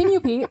 Anyway, continue,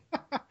 Pete.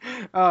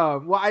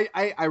 Well,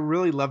 I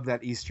really love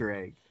that Easter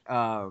egg.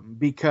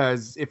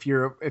 Because if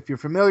you're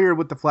familiar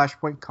with the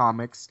Flashpoint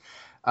comics,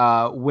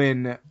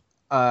 when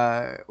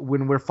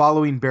we're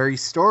following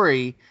Barry's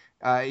story,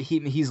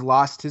 he's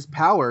lost his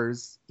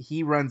powers.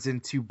 He runs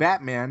into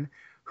Batman,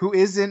 who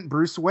isn't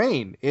Bruce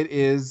Wayne. It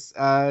is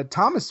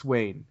Thomas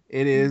Wayne.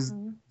 It is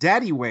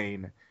Daddy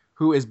Wayne,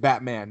 who is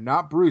Batman,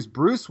 not Bruce.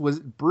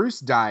 Bruce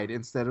died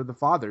instead of the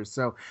father.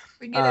 So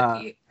we get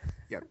it, Pete.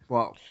 Yeah.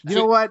 Well, you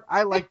know what?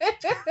 I like.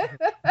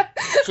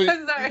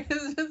 I'm sorry.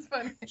 It's just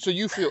funny.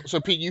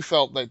 Pete, you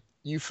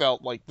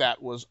felt like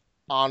that was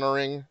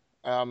honoring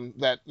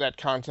that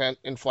content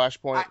in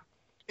Flashpoint.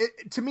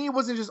 To me, it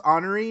wasn't just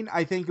honoring.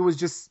 I think it was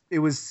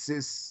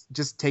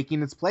just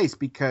taking its place,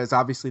 because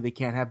obviously they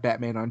can't have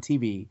Batman on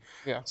TV.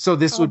 Yeah. So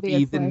this would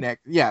be the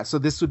next. Yeah. So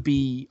this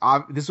would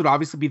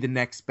obviously be the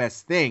next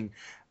best thing.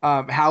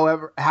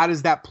 However, how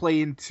does that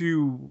play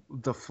into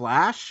the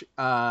Flash?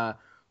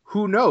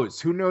 Who knows?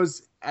 Who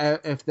knows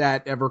if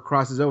that ever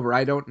crosses over?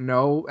 I don't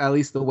know. At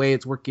least the way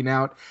it's working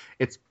out,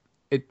 it's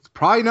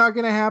probably not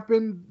going to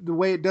happen the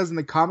way it does in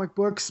the comic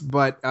books.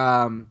 But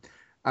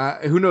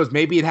Who knows?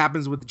 Maybe it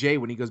happens with Jay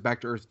when he goes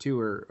back to Earth 2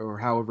 or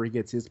however he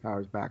gets his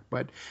powers back.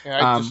 But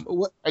yeah,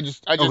 I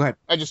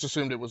just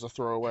assumed it was a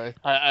throwaway.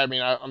 I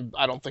mean,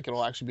 I don't think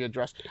it'll actually be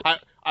addressed.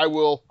 I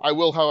will,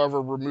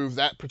 however, remove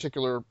that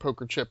particular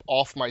poker chip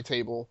off my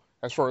table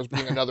as far as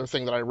being another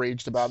thing that I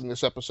raged about in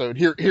this episode.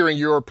 Hearing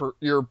your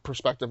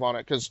perspective on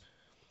it, because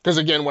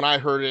again, when I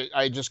heard it,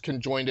 I just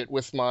conjoined it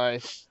with my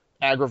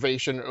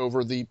aggravation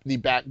over the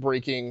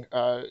back-breaking,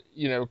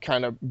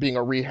 kind of being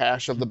a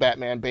rehash of the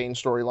Batman Bane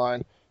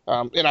storyline.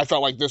 And I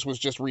felt like this was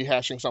just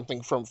rehashing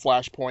something from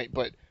Flashpoint,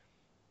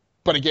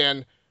 but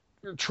again,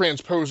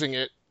 transposing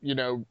it,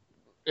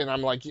 and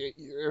I'm like,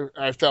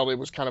 I felt it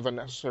was kind of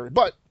unnecessary.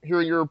 But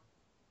hearing your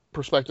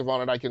perspective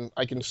on it,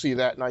 I can see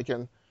that, and I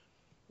can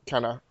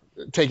kind of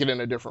take it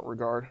in a different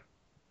regard.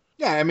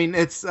 Yeah, I mean,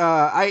 it's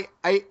I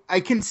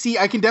can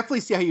definitely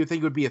see how you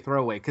think it would be a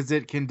throwaway, because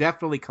it can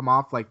definitely come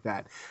off like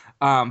that.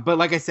 But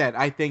like I said,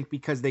 I think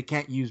because they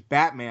can't use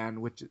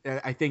Batman, which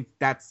I think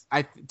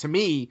to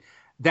me,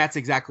 that's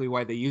exactly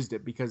why they used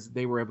it, because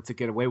they were able to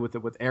get away with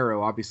it with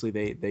Arrow. Obviously,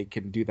 they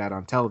can do that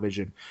on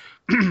television.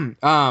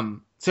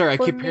 Sorry,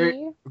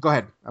 go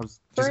ahead. I was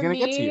just gonna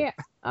get to you.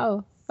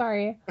 Oh,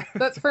 sorry.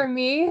 But for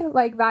me,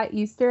 like, that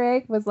Easter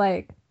egg was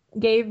like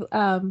gave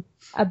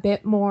a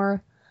bit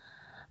more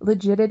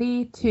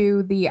legitimacy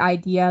to the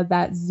idea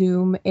that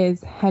Zoom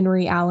is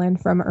Henry Allen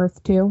from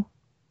Earth 2,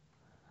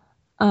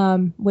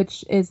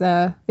 which is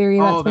a theory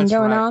that's been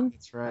going on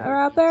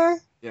out there.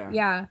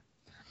 Yeah.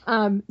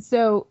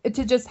 So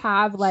to just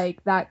have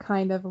like that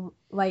kind of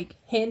like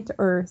hint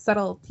or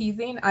subtle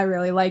teasing, I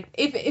really like.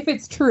 If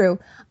it's true,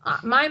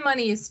 my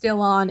money is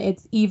still on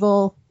it's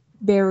evil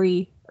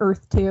Barry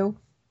Earth 2.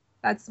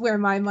 That's where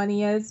my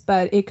money is,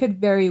 but it could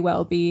very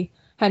well be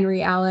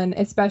Henry Allen,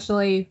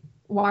 especially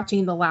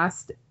watching the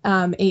last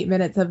 8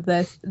 minutes of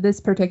this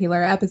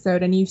particular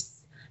episode, and you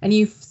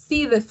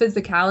see the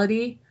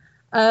physicality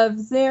of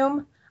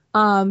Zoom.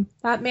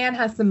 That man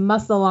has some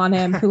muscle on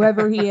him,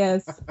 whoever he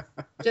is.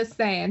 Just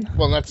saying.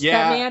 Well, that's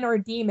that man or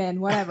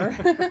demon, whatever.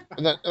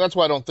 and that's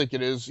why I don't think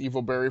it is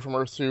Evil Barry from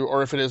Earth 2,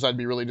 or if it is, I'd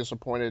be really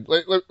disappointed.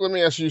 Let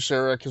me ask you,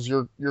 Sarah, because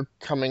you're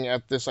coming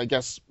at this, I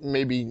guess,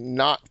 maybe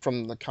not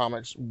from the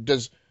comics.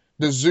 Does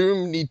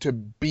Zoom need to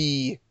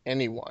be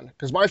anyone?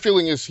 Because my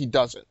feeling is he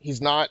doesn't.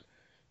 He's not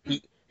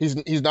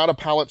a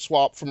palette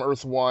swap from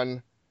Earth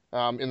 1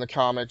 in the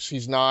comics.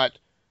 He's not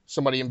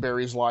somebody in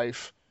Barry's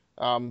life.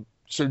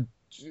 So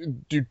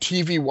do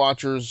TV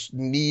watchers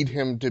need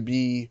him to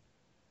be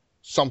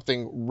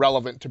something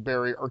relevant to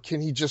Barry, or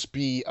can he just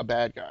be a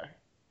bad guy?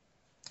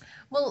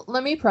 Well,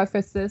 let me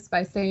preface this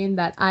by saying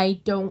that I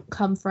don't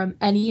come from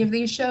any of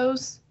these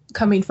shows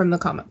coming from the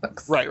comic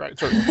books. Right,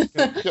 certainly.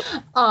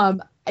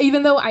 Yep.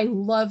 Even though I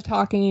love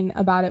talking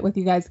about it with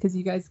you guys, because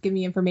you guys give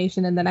me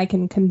information and then I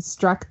can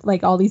construct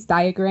like all these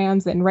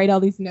diagrams and write all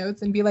these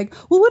notes and be like,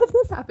 well, what if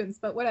this happens?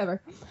 But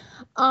whatever.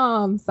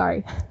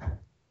 Sorry.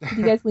 Did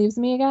you guys leave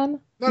me again?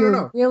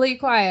 No. Really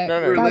quiet.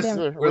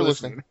 No, we're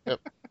listening. Yep.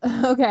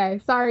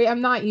 Okay, sorry,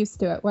 I'm not used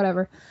to it.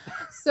 Whatever.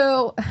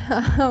 So,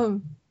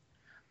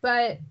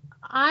 but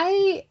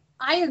I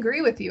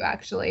agree with you,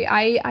 actually.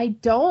 I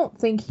don't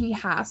think he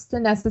has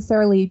to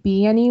necessarily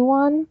be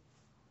anyone.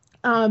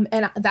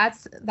 And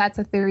that's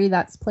a theory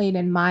that's played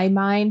in my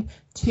mind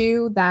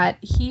too, that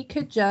he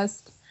could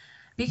just,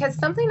 because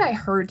something I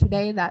heard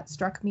today that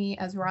struck me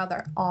as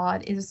rather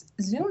odd is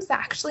Zoom's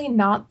actually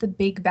not the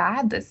big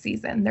bad this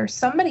season. There's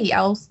somebody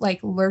else like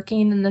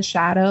lurking in the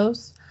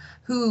shadows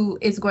who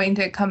is going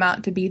to come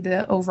out to be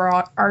the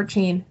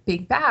overarching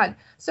big bad.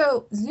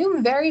 So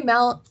Zoom very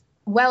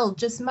well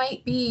just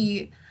might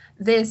be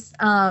this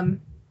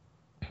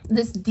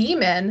this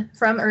demon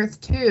from Earth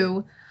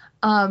 2,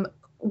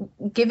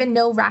 given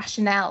no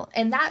rationale.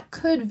 And that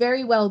could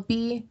very well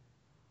be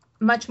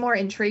much more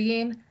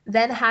intriguing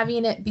than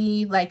having it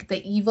be like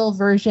the evil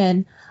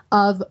version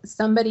of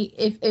somebody,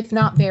 if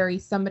not Barry,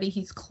 somebody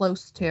he's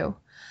close to.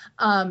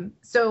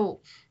 So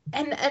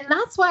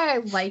that's why I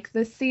like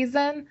this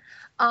season,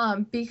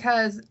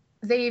 because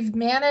they've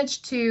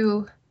managed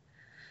to,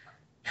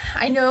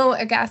 I know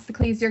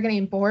Agastocles, you're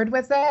getting bored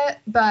with it,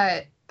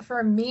 but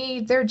for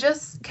me, they're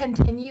just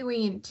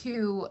continuing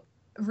to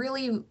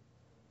really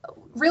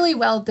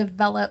well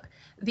develop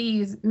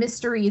these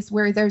mysteries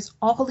where there's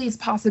all these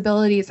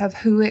possibilities of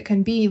who it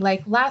can be.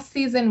 Like last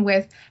season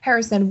with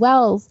Harrison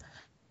Wells,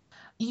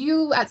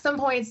 you at some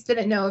points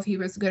didn't know if he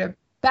was good or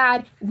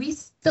bad. We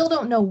still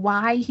don't know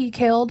why he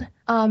killed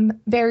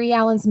Barry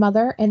Allen's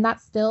mother, and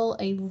that's still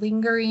a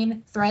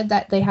lingering thread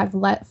that they have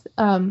left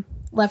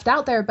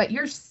out there. But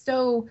you're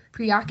so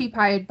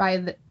preoccupied by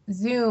the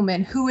Zoom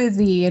and who is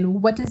he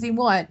and what does he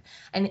want,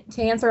 and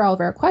to answer all of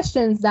our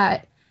questions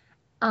that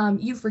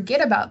you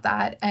forget about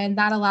that, and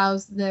that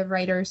allows the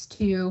writers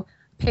to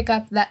pick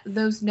up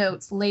those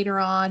notes later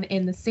on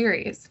in the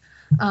series.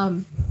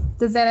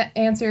 Does that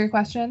answer your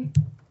question?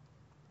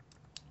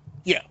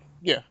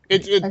 Yeah.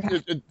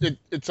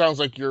 It sounds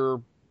like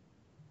you're,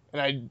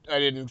 and I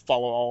didn't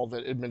follow all of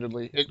it,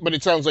 admittedly, but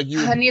it sounds like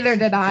you. Neither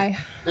did I.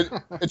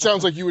 It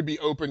sounds like you would be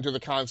open to the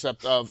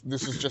concept of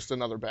this is just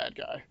another bad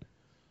guy.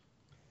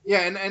 Yeah,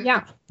 and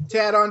Yeah. to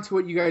add on to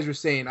what you guys were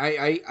saying,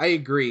 I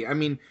agree. I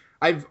mean,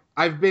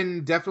 I've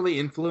been definitely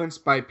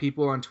influenced by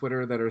people on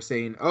Twitter that are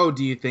saying, "Oh,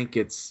 do you think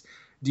it's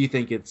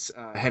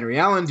Henry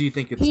Allen? Do you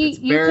think it's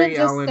You Barry could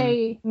just Allen?"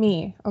 say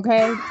me,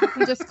 okay? You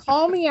can just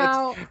call me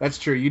out. That's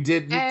true. You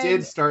did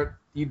And- start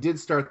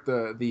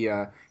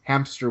the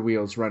hamster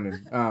wheels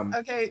running.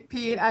 Okay,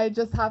 Pete, I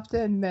just have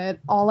to admit,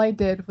 all I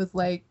did was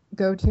like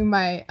go to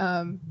my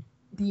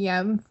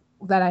DM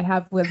that I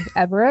have with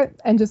Everett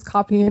and just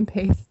copy and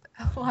paste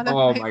a lot of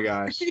Oh my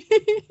gosh.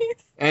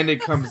 And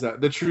it comes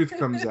out. The truth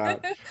comes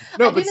out.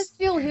 No, I but didn't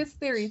steal his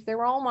theories. They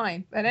were all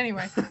mine. But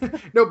anyway.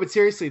 no, but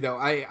seriously though,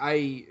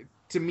 I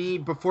to me,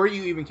 before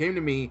you even came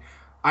to me,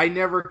 I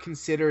never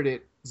considered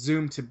it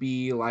Zoom to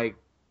be like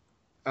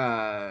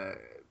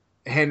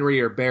Henry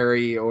or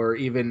Barry, or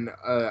even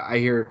I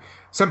hear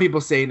some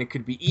people saying it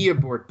could be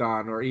Eobort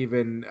or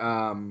even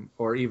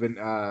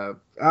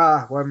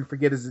I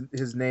forget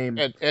his name.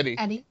 Eddie.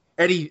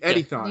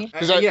 Eddie Thon.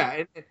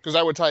 Eddie. Because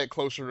I would tie it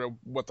closer to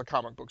what the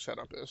comic book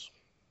setup is.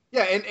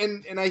 Yeah,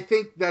 and I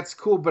think that's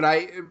cool, but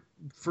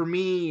for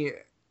me,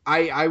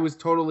 I was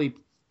totally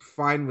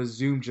fine with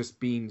Zoom just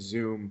being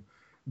Zoom,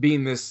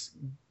 being this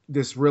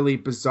really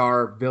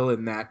bizarre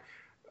villain that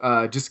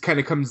just kind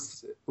of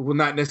comes, well,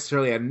 not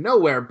necessarily out of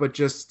nowhere, but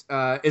just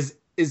is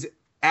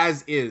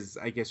as is,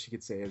 I guess you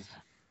could say.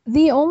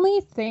 The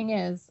only thing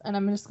is, and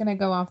I'm just gonna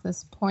go off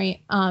this point,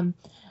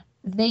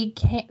 they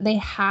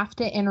have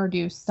to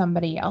introduce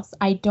somebody else.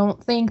 I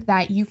don't think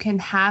that you can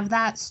have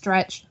that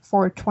stretched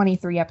for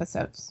 23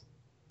 episodes.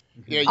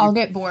 Yeah, I'll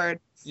get bored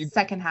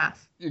second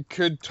half. You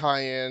could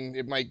tie in.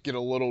 It might get a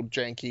little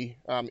janky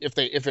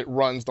if it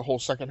runs the whole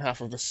second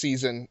half of the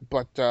season.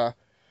 But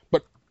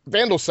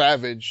Vandal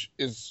Savage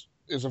is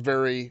a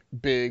very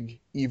big,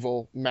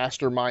 evil,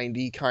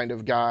 mastermindy kind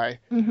of guy,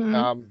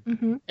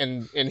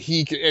 and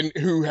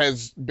who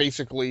has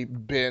basically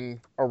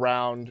been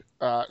around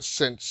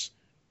since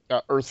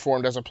Earth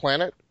formed as a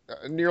planet,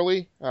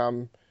 nearly.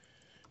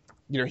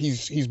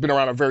 He's been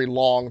around a very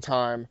long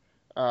time,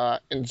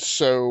 and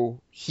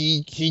so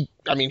he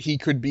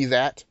could be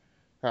that,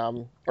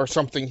 or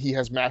something he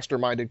has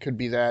masterminded could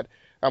be that.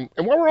 And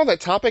while we're on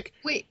that topic,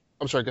 Wait.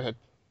 I'm sorry. Go ahead.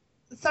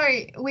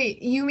 Sorry,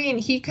 wait, you mean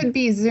he could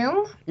be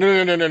Zoom? No.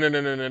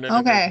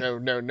 Okay.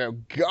 No.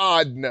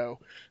 God, no.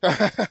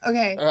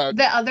 Okay.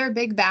 The other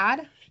big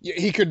bad? Yeah,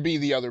 he could be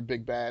the other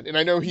big bad. And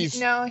I know he's...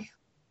 No.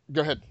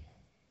 Go ahead.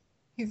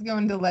 He's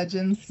going to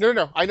Legends.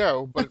 No, I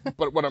know.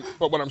 But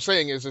what I'm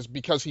saying is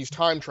because he's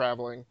time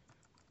traveling,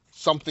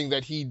 something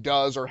that he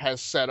does or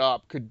has set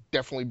up could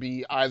definitely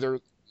be either...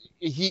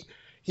 He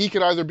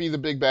could either be the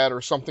big bad, or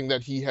something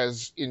that he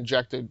has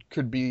injected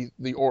could be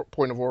the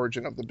point of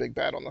origin of the big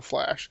bad on the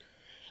Flash.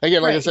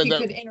 Again, like I said, he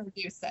could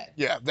introduce it.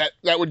 Yeah,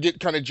 that would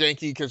get kind of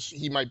janky because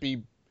he might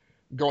be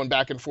going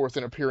back and forth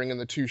and appearing in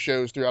the two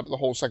shows throughout the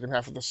whole second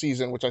half of the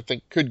season, which I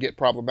think could get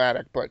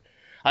problematic. But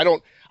I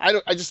don't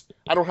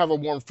have a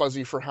warm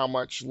fuzzy for how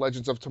much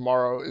Legends of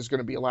Tomorrow is going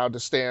to be allowed to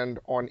stand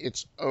on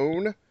its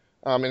own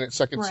in its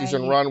second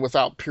season run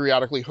without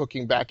periodically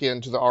hooking back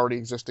into the already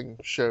existing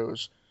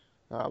shows.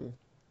 So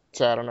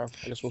I don't know.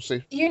 I guess we'll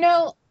see.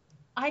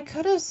 I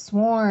could have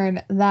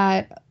sworn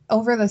that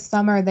over the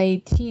summer they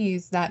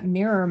teased that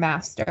Mirror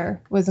Master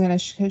was going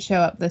to show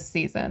up this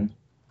season.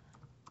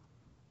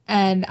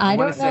 And I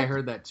don't know. Say I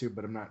heard that too,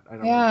 but I'm not. I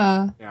don't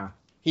know. Yeah.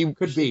 He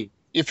could be.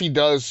 If he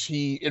does,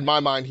 in my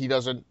mind, he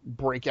doesn't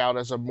break out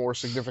as a more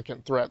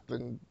significant threat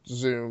than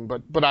Zoom,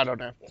 but I don't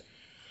know.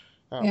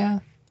 Yeah.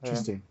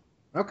 Interesting.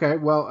 Okay.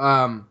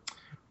 Well,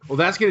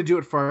 that's going to do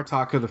it for our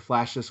talk of the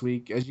Flash this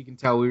week. As you can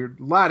tell, we were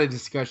a lot of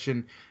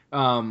discussion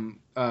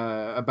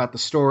about the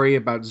story,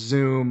 about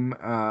Zoom,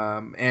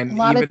 and a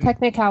lot of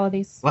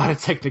technicalities.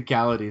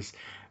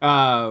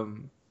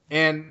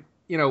 And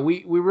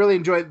we really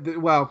enjoyed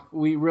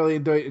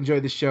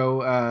the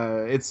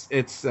show.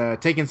 It's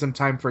taken some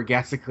time for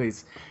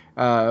Gasicles,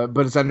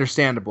 but it's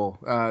understandable.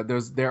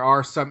 There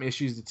are some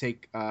issues to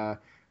take. There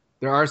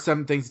are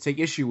some things to take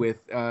issue with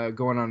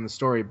going on in the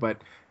story,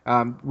 but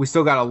we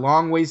still got a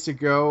long ways to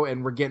go,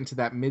 and we're getting to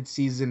that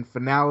mid-season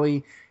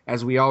finale.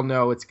 As we all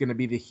know, it's going to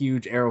be the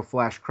huge Arrow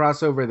Flash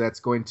crossover that's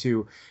going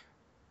to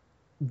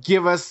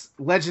give us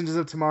Legends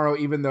of Tomorrow,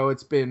 even though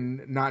it's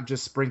been not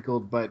just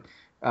sprinkled, but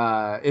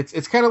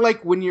it's kind of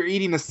like when you're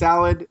eating a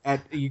salad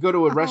you go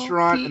to a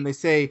restaurant and they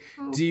say,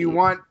 do you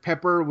want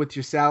pepper with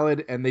your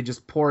salad? And they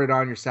just pour it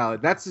on your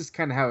salad. That's just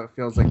kind of how it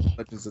feels like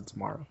Legends of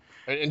Tomorrow.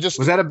 And just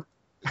was that a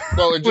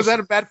was that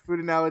a bad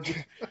food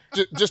analogy?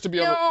 just to be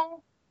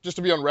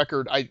on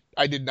record,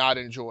 I did not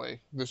enjoy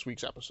this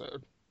week's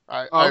episode.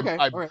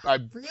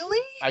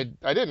 Really? I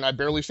didn't. I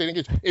barely stayed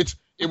engaged. It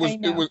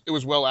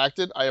was well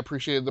acted. I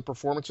appreciated the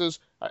performances.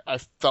 I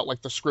felt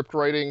like the script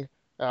writing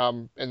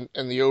and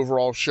the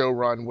overall show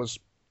run was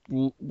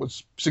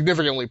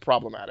significantly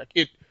problematic.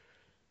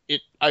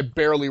 I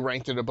barely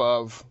ranked it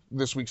above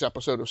this week's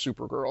episode of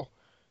Supergirl,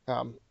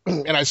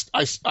 and I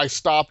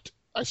stopped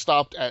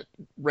at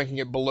ranking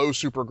it below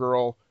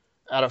Supergirl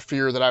out of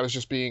fear that I was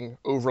just being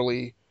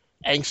overly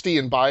angsty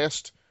and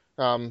biased.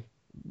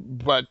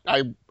 But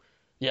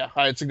Yeah,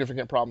 I had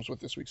significant problems with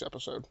this week's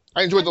episode.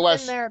 I enjoyed the I've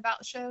last. been there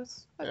about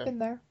shows. I've Yeah. been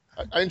there.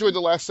 I enjoyed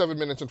the last 7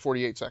 minutes and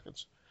 48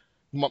 seconds.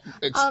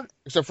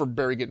 Except for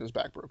Barry getting his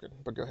back broken.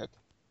 But go ahead.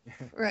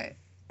 Right.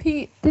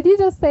 Pete, did you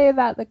just say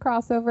that the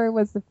crossover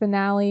was the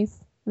finales?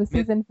 The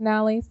season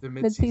finales? The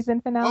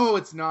Mid-season finale? Oh,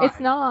 it's not. It's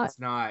not. It's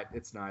not.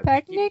 It's not.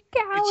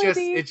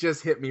 Technicality. It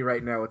just hit me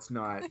right now. It's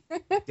not.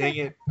 Dang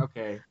it.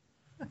 Okay.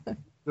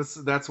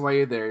 That's why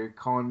you're there. You're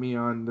calling me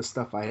on the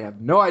stuff I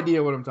have no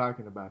idea what I'm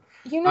talking about.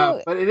 You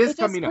know, but it is it just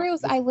coming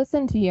proves up. I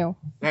listen to you.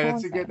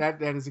 That's a good.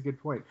 That is a good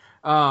point.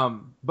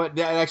 But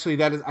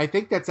that is. I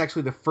think that's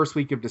actually the first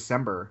week of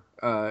December.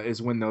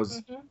 Is when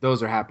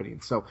those are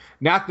happening. So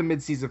not the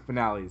mid-season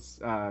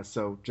finales.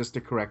 So just to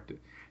correct it.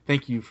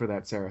 Thank you for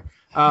that, Sarah.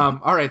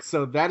 All right,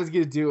 so that is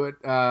going to do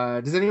it.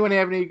 Does anyone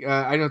have any?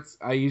 I know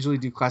I usually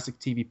do classic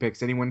TV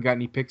picks. Anyone got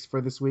any picks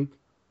for this week?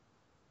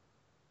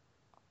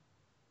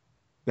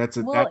 That's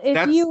a. Well,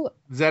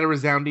 is that a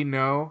resounding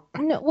no?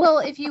 No, well,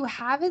 if you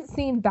haven't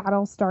seen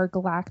Battlestar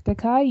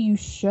Galactica, you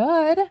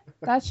should.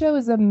 That show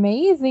is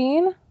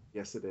amazing.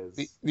 Yes, it is.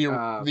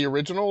 The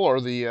original or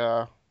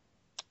the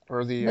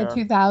The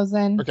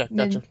 2000. Okay,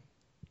 gotcha.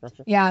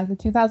 Yeah, the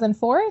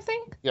 2004, I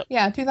think. Yep.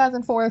 Yeah,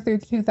 2004 through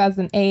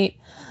 2008.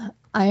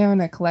 I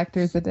own a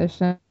collector's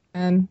edition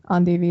on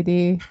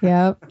DVD.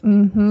 Yep.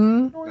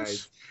 Mm-hmm.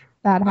 Nice.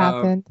 That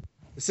happened.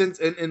 Since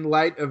in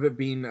light of it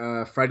being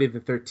Friday the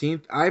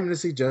 13th, I'm going to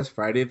suggest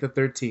Friday the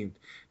 13th.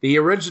 The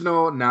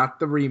original, not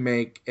the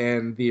remake.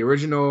 And the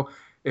original,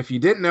 if you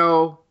didn't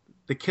know,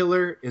 the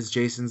killer is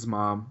Jason's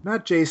mom.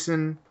 Not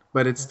Jason,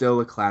 but it's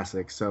still a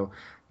classic. So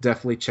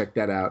definitely check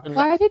that out.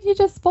 Why did you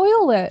just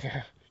spoil it?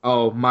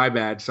 Oh, my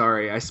bad.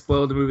 Sorry. I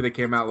spoiled the movie that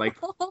came out like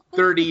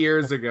 30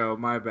 years ago.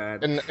 My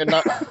bad. And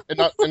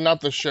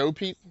not the show,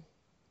 Pete?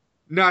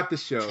 Not the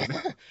show.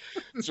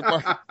 So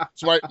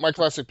my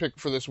classic pick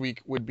for this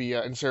week would be,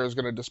 and Sarah's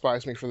going to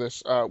despise me for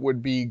this,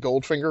 would be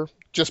Goldfinger,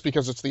 just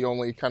because it's the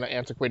only kind of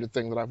antiquated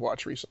thing that I've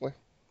watched recently.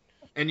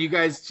 And you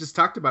guys just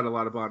talked about a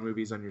lot of Bond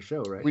movies on your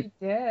show, right? We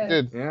did.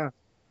 Did. Yeah.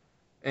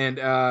 And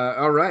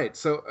all right.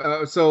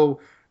 So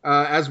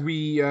as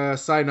we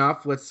sign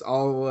off, let's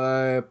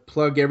all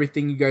plug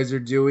everything you guys are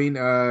doing.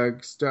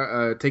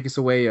 Take us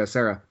away,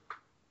 Sarah.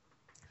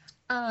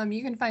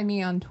 You can find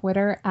me on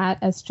Twitter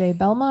at SJ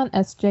Belmont,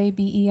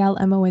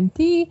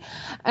 SJBELMONT,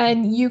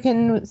 and you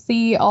can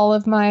see all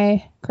of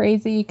my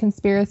crazy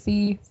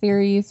conspiracy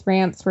theories,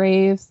 rants,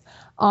 raves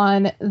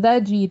on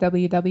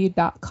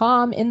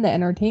thegww.com in the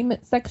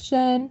entertainment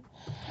section.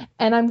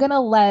 And I'm going to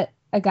let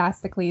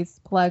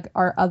Agastocles plug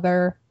our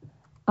other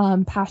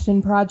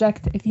passion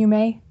project, if you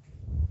may.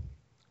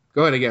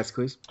 Go ahead,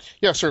 Agastocles.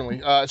 Yeah,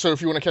 certainly. So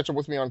if you want to catch up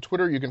with me on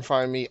Twitter, you can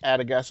find me at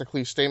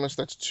Agastocles Stamus.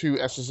 That's 2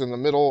 S's in the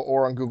middle,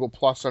 or on Google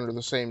Plus under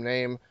the same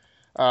name.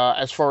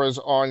 As far as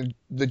on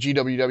the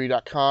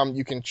GWW.com,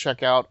 you can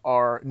check out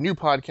our new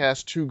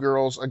podcast, Two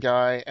Girls, a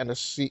Guy, and a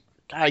C.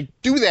 I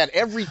do that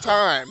every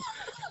time.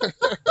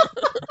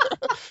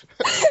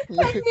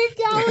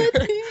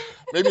 Technicality.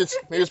 Maybe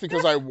it's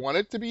because I want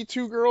it to be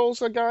 2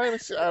 girls, a guy,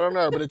 and I don't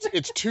know, but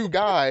it's 2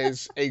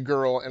 guys, a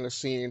girl, and a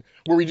scene,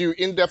 where we do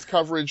in-depth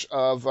coverage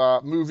of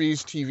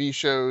movies, TV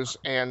shows,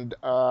 and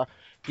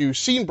do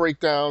scene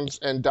breakdowns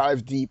and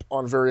dive deep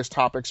on various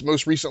topics.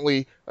 Most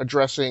recently,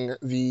 addressing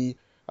the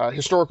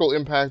historical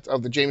impact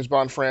of the James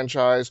Bond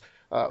franchise.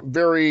 A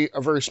very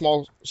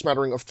small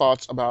smattering of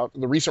thoughts about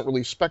the recent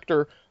release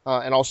Spectre,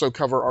 and also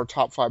cover our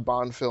top 5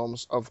 Bond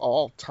films of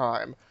all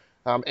time.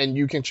 And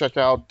you can check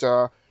out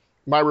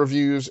my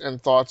reviews and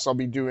thoughts. I'll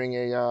be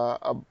doing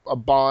a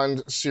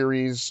Bond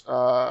series.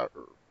 I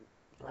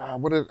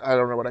don't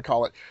know what I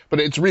call it, but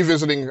it's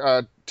revisiting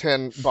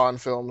 10 Bond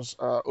films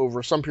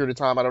over some period of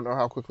time. I don't know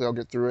how quickly I'll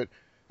get through it,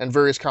 and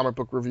various comic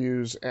book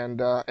reviews and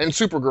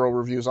Supergirl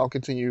reviews. I'll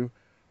continue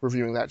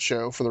reviewing that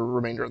show for the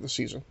remainder of the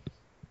season.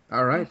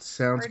 All right,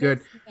 sounds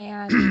good.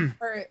 And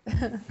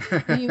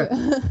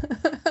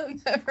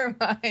never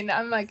mind.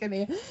 I'm not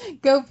gonna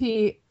go,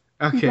 Pete.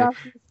 Okay.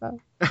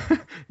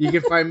 You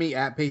can find me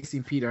at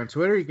Pacing Pete on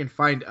Twitter. You can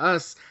find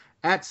us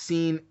at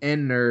Scene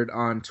and Nerd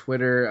on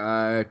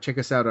Twitter. Check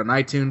us out on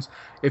iTunes.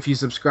 If you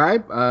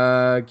subscribe,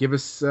 give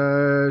us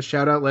a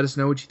shout out. Let us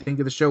know what you think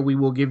of the show. We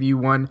will give you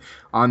one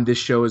on this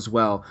show as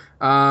well.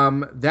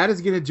 That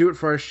is going to do it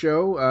for our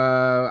show.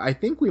 I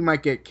think we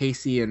might get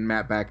Casey and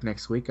Matt back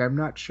next week. I'm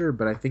not sure,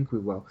 but I think we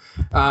will.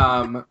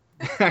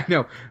 I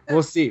know.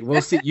 We'll see.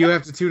 You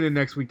have to tune in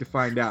next week to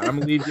find out.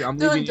 I'm leaving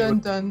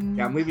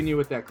you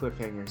with that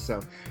cliffhanger. So,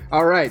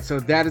 all right.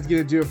 So that is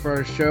going to do it for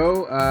our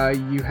show.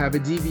 You have a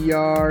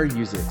DVR.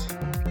 Use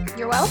it.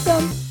 You're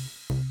welcome.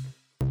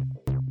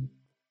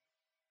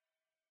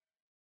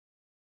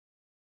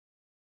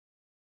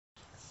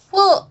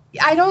 Well,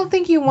 I don't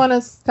think you want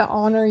us to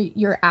honor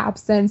your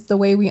absence the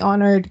way we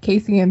honored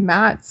Casey and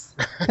Matt's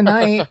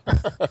tonight.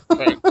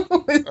 Right,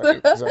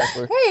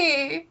 exactly.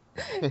 Hey,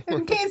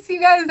 in case you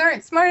guys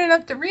aren't smart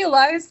enough to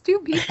realize, 2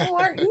 people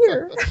aren't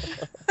here.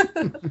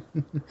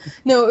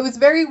 No, it was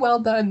very well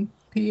done,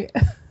 Pete.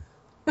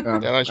 Yeah,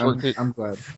 nice work, Pete. I'm glad.